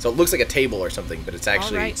 So it looks like a table or something, but it's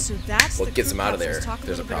actually all right, so that's what gets them out of there. Let's talk a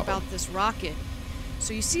There's little bit about this rocket.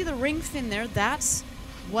 So you see the ring fin there. That's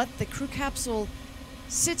what the crew capsule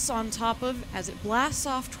sits on top of as it blasts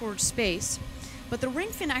off towards space. But the ring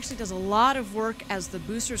fin actually does a lot of work as the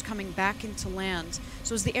booster is coming back into land.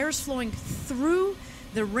 So as the air is flowing through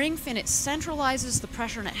the ring fin, it centralizes the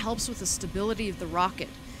pressure and it helps with the stability of the rocket.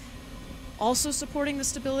 Also supporting the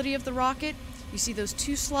stability of the rocket, you see those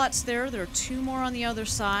 2 slots there. There are 2 more on the other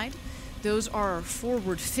side. Those are our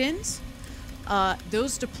forward fins.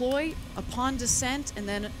 Those deploy upon descent, and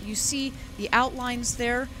then you see the outlines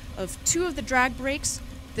there of 2 of the drag brakes.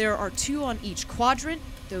 There are 2 on each quadrant.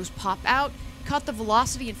 Those pop out, cut the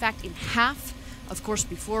velocity, in fact, in half, of course,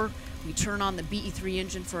 before we turn on the BE-3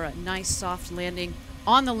 engine for a nice soft landing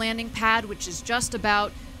on the landing pad, which is just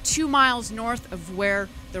about 2 miles north of where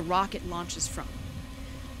the rocket launches from.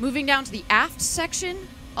 Moving down to the aft section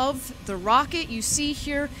of the rocket, you see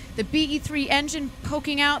here the BE-3 engine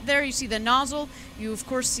poking out there. You see the nozzle. You, of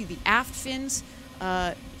course, see the aft fins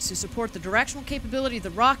to support the directional capability of the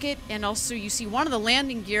rocket. And also you see one of the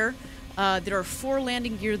landing gear. There are 4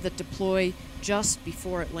 landing gear that deploy just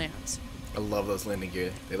before it lands. I love those landing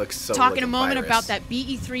gear. They look so Talk like in a moment virus. about that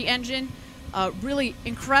BE-3 engine. Really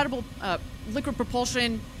incredible liquid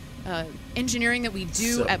propulsion engineering that we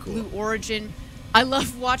do So at cool. Blue Origin. I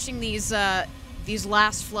love watching these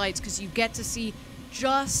last flights because you get to see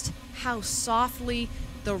just how softly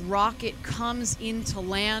the rocket comes into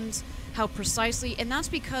land, how precisely, and that's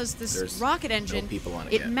because this There's rocket no engine, people on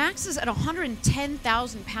it it yet. maxes at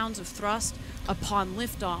 110,000 pounds of thrust upon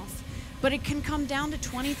liftoff, but it can come down to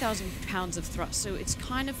 20,000 pounds of thrust. So it's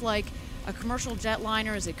kind of like a commercial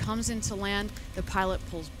jetliner. As it comes into land, the pilot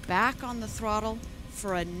pulls back on the throttle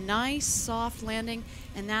for a nice soft landing,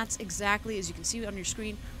 and that's exactly, as you can see on your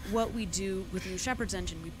screen, what we do with New Shepard's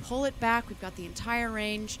engine. We pull it back, we've got the entire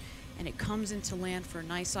range, and it comes into land for a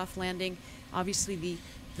nice soft landing. Obviously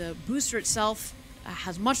the booster itself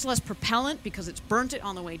has much less propellant because it's burnt it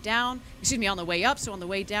on the way down, on the way up, so on the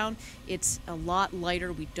way down it's a lot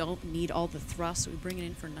lighter. We don't need all the thrust, so we bring it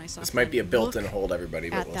in for a nice soft This might be a landing. built-in Look hold, everybody,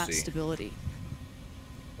 but at we'll that see. stability.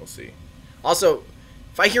 We'll see. Also,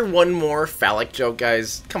 if I hear one more phallic joke,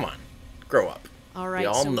 guys, come on, grow up. All right, We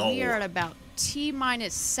all so know. we are at about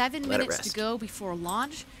T-minus 7 Let it minutes to rest. go before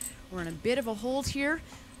launch. We're in a bit of a hold here.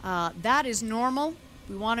 That is normal.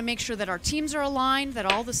 We want to make sure that our teams are aligned, that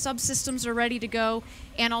all the subsystems are ready to go,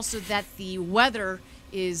 and also that the weather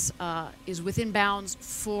is within bounds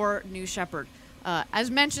for New Shepard.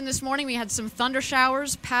 As mentioned this morning, we had some thunder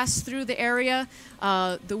showers pass through the area.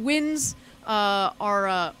 The winds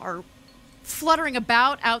are fluttering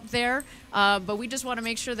about out there, but we just want to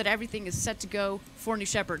make sure that everything is set to go for New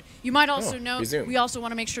Shepard. You might also note resume. we also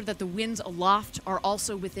want to make sure that the winds aloft are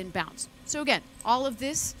also within bounds. So again, all of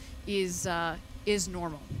this is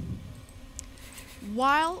normal.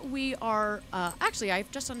 While we are actually, I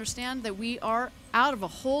just understand that we are out of a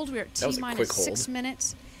hold. We're at That was a T-minus quick hold. 6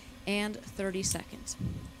 minutes and 30 seconds.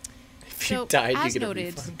 If you So, died, as you get noted, a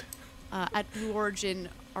refund. at Blue Origin,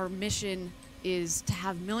 our mission is to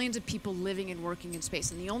have millions of people living and working in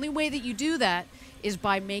space. And the only way that you do that is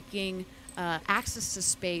by making access to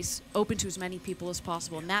space open to as many people as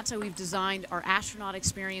possible. And that's how we've designed our astronaut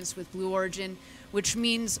experience with Blue Origin, which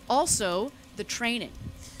means also the training.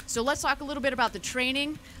 So let's talk a little bit about the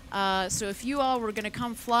training. So if you all were going to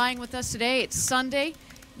come flying with us today, it's Sunday.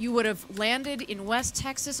 You would have landed in West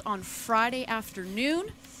Texas on Friday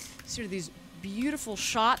afternoon. So these beautiful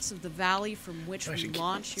shots of the valley from which we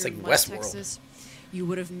launch here like in West Westworld. Texas. You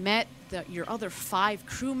would have met your other 5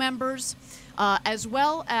 crew members, as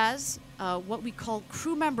well as what we call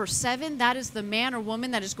crew member 7. That is the man or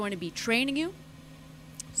woman that is going to be training you.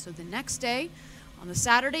 So the next day, on the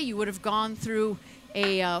Saturday, you would have gone through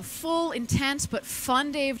a full, intense, but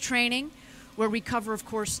fun day of training where we cover, of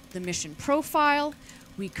course, the mission profile.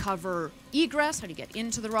 We cover egress, how do you get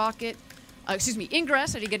into the rocket.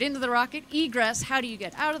 Ingress, how do you get into the rocket? Egress, how do you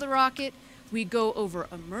get out of the rocket? We go over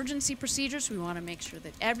emergency procedures. We want to make sure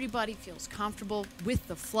that everybody feels comfortable with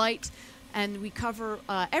the flight. And we cover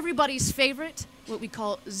everybody's favorite, what we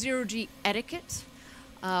call zero-G etiquette.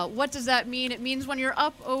 What does that mean? It means when you're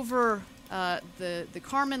up over the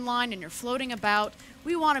Kármán line and you're floating about,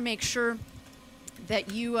 we want to make sure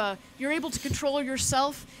that you're able to control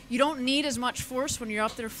yourself. You don't need as much force when you're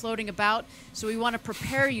up there floating about. So we want to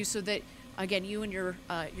prepare you so that, again, you and your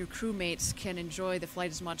crewmates can enjoy the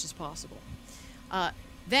flight as much as possible.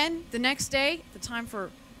 Then the next day, the time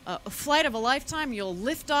for a flight of a lifetime, you'll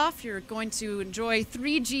lift off. You're going to enjoy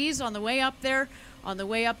 3 Gs on the way up there, on the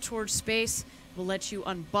way up towards space. We'll let you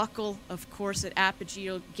unbuckle, of course, at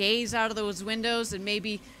apogee. Gaze out of those windows and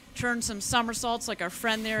maybe turn some somersaults like our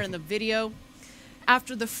friend there in the video.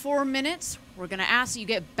 After the 4 minutes, we're going to ask that you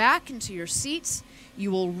get back into your seats.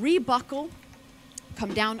 You will rebuckle,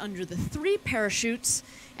 come down under the 3 parachutes,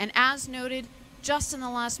 and as noted, just in the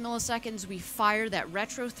last milliseconds, we fire that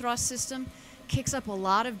retro thrust system. Kicks up a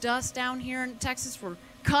lot of dust down here in Texas. We're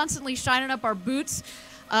constantly shining up our boots,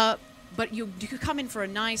 but you could come in for a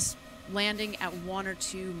nice landing at 1 or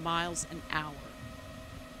 2 miles an hour.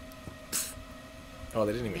 Oh,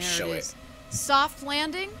 they didn't even There show it it. is. Soft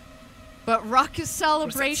landing, but ruckus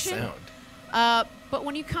celebration. What does that sound? But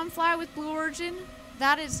when you come fly with Blue Origin,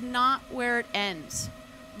 that is not where it ends.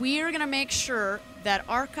 We are going to make sure that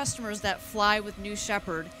our customers that fly with New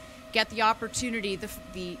Shepard get the opportunity,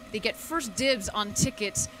 they get first dibs on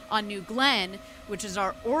tickets on New Glenn, which is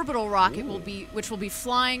our orbital rocket, which will be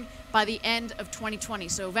flying by the end of 2020.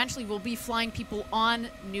 So eventually we'll be flying people on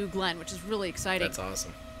New Glenn, which is really exciting. That's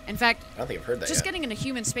awesome. In fact, I don't think I've heard that just yet. getting in a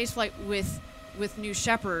human spaceflight with New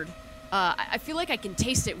Shepard, I feel like I can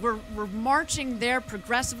taste it. We're marching there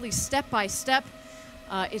progressively, step by step.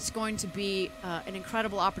 It's going to be an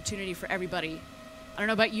incredible opportunity for everybody. I don't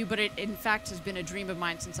know about you, but it, in fact, has been a dream of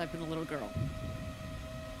mine since I've been a little girl.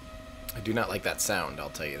 I do not like that sound, I'll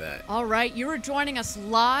tell you that. All right, you are joining us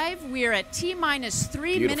live. We are at T-minus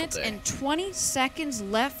 3 Beautiful minutes day. and 20 seconds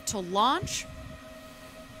left to launch.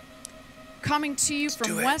 Coming to you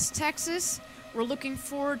from West Texas, we're looking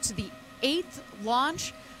forward to the 8th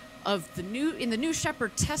launch of the new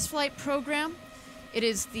Shepard test flight program. It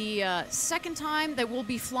is the second time that we'll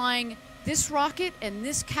be flying this rocket and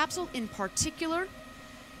this capsule in particular.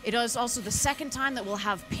 It is also the second time that we'll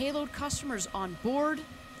have payload customers on board.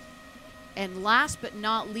 And last but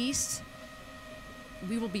not least,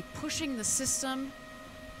 we will be pushing the system.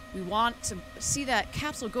 We want to see that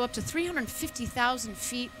capsule go up to 350,000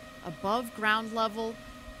 feet above ground level.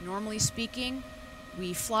 Normally speaking,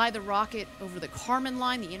 we fly the rocket over the Kármán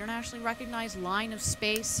line, the internationally recognized line of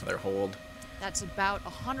space. Their hold. That's about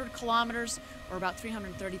 100 kilometers or about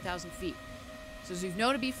 330,000 feet. So as we've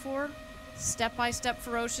noted before, step by step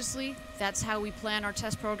ferociously, that's how we plan our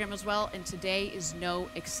test program as well, and today is no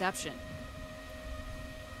exception.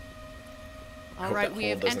 All right, we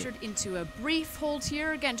have entered into a brief hold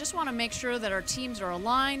here. Again, just want to make sure that our teams are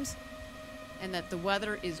aligned and that the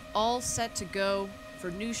weather is all set to go for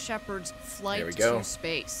New Shepard's flight to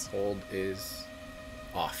space. Hold is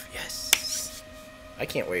off. Yes. I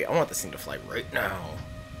can't wait. I want this thing to fly right now.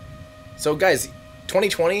 So, guys,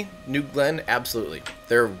 2020, New Glenn, absolutely.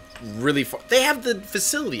 They're really far. They have the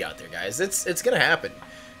facility out there, guys. It's going to happen.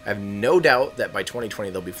 I have no doubt that by 2020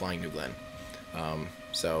 they'll be flying New Glenn.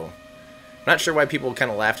 So, I'm not sure why people kind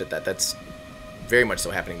of laughed at that. That's very much so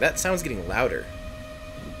happening. That sound's getting louder.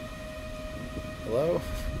 Hello?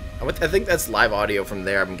 I think that's live audio from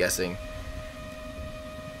there, I'm guessing.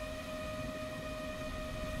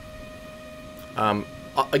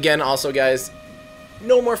 Again, also, guys,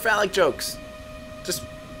 no more phallic jokes. Just,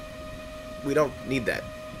 we don't need that.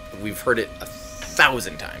 We've heard it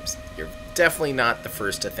 1,000 times. You're definitely not the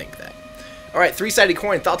first to think that. All right, three-sided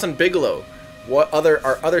coin. Thoughts on Bigelow? What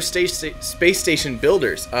are other space station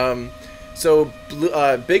builders? So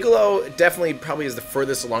Bigelow definitely probably is the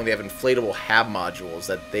furthest along. They have inflatable HAB modules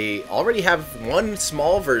that they already have one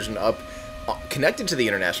small version up connected to the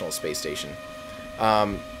International Space Station.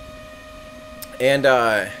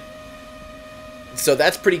 So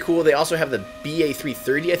that's pretty cool. They also have the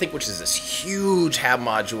BA-330, I think, which is this huge HAB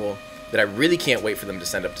module that I really can't wait for them to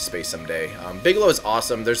send up to space someday. Bigelow is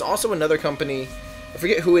awesome. There's also another company, I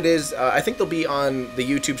forget who it is. I think they'll be on the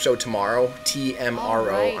YouTube show tomorrow,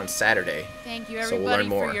 TMRO, on Saturday. Thank you, everybody,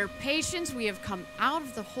 for your patience. We have come out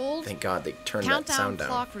of the hold. Thank God they turned that sound down. Countdown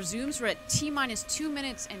clock resumes. We're at T-minus 2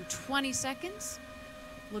 minutes and 20 seconds.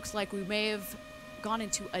 Looks like we may have gone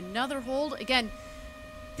into another hold. Again,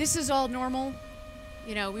 this is all normal.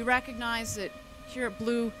 You know, we recognize that here at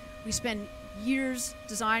Blue, we spend years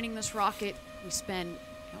designing this rocket. We spend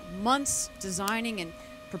months designing and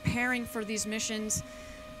preparing for these missions,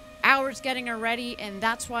 hours getting her ready, and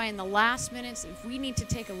that's why in the last minutes, if we need to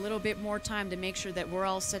take a little bit more time to make sure that we're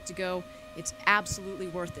all set to go, it's absolutely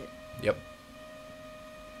worth it. Yep.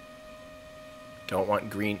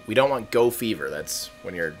 We don't want go fever. That's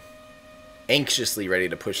when you're anxiously ready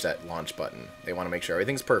to push that launch button. They want to make sure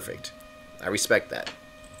everything's perfect. I respect that.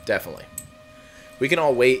 Definitely. We can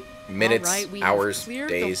all wait minutes, all right, we hours, have cleared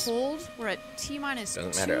days. The hold. We're at T-minus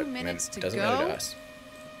 2 minutes to go. Doesn't matter to us.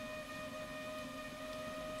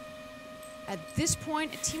 At this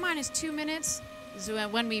point, at T-minus 2 minutes, is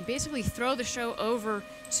when we basically throw the show over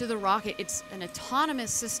to the rocket. It's an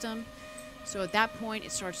autonomous system, so at that point,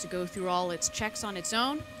 it starts to go through all its checks on its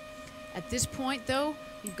own. At this point, though,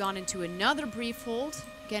 we've gone into another brief hold.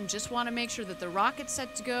 Again, just want to make sure that the rocket's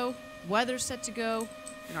set to go, weather's set to go,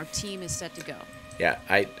 and our team is set to go. Yeah,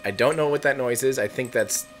 I don't know what that noise is. I think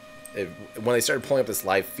that's when they started pulling up this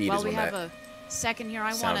live feed. While is when we have that a second here,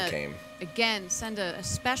 I want to again send a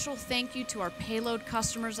special thank you to our payload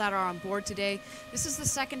customers that are on board today. This is the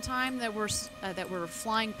second time that we're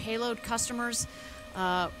flying payload customers.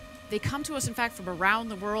 They come to us, in fact, from around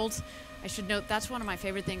the world. I should note that's one of my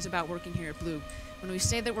favorite things about working here at Blue. When we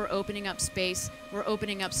say that we're opening up space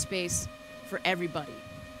for everybody.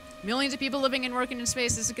 Millions of people living and working in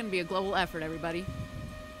space. This is going to be a global effort, everybody.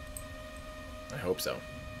 I hope so.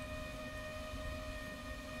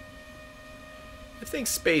 I think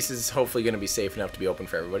space is hopefully going to be safe enough to be open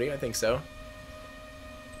for everybody. I think so.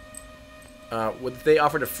 Would they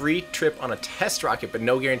offered a free trip on a test rocket, but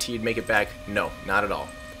no guarantee you'd make it back? No, not at all.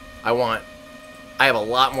 I have a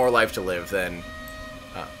lot more life to live than...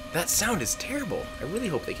 that sound is terrible. I really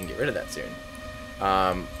hope they can get rid of that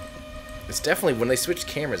soon. It's definitely, when they switched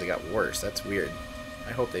cameras, it got worse. That's weird.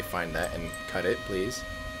 I hope they find that and cut it, please.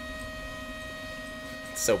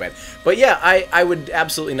 It's so bad. But yeah, I would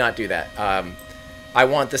absolutely not do that. I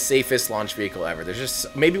want the safest launch vehicle ever. There's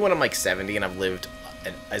just, maybe when I'm like 70 and I've lived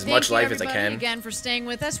as much life as I can. Thank you again for staying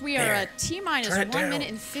with us. We are at T-minus 1 minute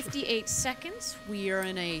and 58 seconds. We are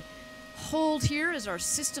in a hold here as our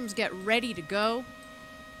systems get ready to go.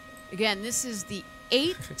 Again, this is the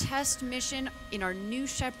 8th test mission in our New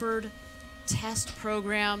Shepard test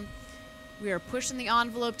program. We are pushing the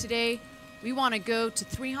envelope today. We want to go to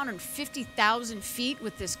 350,000 feet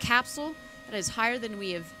with this capsule. That is higher than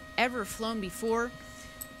we have ever flown before.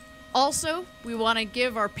 Also, we want to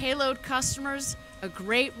give our payload customers a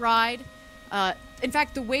great ride. In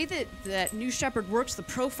fact, the way that New Shepard works, the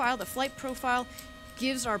flight profile,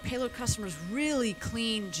 gives our payload customers really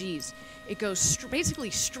clean Gs. It goes basically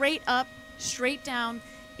straight up, straight down.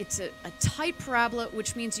 It's a tight parabola,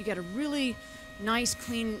 which means you get a really nice,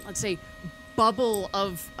 clean, let's say, bubble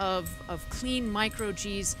of clean micro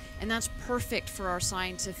Gs, and that's perfect for our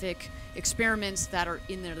scientific experiments that are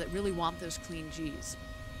in there that really want those clean Gs.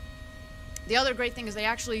 The other great thing is they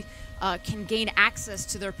actually can gain access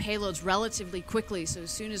to their payloads relatively quickly. So as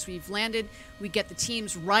soon as we've landed, we get the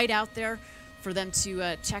teams right out there for them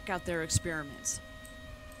to check out their experiments.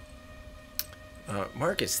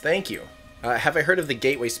 Marcus, thank you. Have I heard of the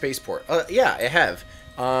Gateway Spaceport? Yeah, I have.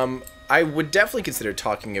 I would definitely consider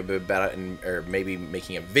talking a bit about it or maybe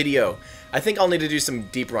making a video. I think I'll need to do some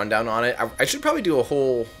deep rundown on it. I should probably do a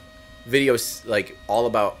whole video like all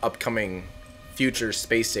about upcoming future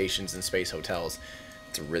space stations and space hotels.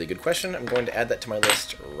 It's a really good question. I'm going to add that to my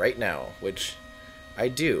list right now, which I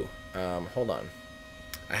do. Hold on.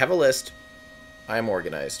 I have a list. I am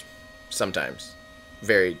organized. Sometimes.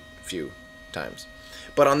 Very few times.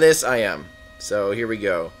 But on this, I am. So here we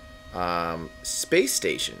go. Space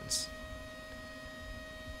stations.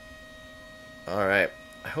 Alright.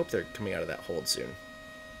 I hope they're coming out of that hold soon.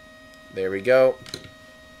 There we go.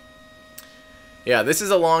 Yeah, this is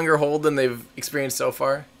a longer hold than they've experienced so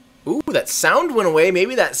far. Ooh, that sound went away.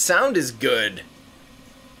 Maybe that sound is good.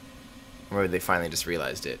 Or maybe they finally just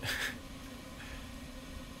realized it.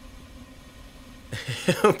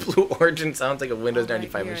 Blue Origin sounds like a Windows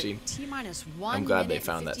 95 machine. T-minus 1 I'm glad they minute,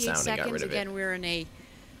 found that sound and got rid of it. Again, we're in a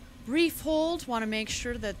brief hold. Want to make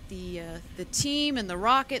sure that the team and the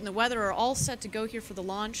rocket and the weather are all set to go here for the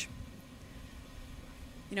launch.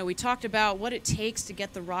 You know, we talked about what it takes to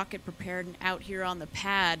get the rocket prepared and out here on the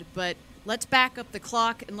pad, but let's back up the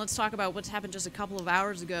clock and let's talk about what's happened just a couple of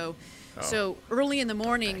hours ago. Oh. So early in the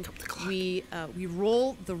morning, we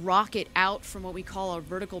roll the rocket out from what we call our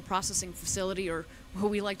vertical processing facility, or what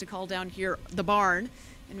we like to call down here the barn,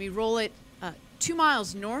 and we roll it 2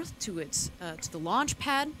 miles north to the launch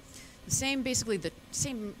pad. Basically the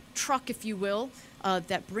same truck, if you will,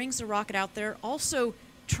 that brings the rocket out there also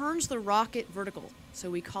turns the rocket vertical. So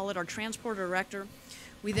we call it our transporter erector.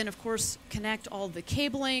 We then, of course, connect all the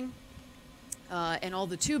cabling and all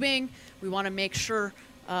the tubing. We want to make sure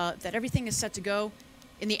that everything is set to go.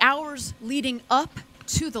 In the hours leading up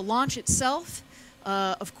to the launch itself,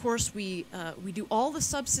 of course, we do all the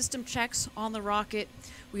subsystem checks on the rocket.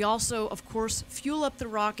 We also, of course, fuel up the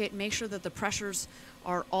rocket, make sure that the pressures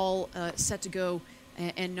are all set to go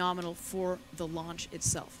and nominal for the launch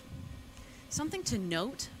itself. Something to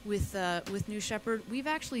note with New Shepard, we've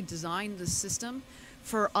actually designed the system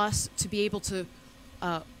for us to be able to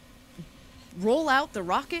roll out the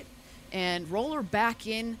rocket and roll her back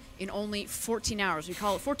in only 14 hours. We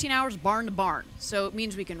call it 14 hours barn to barn. So it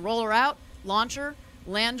means we can roll her out, launch her,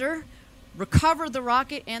 land her, recover the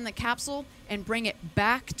rocket and the capsule, and bring it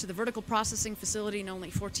back to the vertical processing facility in only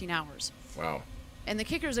 14 hours. Wow. And the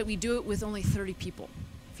kicker is that we do it with only 30 people.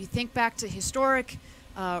 If you think back to historic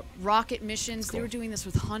rocket missions, cool. They were doing this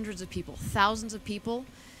with hundreds of people, thousands of people,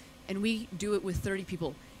 and we do it with 30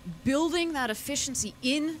 people. Building that efficiency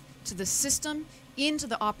into the system, into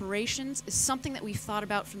the operations, is something that we've thought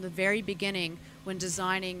about from the very beginning when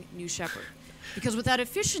designing New Shepard. Because with that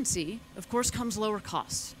efficiency, of course, comes lower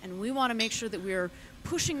costs. And we want to make sure that we're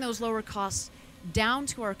pushing those lower costs down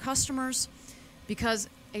to our customers because,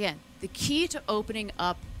 again, the key to opening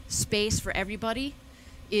up space for everybody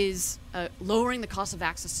is lowering the cost of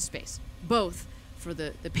access to space, both for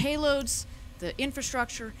the payloads, the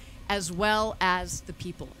infrastructure, as well as the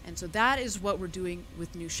people. And so that is what we're doing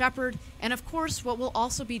with New Shepard, and of course what we'll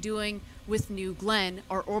also be doing with New Glenn,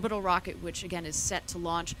 our orbital rocket, which again is set to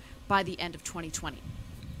launch by the end of 2020.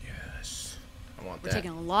 Yes, I want that. We're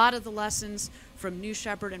taking a lot of the lessons from New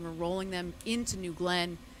Shepard and we're rolling them into New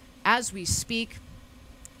Glenn as we speak,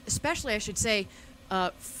 especially I should say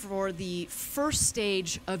for the first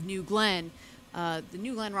stage of New Glenn. The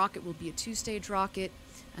New Glenn rocket will be a 2-stage rocket,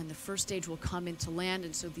 and the first stage will come into land,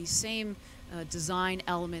 and so these same design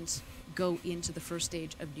elements go into the first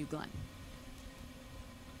stage of New Glenn.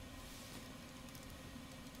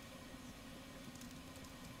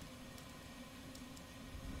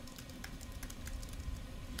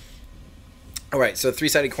 All right, so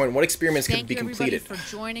 3-sided coin. What experiments could be completed? Thank you, everybody, for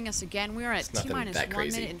joining us again. We are at T-minus 1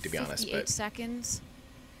 minute and 58 seconds.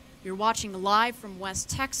 You're watching live from West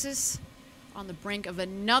Texas, on the brink of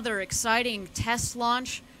another exciting test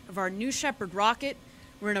launch of our New Shepard rocket.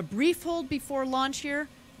 We're in a brief hold before launch here.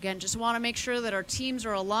 Again, just want to make sure that our teams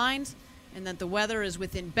are aligned and that the weather is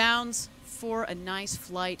within bounds for a nice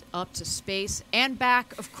flight up to space and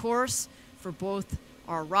back, of course, for both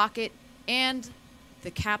our rocket and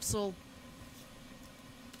the capsule.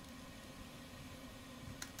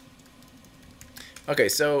 Okay,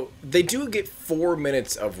 so they do get 4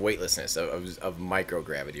 minutes of weightlessness, of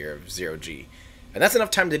microgravity, or of 0G. And that's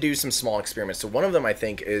enough time to do some small experiments. So one of them, I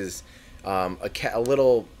think, is there's a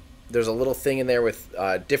little thing in there with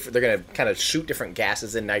they're going to kind of shoot different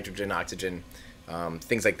gases in, nitrogen, oxygen,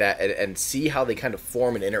 things like that, and see how they kind of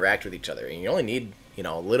form and interact with each other. And you only need,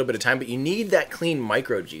 a little bit of time, but you need that clean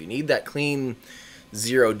micro-G. You need that clean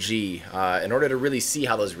 0G in order to really see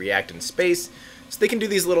how those react in space. So they can do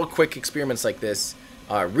these little quick experiments like this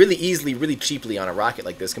really easily, really cheaply on a rocket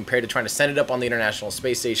like this, compared to trying to send it up on the International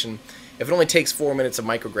Space Station. If it only takes 4 minutes of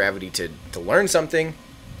microgravity to learn something,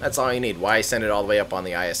 that's all you need. Why send it all the way up on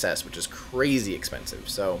the ISS, which is crazy expensive?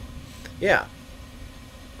 So, yeah.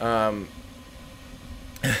 I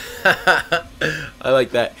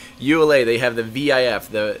like that. ULA, they have the VIF,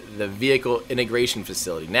 the Vehicle Integration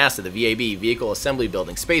Facility. NASA, the VAB, Vehicle Assembly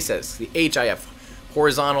Building. SpaceX, the HIF,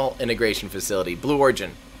 Horizontal Integration Facility. Blue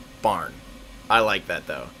Origin, barn. I like that,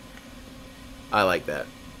 though. I like that.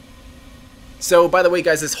 So, by the way,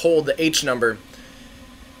 guys, this hold, the H number,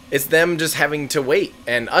 it's them just having to wait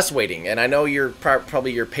and us waiting. And I know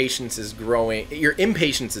probably your patience is growing, your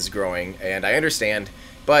impatience is growing, and I understand.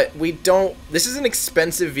 But this is an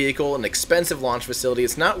expensive vehicle, an expensive launch facility.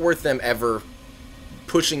 It's not worth them ever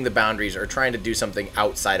pushing the boundaries or trying to do something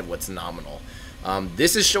outside of what's nominal.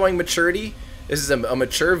 This is showing maturity. This is a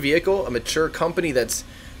mature vehicle, a mature company that's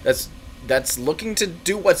looking to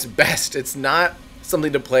do what's best. It's not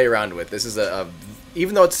something to play around with. This is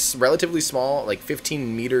even though it's relatively small, like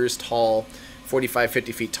 15 meters tall, 45,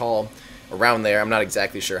 50 feet tall, around there. I'm not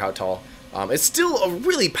exactly sure how tall. It's still a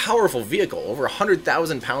really powerful vehicle, over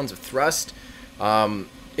 100,000 pounds of thrust.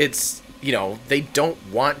 It's, they don't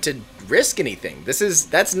want to risk anything.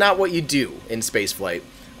 That's not what you do in space flight.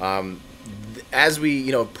 As we,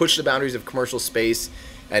 push the boundaries of commercial space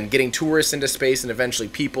and getting tourists into space and eventually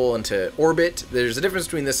people into orbit, there's a difference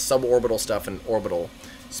between this suborbital stuff and orbital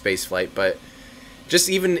space flight. But just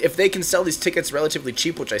even if they can sell these tickets relatively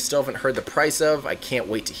cheap, which I still haven't heard the price of, I can't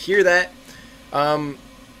wait to hear that. You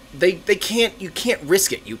can't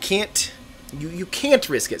risk it. You can't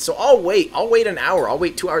risk it. So I'll wait an hour, I'll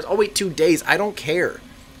wait 2 hours, I'll wait 2 days. I don't care.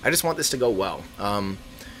 I just want this to go well.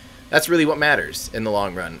 That's really what matters in the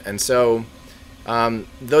long run. And so,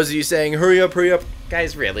 those of you saying, hurry up,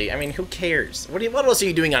 guys, really, I mean, who cares? What else are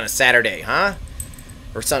you doing on a Saturday, huh?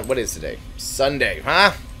 Or what is today? Sunday,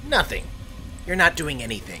 huh? Nothing. You're not doing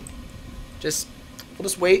anything. We'll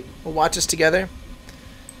just wait. We'll watch this together.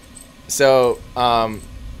 So,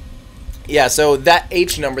 yeah, so that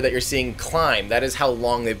H number that you're seeing climb, that is how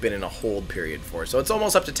long they've been in a hold period for. So it's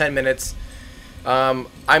almost up to 10 minutes.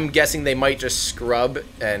 I'm guessing they might just scrub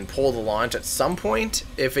and pull the launch at some point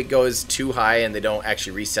if it goes too high and they don't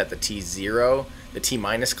actually reset the T0, the T-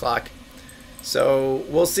 clock. So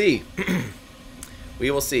we'll see.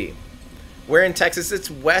 We will see. Where in Texas? It's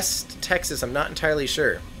West Texas. I'm not entirely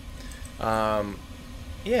sure.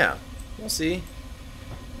 Yeah, we'll see.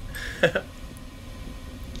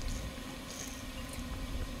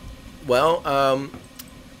 Well,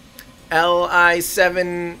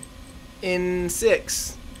 LI7 in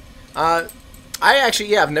 6. I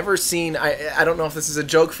actually, I've never seen, I don't know if this is a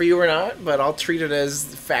joke for you or not, but I'll treat it as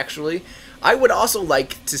factually. I would also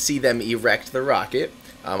like to see them erect the rocket.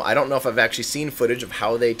 I don't know if I've actually seen footage of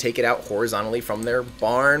how they take it out horizontally from their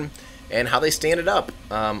barn and how they stand it up.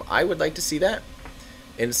 I would like to see that.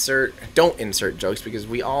 Don't insert jokes because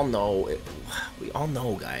we all know it. We all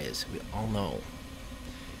know, guys. We all know.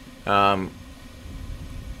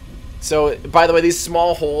 So, by the way, these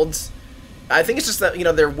small holds, I think it's just that,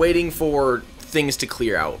 they're waiting for things to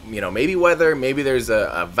clear out. Maybe weather, maybe there's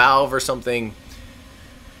a valve or something.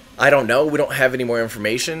 I don't know. We don't have any more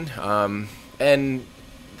information. And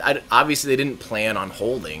obviously they didn't plan on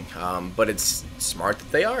holding, but it's smart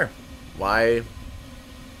that they are. Why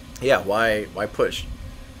push?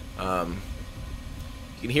 You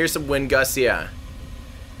can hear some wind gusts, yeah.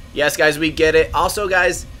 Yes, guys, we get it. Also,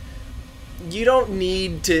 guys, you don't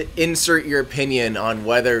need to insert your opinion on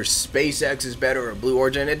whether SpaceX is better or Blue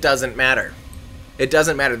Origin. It doesn't matter. It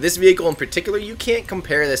doesn't matter. This vehicle in particular, you can't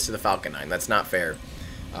compare this to the Falcon 9. That's not fair.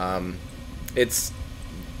 It's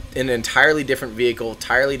an entirely different vehicle,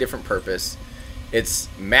 entirely different purpose. It's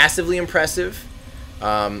massively impressive.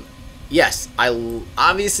 Yes,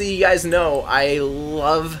 obviously you guys know I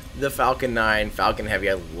love the Falcon 9, Falcon Heavy.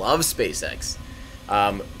 I love SpaceX.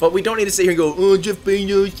 But we don't need to sit here and go, oh, Jeff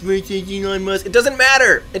Bezos, Elon Musk. It doesn't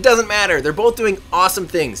matter. It doesn't matter. They're both doing awesome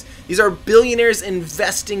things. These are billionaires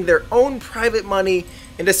investing their own private money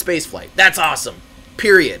into spaceflight. That's awesome.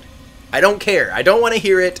 Period. I don't care. I don't want to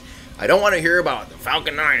hear it. I don't want to hear about the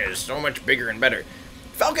Falcon 9 is so much bigger and better.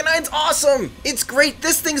 Falcon 9's awesome. It's great.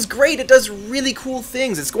 This thing's great. It does really cool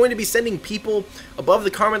things. It's going to be sending people above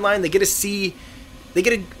the Kármán line. They get to see, they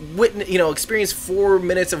get to witness, experience 4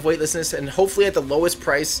 minutes of weightlessness, and hopefully at the lowest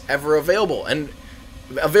price ever available. And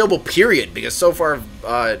available, period. Because so far,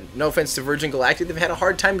 no offense to Virgin Galactic, they've had a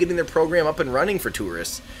hard time getting their program up and running for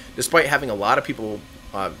tourists, despite having a lot of people,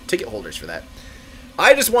 ticket holders for that.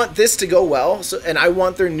 I just want this to go well, and I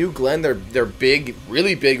want their New Glenn, their big,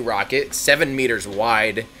 really big rocket, 7 meters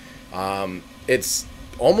wide. It's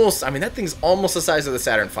almost, that thing's almost the size of the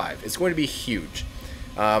Saturn V. It's going to be huge.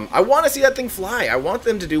 I want to see that thing fly. I want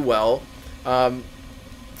them to do well.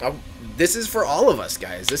 This is for all of us,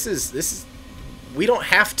 guys. This is. We don't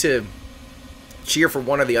have to cheer for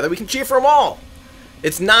one or the other. We can cheer for them all.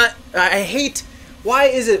 It's not. I hate. Why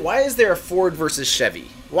is there a Ford versus Chevy?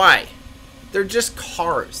 Why? They're just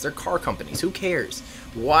cars. They're car companies. Who cares?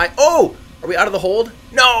 Why? Oh! Are we out of the hold?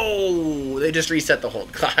 No! They just reset the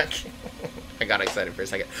hold clock. I got excited for a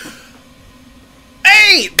second.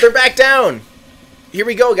 Hey! They're back down! Here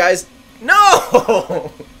we go, guys.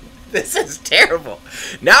 No! This is terrible.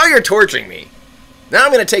 Now you're torturing me. Now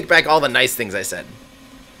I'm going to take back all the nice things I said.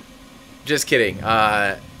 Just kidding.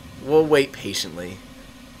 We'll wait patiently.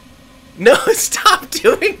 No, stop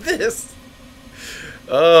doing this!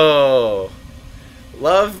 Oh...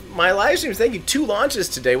 Love my live streams. Thank you. 2 launches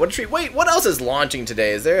today. What a treat. Wait, what else is launching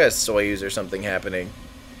today? Is there a Soyuz or something happening?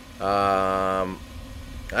 I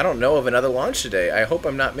don't know of another launch today. I hope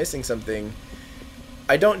I'm not missing something.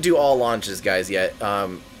 I don't do all launches, guys, yet.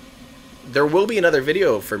 There will be another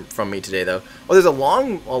video from me today, though. Oh, there's a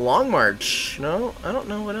long march. No, I don't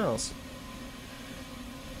know what else.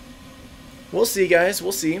 We'll see, guys.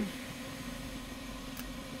 We'll see.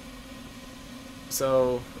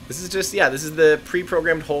 So... this is just, yeah, this is the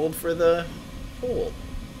pre-programmed hold for the hold.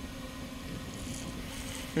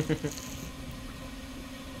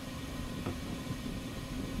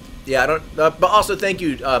 Yeah, I don't, but also thank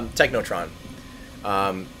you, Technotron.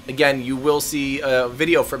 Again, you will see a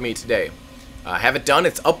video from me today. I have it done.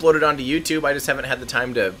 It's uploaded onto YouTube. I just haven't had the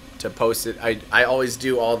time to post it. I always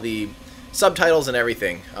do all the subtitles and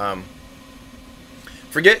everything.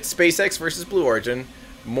 Forget SpaceX versus Blue Origin.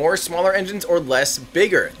 More smaller engines or less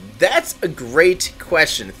bigger? That's a great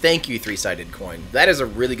question. Thank you, Three-Sided Coin. That is a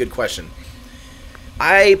really good question.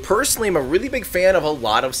 I personally am a really big fan of a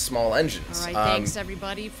lot of small engines. All right, thanks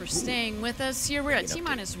everybody for staying with us here. We're at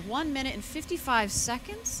T-minus 1 minute and 55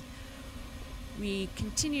 seconds. We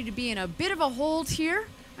continue to be in a bit of a hold here.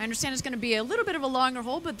 I understand it's going to be a little bit of a longer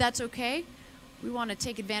hold, but that's okay. We want to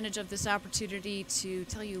take advantage of this opportunity to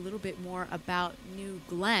tell you a little bit more about New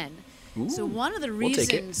Glenn. Ooh, so one of the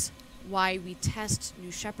reasons why we test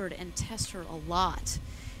New Shepard and test her a lot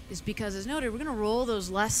is because, as noted, we're going to roll those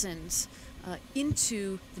lessons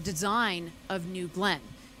into the design of New Glenn.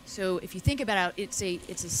 So if you think about it, it's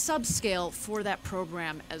a subscale for that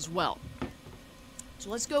program as well. So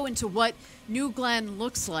let's go into what New Glenn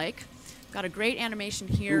looks like. Got a great animation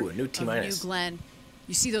here. Ooh, a new T-minus. New Glenn.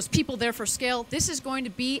 You see those people there for scale. This is going to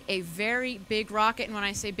be a very big rocket, and when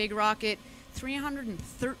I say big rocket,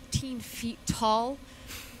 313 feet tall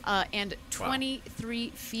and 23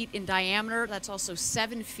 feet in diameter. That's also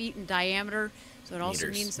 7 feet in diameter. So it also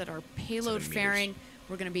means that our payload fairing,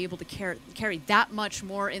 we're going to be able to carry that much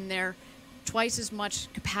more in there, twice as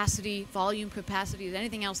much capacity, volume capacity as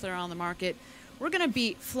anything else that are on the market. We're going to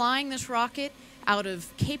be flying this rocket out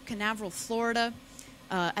of Cape Canaveral, Florida.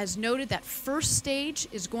 As noted, that first stage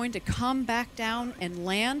is going to come back down and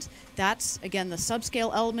land. That's, again, the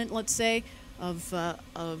subscale element, let's say, of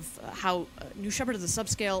how New Shepard is the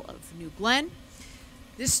subscale of New Glenn.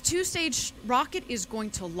 This two-stage rocket is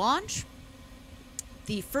going to launch.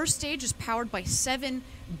 The first stage is powered by 7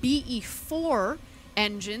 BE-4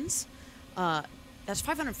 engines. That's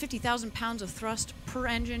 550,000 pounds of thrust per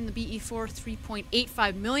engine. The BE-4,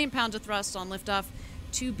 3.85 million pounds of thrust on liftoff.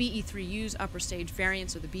 2 BE-3Us, upper stage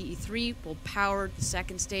variants of the BE-3, will power the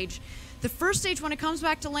second stage. The first stage, when it comes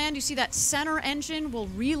back to land, you see that center engine will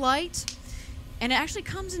relight, and it actually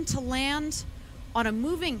comes into land on a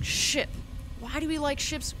moving ship. Why do we like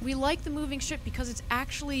ships? We like the moving ship because it's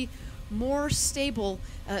actually more stable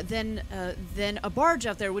than a barge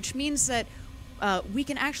out there, which means that we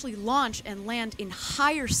can actually launch and land in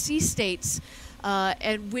higher sea states,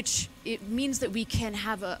 and which it means that we can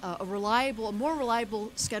have a more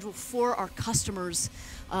reliable schedule for our customers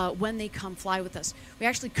when they come fly with us. We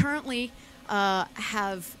actually currently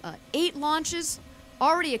have 8 launches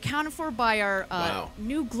already accounted for by our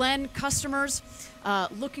New Glenn customers.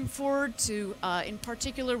 Looking forward to, in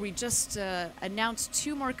particular, we just announced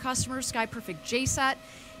 2 more customers, Sky Perfect JSAT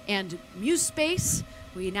and MuseSpace.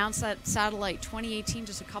 We announced that satellite 2018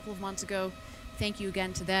 just a couple of months ago. Thank you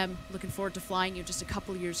again to them. Looking forward to flying you just a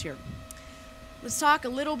couple of years here. Let's talk a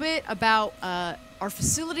little bit about our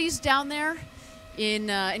facilities down there in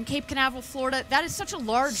Cape Canaveral, Florida. That is such a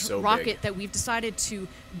large rocket that we've decided to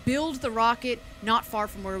build the rocket not far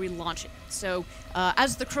from where we launch it. So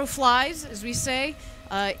as the crow flies, as we say,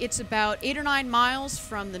 it's about 8 or 9 miles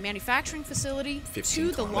from the manufacturing facility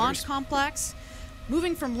to the launch complex.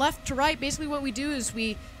 Moving from left to right, basically what we do is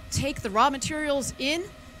we take the raw materials in,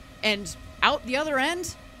 and out the other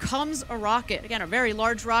end comes a rocket. Again, a very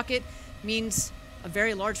large rocket means a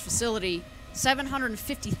very large facility,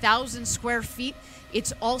 750,000 square feet.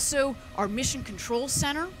 It's also our mission control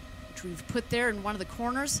center, which we've put there in one of the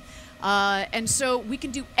corners. And so we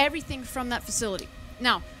can do everything from that facility.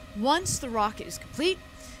 Now, once the rocket is complete,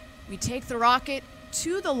 we take the rocket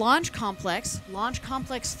to the Launch Complex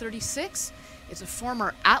 36. It's a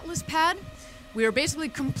former Atlas pad. We are basically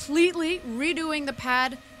completely redoing the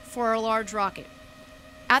pad for our large rocket.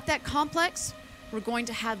 At that complex, we're going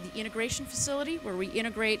to have the integration facility where we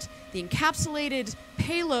integrate the encapsulated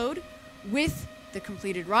payload with the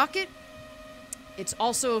completed rocket. It's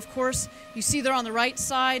also, of course, you see there on the right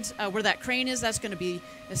side where that crane is. That's going to be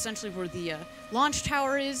essentially where the launch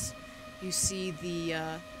tower is. You see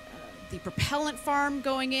the propellant farm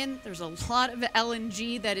going in. There's a lot of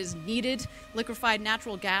LNG that is needed, liquefied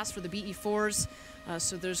natural gas for the BE-4s.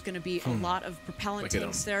 So there's going to be a lot of propellant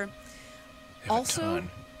tanks there. Also,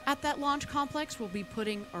 at that launch complex, we'll be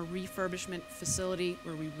putting our refurbishment facility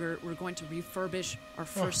where we're going to refurbish our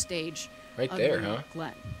first stage right there, New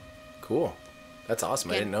Glenn. Cool. That's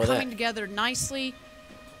awesome. Again, I didn't know that. Coming together nicely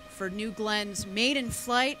for New Glenn's maiden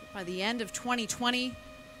flight by the end of 2020.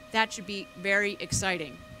 That should be very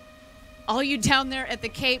exciting. All you down there at the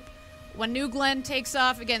Cape, when New Glenn takes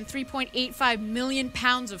off, again, 3.85 million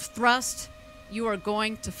pounds of thrust, you are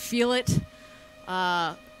going to feel it.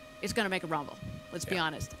 It's going to make a rumble. Let's be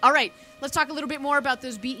honest. All right, let's talk a little bit more about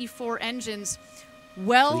those BE-4 engines.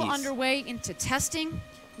 Well underway into testing.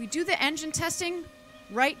 We do the engine testing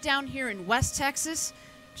right down here in West Texas,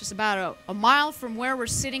 just about a mile from where we're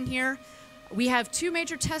sitting here. We have 2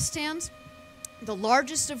 major test stands, the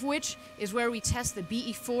largest of which is where we test the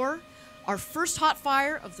BE-4. Our first hot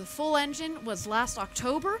fire of the full engine was last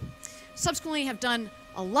October. Subsequently have done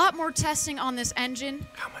a lot more testing on this engine.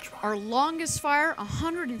 How much more? Our longest fire,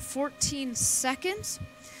 114 seconds.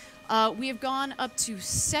 We have gone up to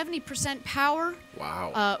 70% power.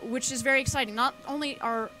 Wow. Which is very exciting. Not only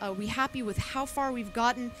are we happy with how far we've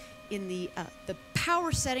gotten in the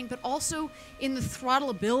power setting, but also in the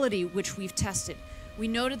throttleability which we've tested. We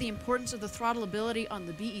noted the importance of the throttleability on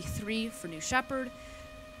the BE-3 for New Shepard,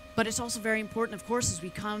 but it's also very important, of course, as we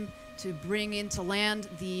come to bring into land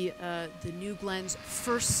the New Glenn's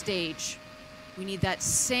first stage. We need that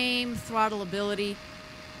same throttleability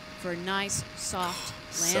for a nice, soft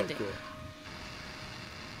landing. So cool.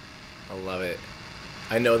 I love it.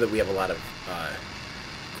 I know that we have a lot of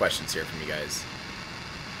questions here from you guys.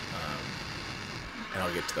 And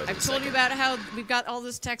I'll get to those in a second. I've told you about how we've got all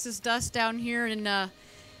this Texas dust down here in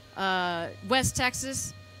West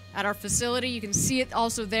Texas at our facility. You can see it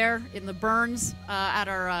also there in the burns at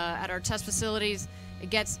our test facilities. It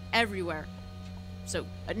gets everywhere. So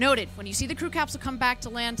noted, when you see the crew capsule come back to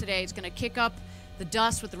land today, it's going to kick up the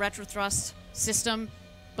dust with the retrothrust system,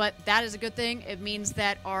 but that is a good thing. It means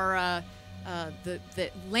that our the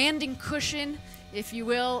landing cushion, if you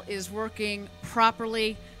will, is working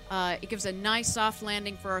properly. It gives a nice soft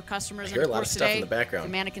landing for our customers. I hear and a lot of stuff today, in the background.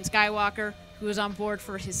 The Mannequin Skywalker, who is on board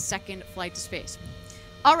for his second flight to space.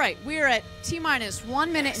 All right, we are at T-minus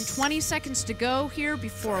 1 minute and 20 seconds to go here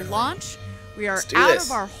before launch. We are out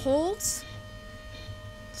of our holds.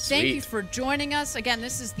 Thank you for joining us. Again,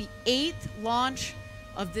 this is the 8th launch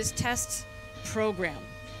of this test program.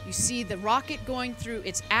 You see the rocket going through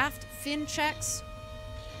its aft fin checks.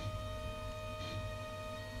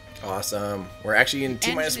 Awesome. We're actually in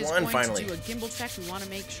T-minus 1 finally. To do a gimbal check. We want to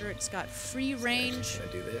make sure it's got free range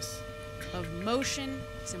of motion.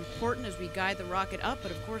 It's important as we guide the rocket up,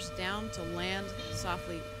 but of course down to land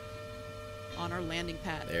softly on our landing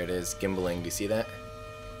pad. There it is, gimbaling. Do you see that?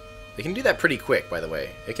 They can do that pretty quick, by the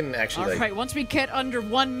way. It can actually. All right. Once we get under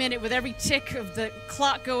 1 minute, with every tick of the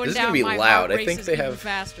clock going this down, is gonna be my loud. heart I think they have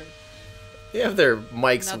faster. They have their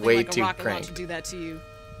mics Nothing way like too a rocket cranked. launch to do that to you.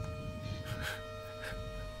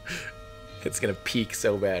 It's gonna peak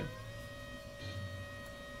so bad.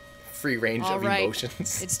 Free range of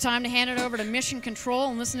emotions. It's time to hand it over to mission control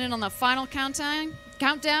and listen in on the final countdown.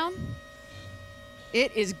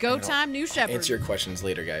 It is go time, New Shepard. Answer your questions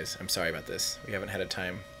later, guys. I'm sorry about this. We haven't had a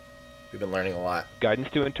time. We've been learning a lot. Guidance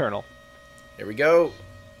to internal. Here we go.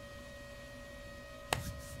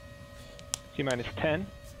 T-minus 10,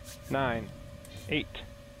 9, 8,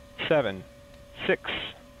 7, 6,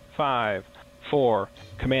 5, 4.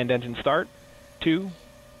 Command engine start. 2,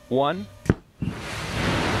 1.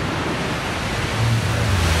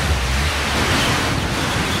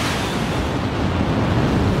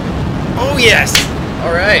 Oh yes!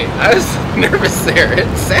 All right. I was nervous there.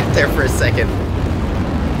 It sat there for a second.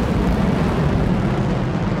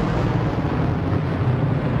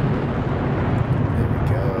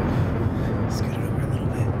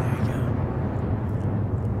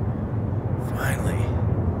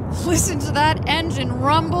 Listen to that engine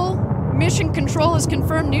rumble. Mission control has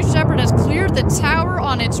confirmed New Shepard has cleared the tower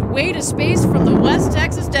on its way to space from the West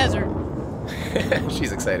Texas desert.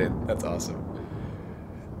 She's excited. That's awesome.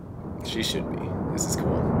 She should be. This is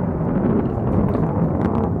cool.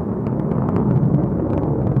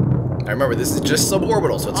 I remember this is just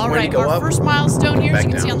suborbital, so it's going to go up. Our first milestone here, as you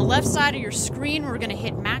can down. see on the left side of your screen, we're going to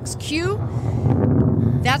hit max Q.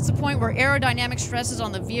 That's the point where aerodynamic stresses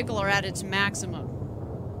on the vehicle are at its maximum.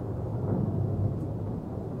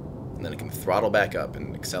 And then it can throttle back up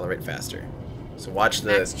and accelerate faster. So watch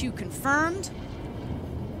the... Max Q confirmed.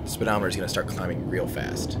 Speedometer is going to start climbing real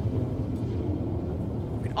fast.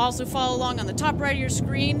 You can also follow along on the top right of your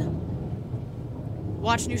screen.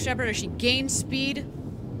 Watch New Shepard as she gains speed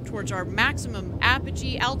towards our maximum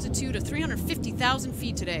apogee altitude of 350,000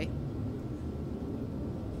 feet today.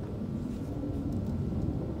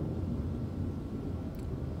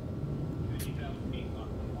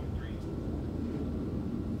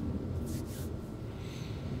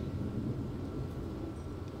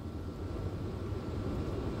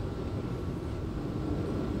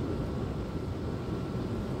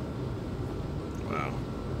 Wow.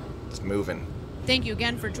 It's moving. Thank you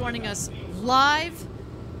again for joining us live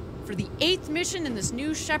for the 8th mission in this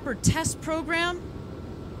new Shepard test program.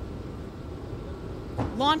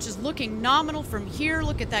 Launch is looking nominal from here.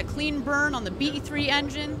 Look at that clean burn on the BE-3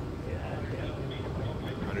 engine.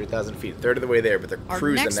 100,000 feet. Third of the way there, but they're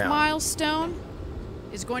cruising now. Our next milestone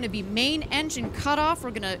is going to be main engine cutoff.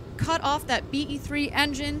 We're going to cut off that BE-3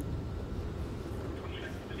 engine.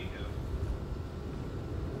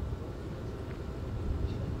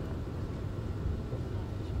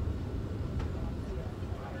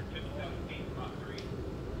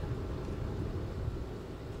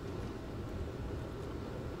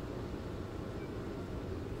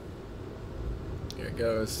 Here it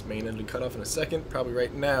goes. Main engine cut off in a second, probably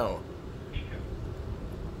right now.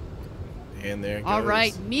 And there it goes. All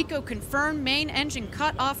right, MECO confirmed, main engine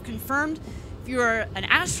cut off confirmed. If you are an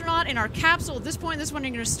astronaut in our capsule at this point in this one,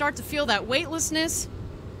 you're going to start to feel that weightlessness.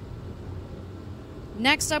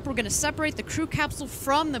 Next up, we're going to separate the crew capsule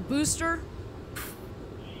from the booster.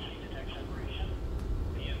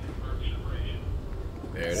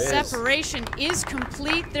 There it is. Separation is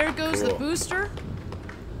complete. There goes the booster.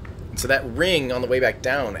 So that ring on the way back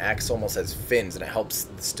down acts almost as fins, and it helps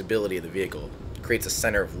the stability of the vehicle. It creates a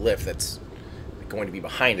center of lift that's going to be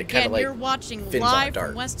behind it, kind of like you're watching fins on a live dart.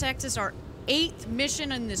 from West Texas, our 8th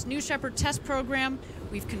mission in this new Shepard test program.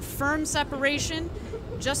 We've confirmed separation.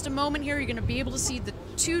 In just a moment here, you're going to be able to see the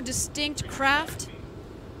two distinct craft.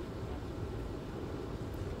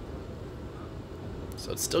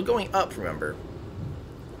 So it's still going up, remember.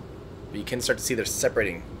 But you can start to see they're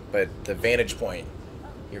separating, but the vantage point,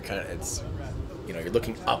 you're kind of, it's you know, you're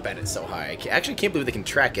looking up at it so high. Actually can't believe they can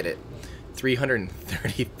track it at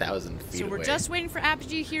 330,000 feet So we're away. just waiting for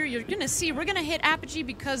apogee here. You're going to see we're going to hit apogee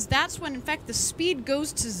because that's when, in fact, the speed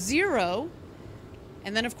goes to 0.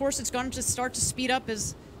 And then, of course, it's going to start to speed up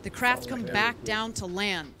as the craft come back down to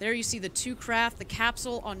land. There you see the two craft, the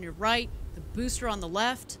capsule on your right, the booster on the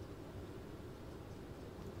left.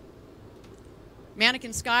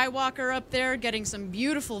 Mannequin Skywalker up there getting some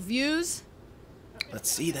beautiful views.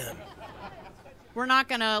 Let's see them. We're not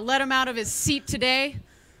going to let him out of his seat today.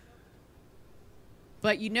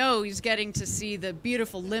 But you know he's getting to see the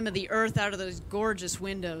beautiful limb of the Earth out of those gorgeous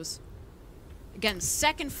windows. Again,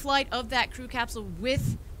 second flight of that crew capsule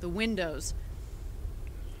with the windows.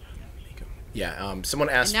 Yeah, someone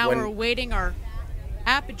asked and now when... we're awaiting our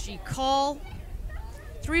apogee call.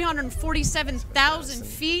 347,000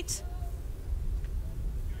 feet.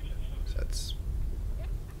 So that's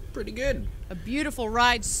pretty good. A beautiful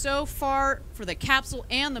ride so far for the capsule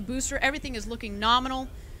and the booster. Everything is looking nominal.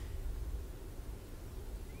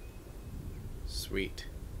 Sweet.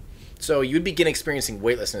 So you'd begin experiencing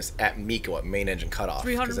weightlessness at MECO at main engine cutoff.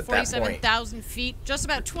 347,000 feet, just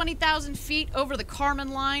about 20,000 feet over the Kármán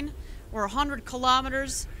line, or 100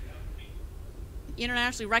 kilometers. The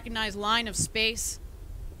internationally recognized line of space.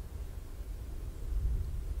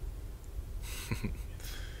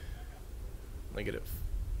 Look at it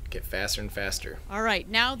get faster and faster. All right,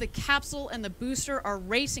 now the capsule and the booster are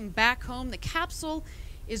racing back home. The capsule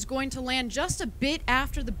is going to land just a bit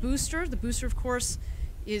after the booster. The booster, of course,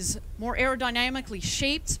 is more aerodynamically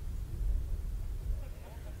shaped.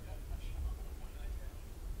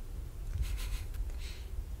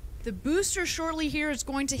 The booster shortly here is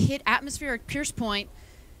going to hit atmospheric pierce point.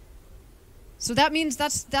 So that means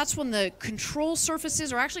that's when the control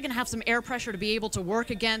surfaces are actually going to have some air pressure to be able to work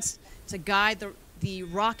against to guide the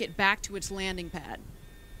rocket back to its landing pad.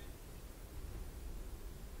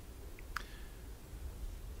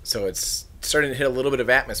 So it's starting to hit a little bit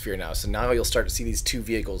of atmosphere now. So now you'll start to see these two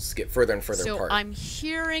vehicles get further and further apart. So I'm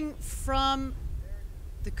hearing from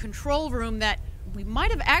the control room that we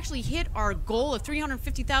might have actually hit our goal of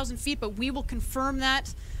 350,000 feet, but we will confirm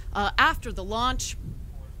that after the launch.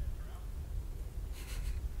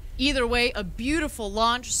 Either way, a beautiful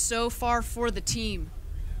launch so far for the team.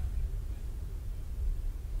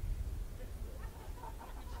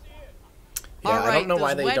 Yeah, all right, I don't know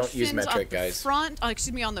why they wedge don't use fins metric, up the guys.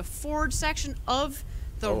 on the forward section of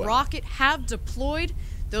the rocket have deployed.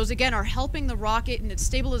 Those, again, are helping the rocket in its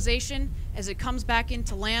stabilization as it comes back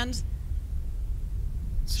into land.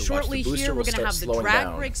 So shortly here, we're going to have the drag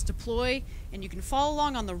down. brakes deploy, and you can follow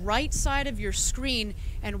along on the right side of your screen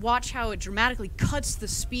and watch how it dramatically cuts the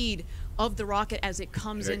speed of the rocket as it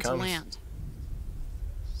comes into land.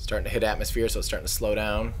 Starting to hit atmosphere, so it's starting to slow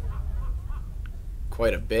down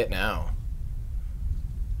quite a bit now.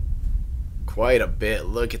 Quite a bit.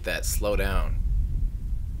 Look at that slow down.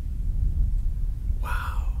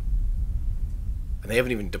 Wow. And they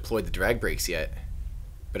haven't even deployed the drag brakes yet,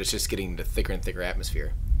 but it's just getting into thicker and thicker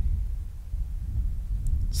atmosphere.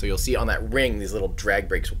 So you'll see on that ring, these little drag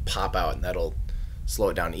brakes will pop out, and that'll slow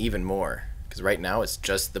it down even more. Because right now, it's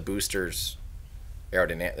just the booster's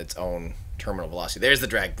aerodynamic, its own terminal velocity. There's the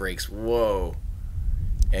drag brakes. Whoa.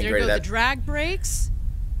 And there go the drag brakes.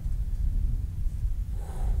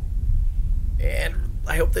 And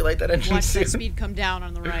I hope they light that engine Watch soon. that speed come down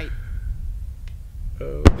on the right.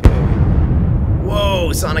 Okay.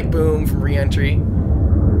 Whoa, sonic boom from re-entry.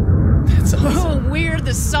 That's awesome. Oh, weird,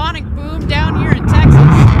 the sonic boom down here in Texas.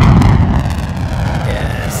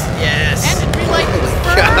 Yes, yes. And the green light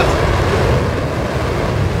confirmed.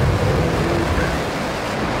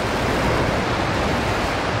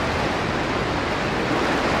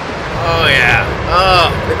 Oh yeah.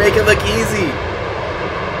 Oh, they make it look easy.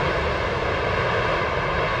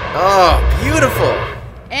 Oh, beautiful.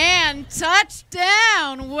 And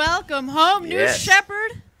touchdown. Welcome home, New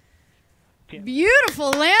Shepard.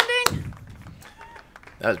 Beautiful landing.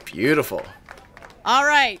 That was beautiful. All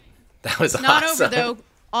right. That was it's awesome. not over, though.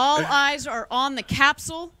 All eyes are on the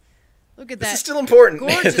capsule. Look at that. This is still important.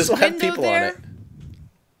 Gorgeous This will have window people there. on it.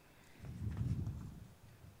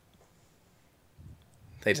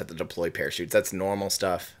 They just have to deploy parachutes. That's normal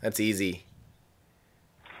stuff. That's easy.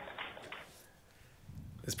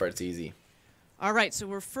 This part's easy. All right, so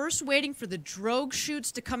we're first waiting for the drogue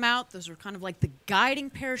chutes to come out. Those are kind of like the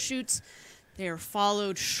guiding parachutes. They are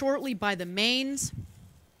followed shortly by the mains.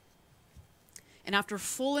 And after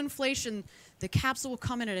full inflation, the capsule will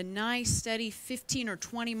come in at a nice, steady 15 or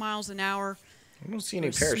 20 miles an hour. I don't see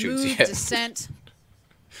any parachutes smooth yet. Descent.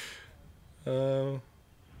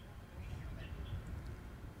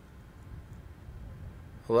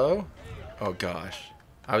 Hello? Oh gosh.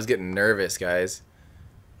 I was getting nervous, guys.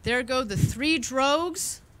 There go the 3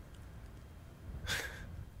 drogues.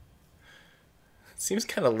 Seems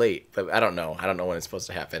kind of late, but I don't know. I don't know when it's supposed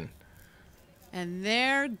to happen. And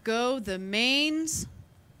there go the mains.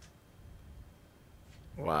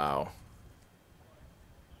 Wow.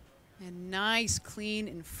 And nice, clean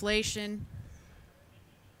inflation.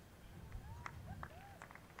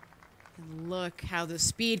 And look how the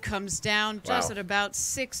speed comes down just Wow. at about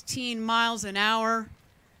 16 miles an hour.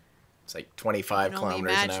 It's like 25 You can only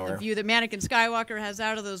kilometers an imagine hour. the view that Mannequin Skywalker has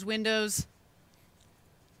out of those windows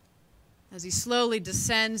as he slowly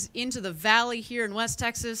descends into the valley here in West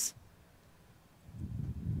Texas.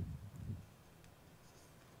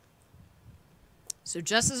 So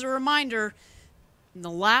just as a reminder, in the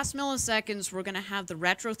last milliseconds, we're going to have the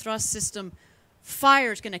retro thrust system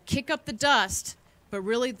fire. It's going to kick up the dust, but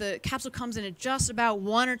really the capsule comes in at just about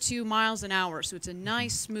 1 or 2 miles an hour, so it's a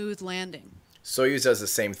nice, smooth landing. Soyuz does the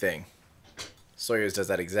same thing. Soyuz does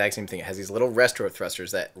that exact same thing. It has these little retro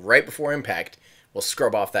thrusters that right before impact will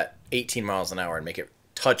scrub off that 18 miles an hour and make it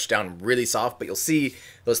touch down really soft, but you'll see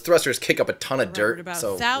those thrusters kick up a ton of dirt, About so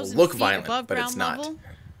it will 1,000 look feet violent, above but it's ground not. level.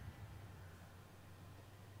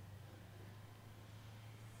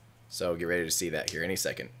 So get ready to see that here any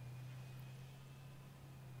second.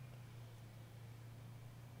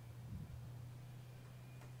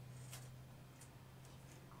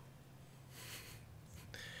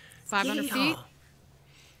 Five 500 feet.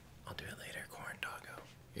 I'll do it later, corn doggo.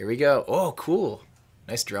 Here we go. Oh, cool.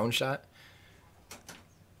 Nice drone shot.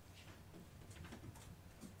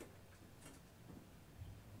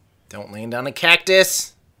 Don't land on a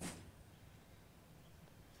cactus.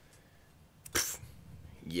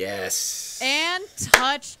 Yes. And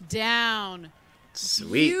touchdown.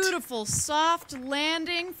 Sweet. Beautiful soft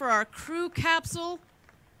landing for our crew capsule.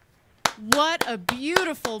 What a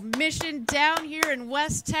beautiful mission down here in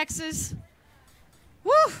West Texas.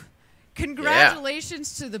 Woo!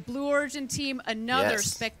 Congratulations to the Blue Origin team. Another Yes.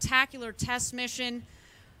 spectacular test mission.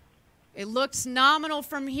 It looks nominal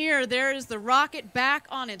from here. There is the rocket back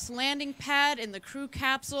on its landing pad and the crew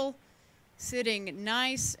capsule sitting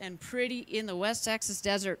nice and pretty in the West Texas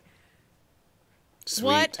desert. Sweet.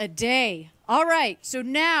 What a day. All right, so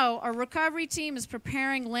now our recovery team is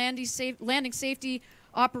preparing landing safety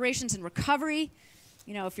operations and recovery.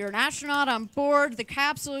 You know, if you're an astronaut on board the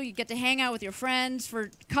capsule, you get to hang out with your friends for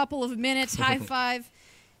a couple of minutes, high five,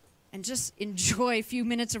 and just enjoy a few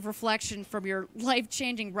minutes of reflection from your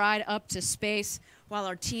life-changing ride up to space while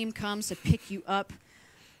our team comes to pick you up.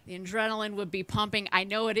 The adrenaline would be pumping. I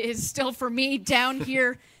know it is still for me down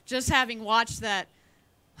here, just having watched that.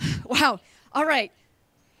 Wow. All right.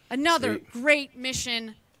 Another great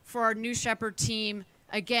mission for our New Shepard team.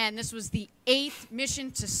 Again, this was the 8th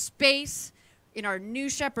mission to space in our New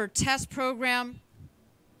Shepard test program.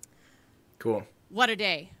 Cool. What a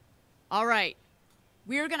day. All right.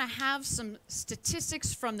 We're going to have some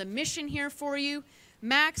statistics from the mission here for you.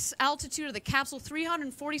 Max altitude of the capsule,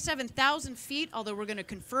 347,000 feet, although we're going to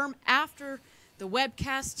confirm after the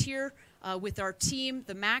webcast here with our team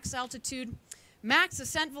the max altitude. Max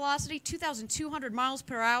ascent velocity, 2,200 miles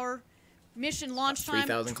per hour. Mission launch time,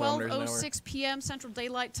 12:06 p.m. Central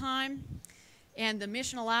Daylight Time. And the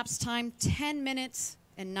mission elapsed time, 10 minutes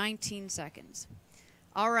and 19 seconds.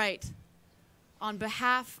 All right. On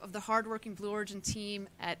behalf of the hardworking Blue Origin team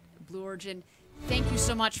at Blue Origin, thank you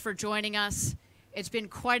so much for joining us. It's been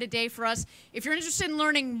quite a day for us. If you're interested in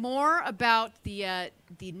learning more about the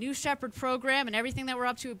New Shepard program and everything that we're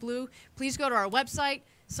up to at Blue, please go to our website,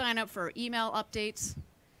 sign up for our email updates.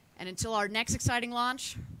 And until our next exciting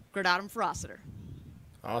launch, Gradatum for Rossiter.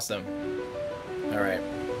 Awesome. All right.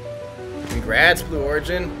 Congrats, Blue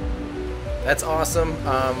Origin. That's awesome.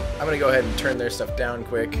 I'm going to go ahead and turn their stuff down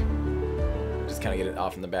quick. Just kind of get it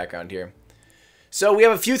off in the background here. So we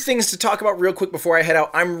have a few things to talk about real quick before I head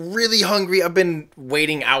out. I'm really hungry. I've been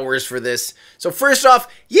waiting hours for this. So first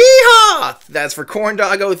off, yeehaw! That's for Corn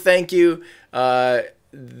Doggo. Thank you. The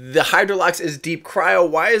Hydrolox is deep cryo.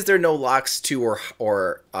 Why is there no LOX 2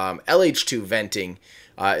 or LH2 venting?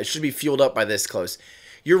 It should be fueled up by this close.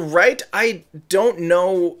 You're right. I don't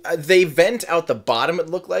know. They vent out the bottom, it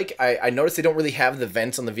looked like. I noticed they don't really have the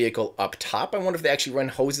vents on the vehicle up top. I wonder if they actually run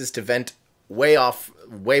hoses to vent way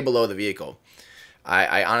below the vehicle.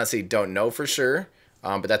 I honestly don't know for sure,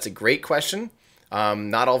 but that's a great question.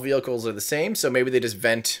 Not all vehicles are the same, so maybe they just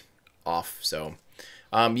vent off. So,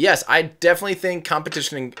 yes, I definitely think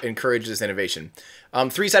competition encourages innovation.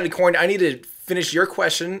 Three-sided corn, I need to finish your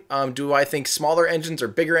question. Do I think smaller engines or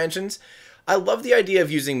bigger engines? I love the idea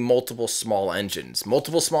of using multiple small engines.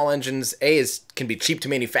 Multiple small engines, can be cheap to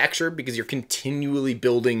manufacture because you're continually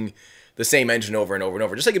building the same engine over and over and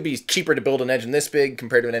over. Just like it'd be cheaper to build an engine this big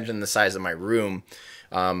compared to an engine the size of my room.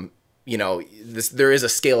 You know, there is a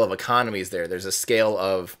scale of economies there. There's a scale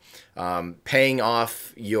of paying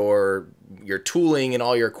off your tooling and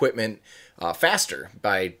all your equipment faster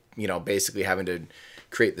by, you know, basically having to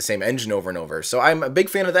create the same engine over and over. So I'm a big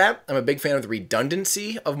fan of that. I'm a big fan of the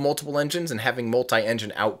redundancy of multiple engines and having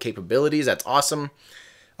multi-engine out capabilities. That's awesome.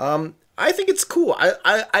 I think it's cool.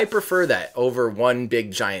 I prefer that over one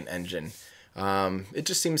big giant engine. It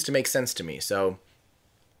just seems to make sense to me. So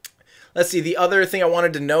let's see. The other thing I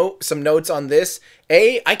wanted to note, some notes on this.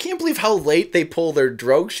 I can't believe how late they pull their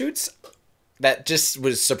drogue chutes. That just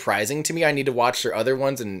was surprising to me. I need to watch their other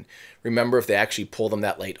ones and remember if they actually pull them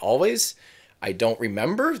that late always. I don't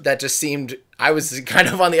remember. That just seemed... I was kind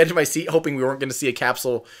of on the edge of my seat hoping we weren't going to see a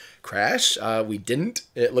capsule crash. We didn't.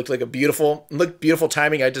 It looked like beautiful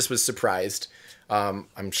timing. I just was surprised.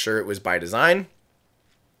 I'm sure it was by design.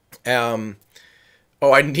 Oh,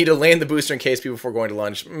 I need to land the booster in case people before going to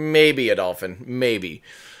lunch. Maybe a dolphin. Maybe.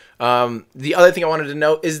 The other thing I wanted to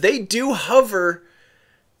note is they do hover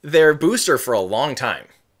their booster for a long time.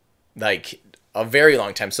 Like, a very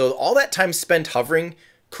long time. So all that time spent hovering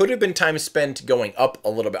could have been time spent going up a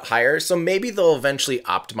little bit higher. So maybe they'll eventually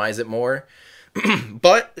optimize it more.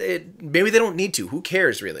 But maybe they don't need to. Who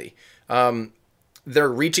cares, really? They're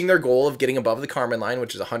reaching their goal of getting above the Kármán line,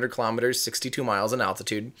 which is 100 kilometers, 62 miles in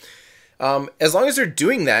altitude. As long as they're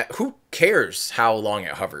doing that, who cares how long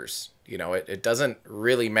it hovers? You know, it doesn't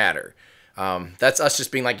really matter. That's us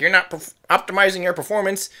just being like, you're not optimizing your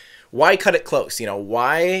performance. Why cut it close? You know,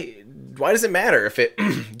 why does it matter if it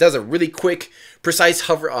does a really quick, precise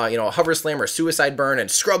hover, you know, a hover slam or suicide burn and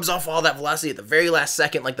scrubs off all that velocity at the very last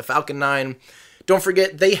second like the Falcon 9? Don't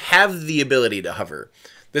forget, they have the ability to hover.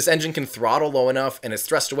 This engine can throttle low enough and its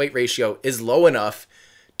thrust-to-weight ratio is low enough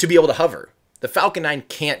to be able to hover. The Falcon 9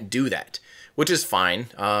 can't do that, which is fine.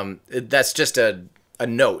 That's just a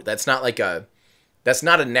note. That's not like that's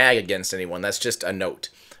not a nag against anyone. That's just a note.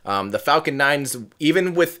 The Falcon 9's,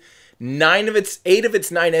 even with 8 of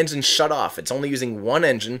its 9 engines shut off, it's only using one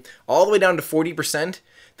engine, all the way down to 40%.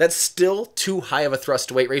 That's still too high of a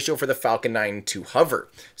thrust-to-weight ratio for the Falcon 9 to hover.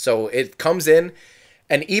 So it comes in,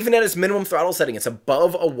 and even at its minimum throttle setting, it's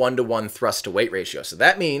above a 1-to-1 thrust-to-weight ratio. So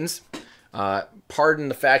that means, pardon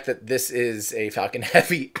the fact that this is a Falcon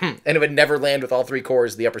Heavy, and it would never land with all 3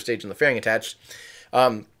 cores, the upper stage and the fairing attached.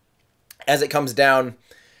 As it comes down,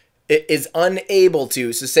 it is unable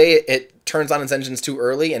to, so say it turns on its engines too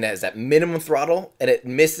early and has that minimum throttle and it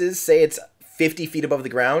misses, say it's 50 feet above the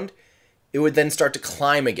ground, it would then start to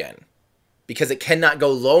climb again because it cannot go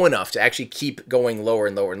low enough to actually keep going lower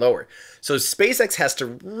and lower and lower. So SpaceX has to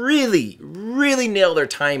really, really nail their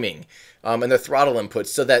timing and their throttle inputs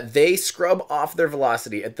so that they scrub off their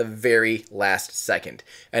velocity at the very last second.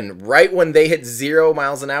 And right when they hit 0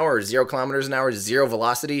 miles an hour or 0 kilometers an hour, 0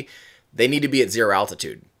 velocity, they need to be at 0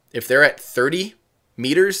 altitude. If they're at 30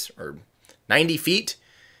 meters or 90 feet,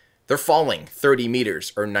 they're falling 30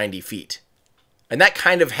 meters or 90 feet. And that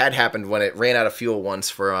kind of had happened when it ran out of fuel once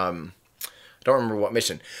for, I don't remember what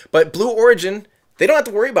mission. But Blue Origin, they don't have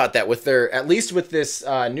to worry about that with their, at least with this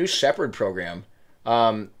new Shepard program.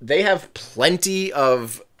 They have plenty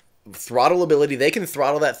of throttle ability. They can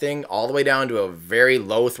throttle that thing all the way down to a very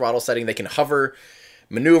low throttle setting. They can hover,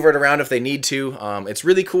 maneuver it around if they need to. It's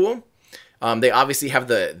really cool. They obviously have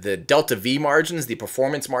the delta V margins, the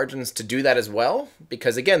performance margins to do that as well.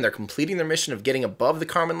 Because again, they're completing their mission of getting above the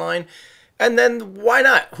Kármán line. And then why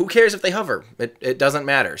not? Who cares if they hover? It doesn't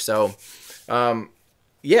matter. So,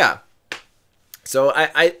 yeah. So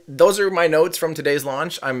those are my notes from today's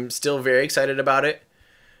launch. I'm still very excited about it.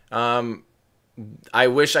 I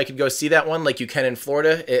wish I could go see that one like you can in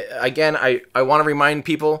Florida. Again, I want to remind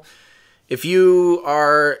people, if you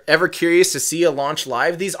are ever curious to see a launch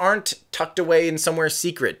live, these aren't tucked away in somewhere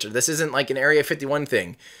secret. This isn't like an Area 51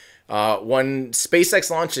 thing. When SpaceX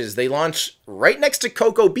launches, they launch right next to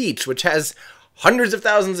Cocoa Beach, which has hundreds of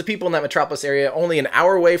thousands of people in that metropolis area, only an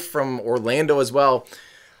hour away from Orlando as well.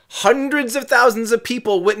 Hundreds of thousands of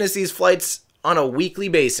people witness these flights on a weekly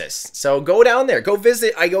basis. So go down there, go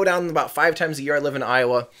visit. I go down about 5 times a year. I live in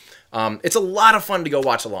Iowa. It's a lot of fun to go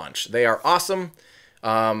watch a launch. They are awesome.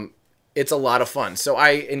 It's a lot of fun. So I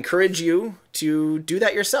encourage you to do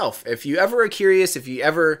that yourself. If you ever are curious, if you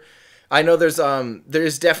ever, I know there's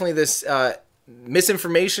definitely this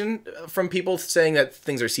misinformation from people saying that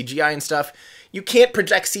things are CGI and stuff. You can't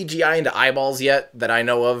project CGI into eyeballs yet that I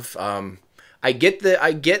know of. I get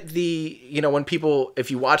the, you know, when people,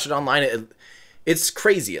 if you watch it online, it's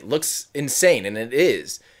crazy. It looks insane, and it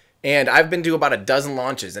is. And I've been to about a dozen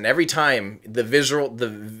launches, and every time the visceral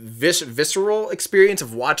experience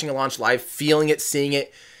of watching a launch live, feeling it, seeing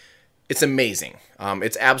it, it's amazing.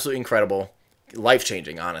 It's absolutely incredible,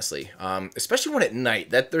 life-changing, honestly. Especially one at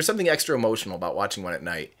night. There's something extra emotional about watching one at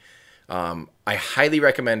night. I highly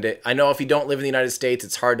recommend it. I know if you don't live in the United States,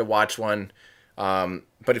 it's hard to watch one.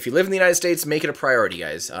 But if you live in the United States, make it a priority,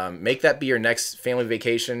 guys. Make that be your next family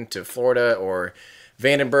vacation to Florida, or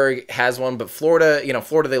Vandenberg has one, but Florida,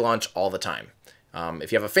 Florida, they launch all the time.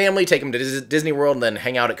 If you have a family, take them to Disney World and then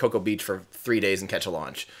hang out at Cocoa Beach for 3 days and catch a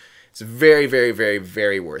launch. It's very, very, very,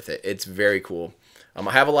 very worth it. It's very cool. I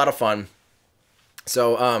have a lot of fun.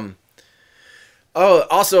 So,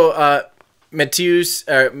 Matthews,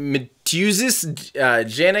 Janik,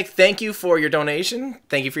 thank you for your donation.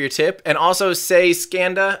 Thank you for your tip. And also, say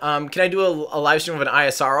Skanda, can I do a live stream of an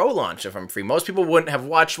ISRO launch if I'm free? Most people wouldn't have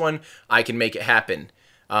watched one. I can make it happen.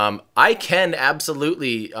 I can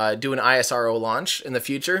absolutely do an ISRO launch in the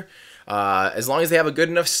future, as long as they have a good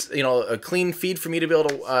enough, a clean feed for me to be able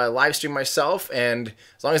to live stream myself, and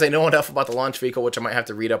as long as I know enough about the launch vehicle, which I might have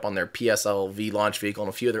to read up on their PSLV launch vehicle and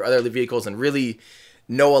a few of their other vehicles, and really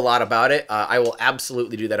know a lot about it. I will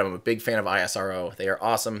absolutely do that. I'm a big fan of ISRO. They are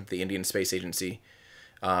awesome, the Indian Space Agency.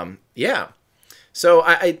 Yeah. So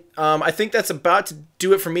I think that's about to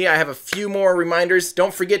do it for me. I have a few more reminders.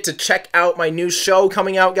 Don't forget to check out my new show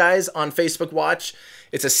coming out, guys, on Facebook Watch.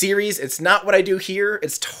 It's a series. It's not what I do here.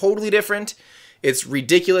 It's totally different. It's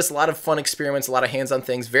ridiculous. A lot of fun experiments, a lot of hands-on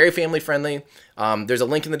things. Very family-friendly. There's a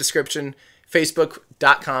link in the description.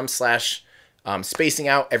 Facebook.com/spacing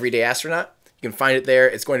out everyday astronaut. You can find it there.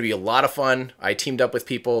 It's going to be a lot of fun. I teamed up with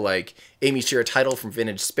people like Amy Shearer Title from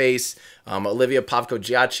Vintage Space, Olivia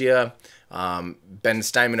Pavko-Giacchia, Ben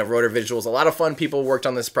Steinman of Rotor Visuals. A lot of fun people worked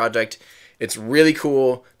on this project. It's really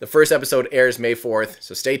cool. The first episode airs May 4th,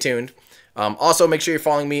 so stay tuned. Also, make sure you're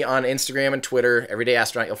following me on Instagram and Twitter. Everyday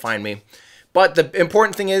Astronaut, you'll find me. But the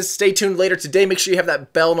important thing is, stay tuned later today. Make sure you have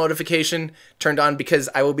that bell notification turned on, because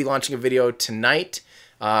I will be launching a video tonight.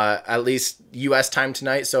 At least U.S. time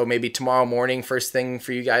tonight, so maybe tomorrow morning, first thing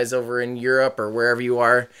for you guys over in Europe or wherever you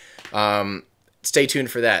are. Stay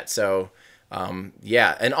tuned for that. So,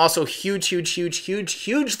 yeah. And also, huge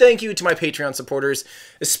thank you to my Patreon supporters,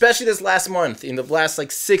 especially this last month. In the last,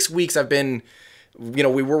 6 weeks, I've been, we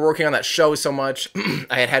were working on that show so much.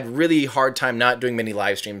 I had really hard time not doing many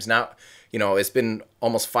live streams. Now, it's been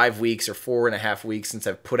almost 5 weeks or 4.5 weeks since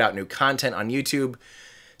I've put out new content on YouTube.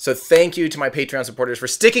 So thank you to my Patreon supporters for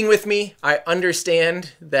sticking with me. I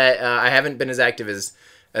understand that I haven't been as active as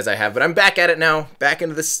I have, but I'm back at it now, back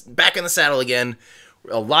in the saddle again.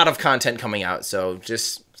 A lot of content coming out. So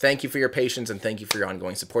just thank you for your patience, and thank you for your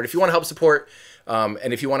ongoing support. If you want to help support,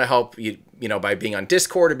 and if you want to help, by being on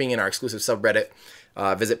Discord or being in our exclusive subreddit,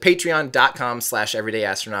 visit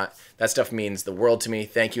patreon.com/everydayastronaut. That stuff means the world to me.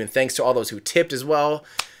 Thank you, and thanks to all those who tipped as well,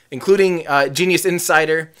 including Genius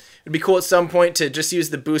Insider. It'd be cool at some point to just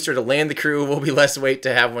use the booster to land the crew. Will be less weight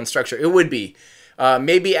to have one structure. It would be.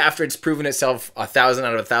 Maybe after it's proven itself 1,000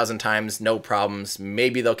 out of 1,000 times, no problems,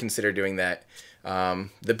 maybe they'll consider doing that.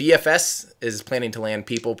 The BFS is planning to land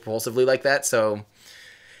people propulsively like that, so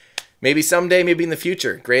maybe someday, maybe in the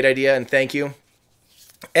future. Great idea, and thank you.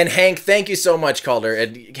 And Hank, thank you so much, Calder.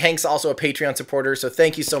 And Hank's also a Patreon supporter, so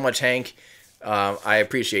thank you so much, Hank. I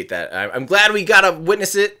appreciate that. I'm glad we got to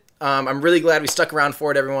witness it. I'm really glad we stuck around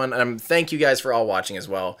for it, everyone. And thank you guys for all watching as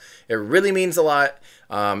well. It really means a lot.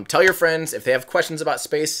 Tell your friends if they have questions about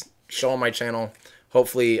space, show them my channel.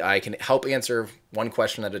 Hopefully I can help answer one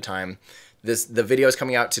question at a time. The videos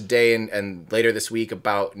coming out today and later this week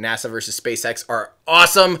about NASA versus SpaceX are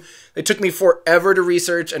awesome. They took me forever to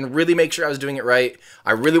research and really make sure I was doing it right.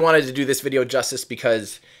 I really wanted to do this video justice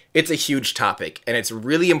because it's a huge topic, and it's a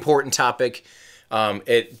really important topic.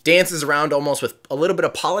 It dances around almost with a little bit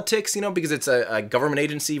of politics, because it's a government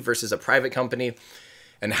agency versus a private company,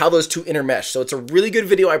 and how those two intermesh. So it's a really good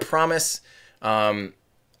video, I promise.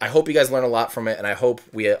 I hope you guys learn a lot from it, and I hope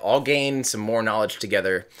we all gain some more knowledge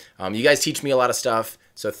together. You guys teach me a lot of stuff,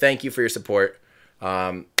 so thank you for your support.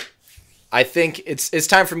 I think it's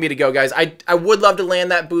time for me to go, guys. I would love to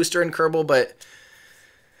land that booster in Kerbal, but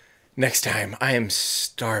next time. I am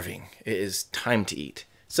starving. It is time to eat.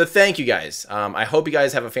 So thank you guys. I hope you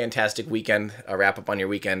guys have a fantastic weekend, a wrap up on your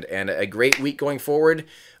weekend, and a great week going forward.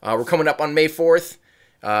 We're coming up on May 4th.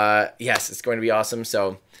 Yes, it's going to be awesome.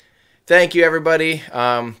 So thank you, everybody.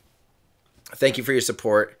 Thank you for your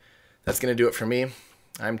support. That's going to do it for me.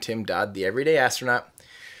 I'm Tim Dodd, the Everyday Astronaut,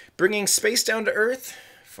 bringing space down to Earth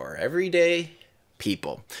for everyday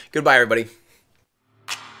people. Goodbye, everybody.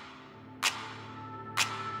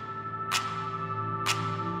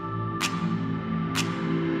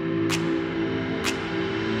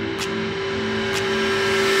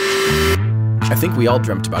 I think we all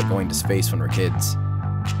dreamt about going to space when we're kids.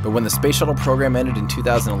 But when the space shuttle program ended in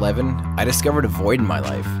 2011, I discovered a void in my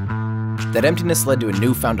life. That emptiness led to a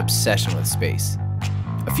newfound obsession with space.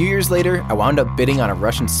 A few years later, I wound up bidding on a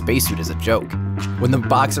Russian spacesuit as a joke. When the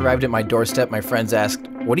box arrived at my doorstep, my friends asked,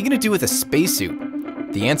 "What are you gonna do with a spacesuit?"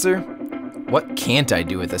 The answer? What can't I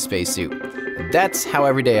do with a spacesuit? That's how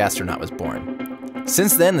Everyday Astronaut was born.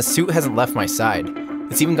 Since then, the suit hasn't left my side.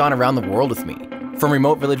 It's even gone around the world with me. From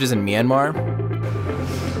remote villages in Myanmar,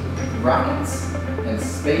 rockets, and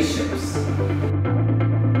spaceships.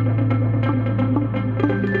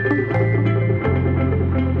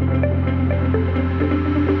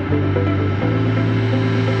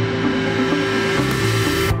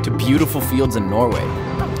 To beautiful fields in Norway.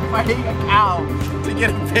 I'm fighting a cow to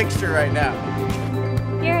get a picture right now.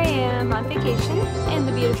 Here I am on vacation in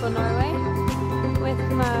the beautiful Norway with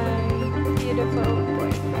my beautiful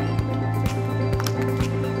boyfriend.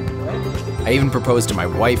 I even proposed to my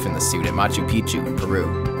wife in the suit at Machu Picchu in Peru.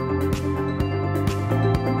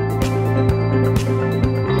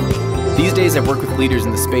 These days I work with leaders in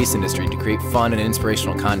the space industry to create fun and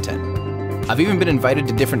inspirational content. I've even been invited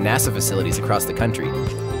to different NASA facilities across the country,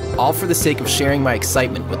 all for the sake of sharing my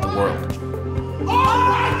excitement with the world.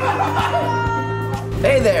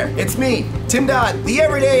 Hey there, it's me, Tim Dodd, the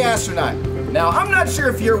Everyday Astronaut. Now, I'm not sure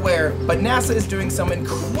if you're aware, but NASA is doing some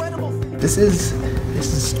incredible things. This is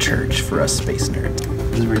church for us space nerds.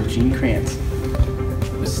 This is where Gene Kranz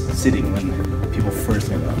was sitting when people first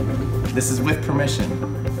went up. This is with permission.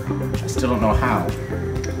 I still don't know how.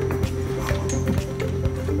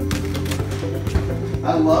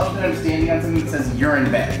 I love that I'm standing on something that says urine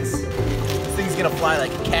bags. This thing's gonna fly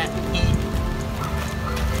like a cat heat.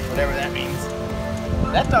 Whatever that means.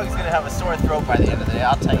 That dog's gonna have a sore throat by the end of the day,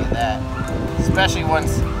 I'll tell you that. Especially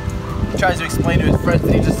once he tries to explain to his friends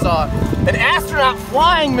that he just saw an astronaut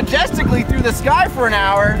flying majestically through the sky for an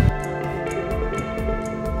hour.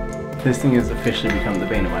 This thing has officially become the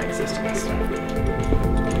bane of my existence.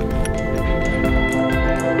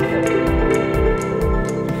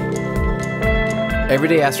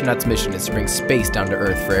 Everyday Astronaut's mission is to bring space down to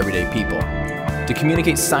Earth for everyday people, to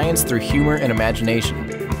communicate science through humor and imagination,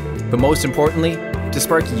 but most importantly, to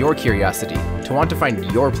spark your curiosity, to want to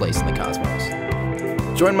find your place in the cosmos.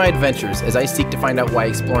 Join my adventures as I seek to find out why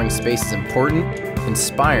exploring space is important,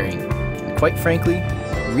 inspiring, and quite frankly,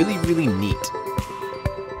 really, really neat.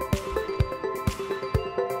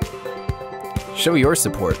 Show your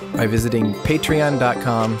support by visiting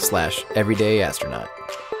patreon.com/everydayastronaut.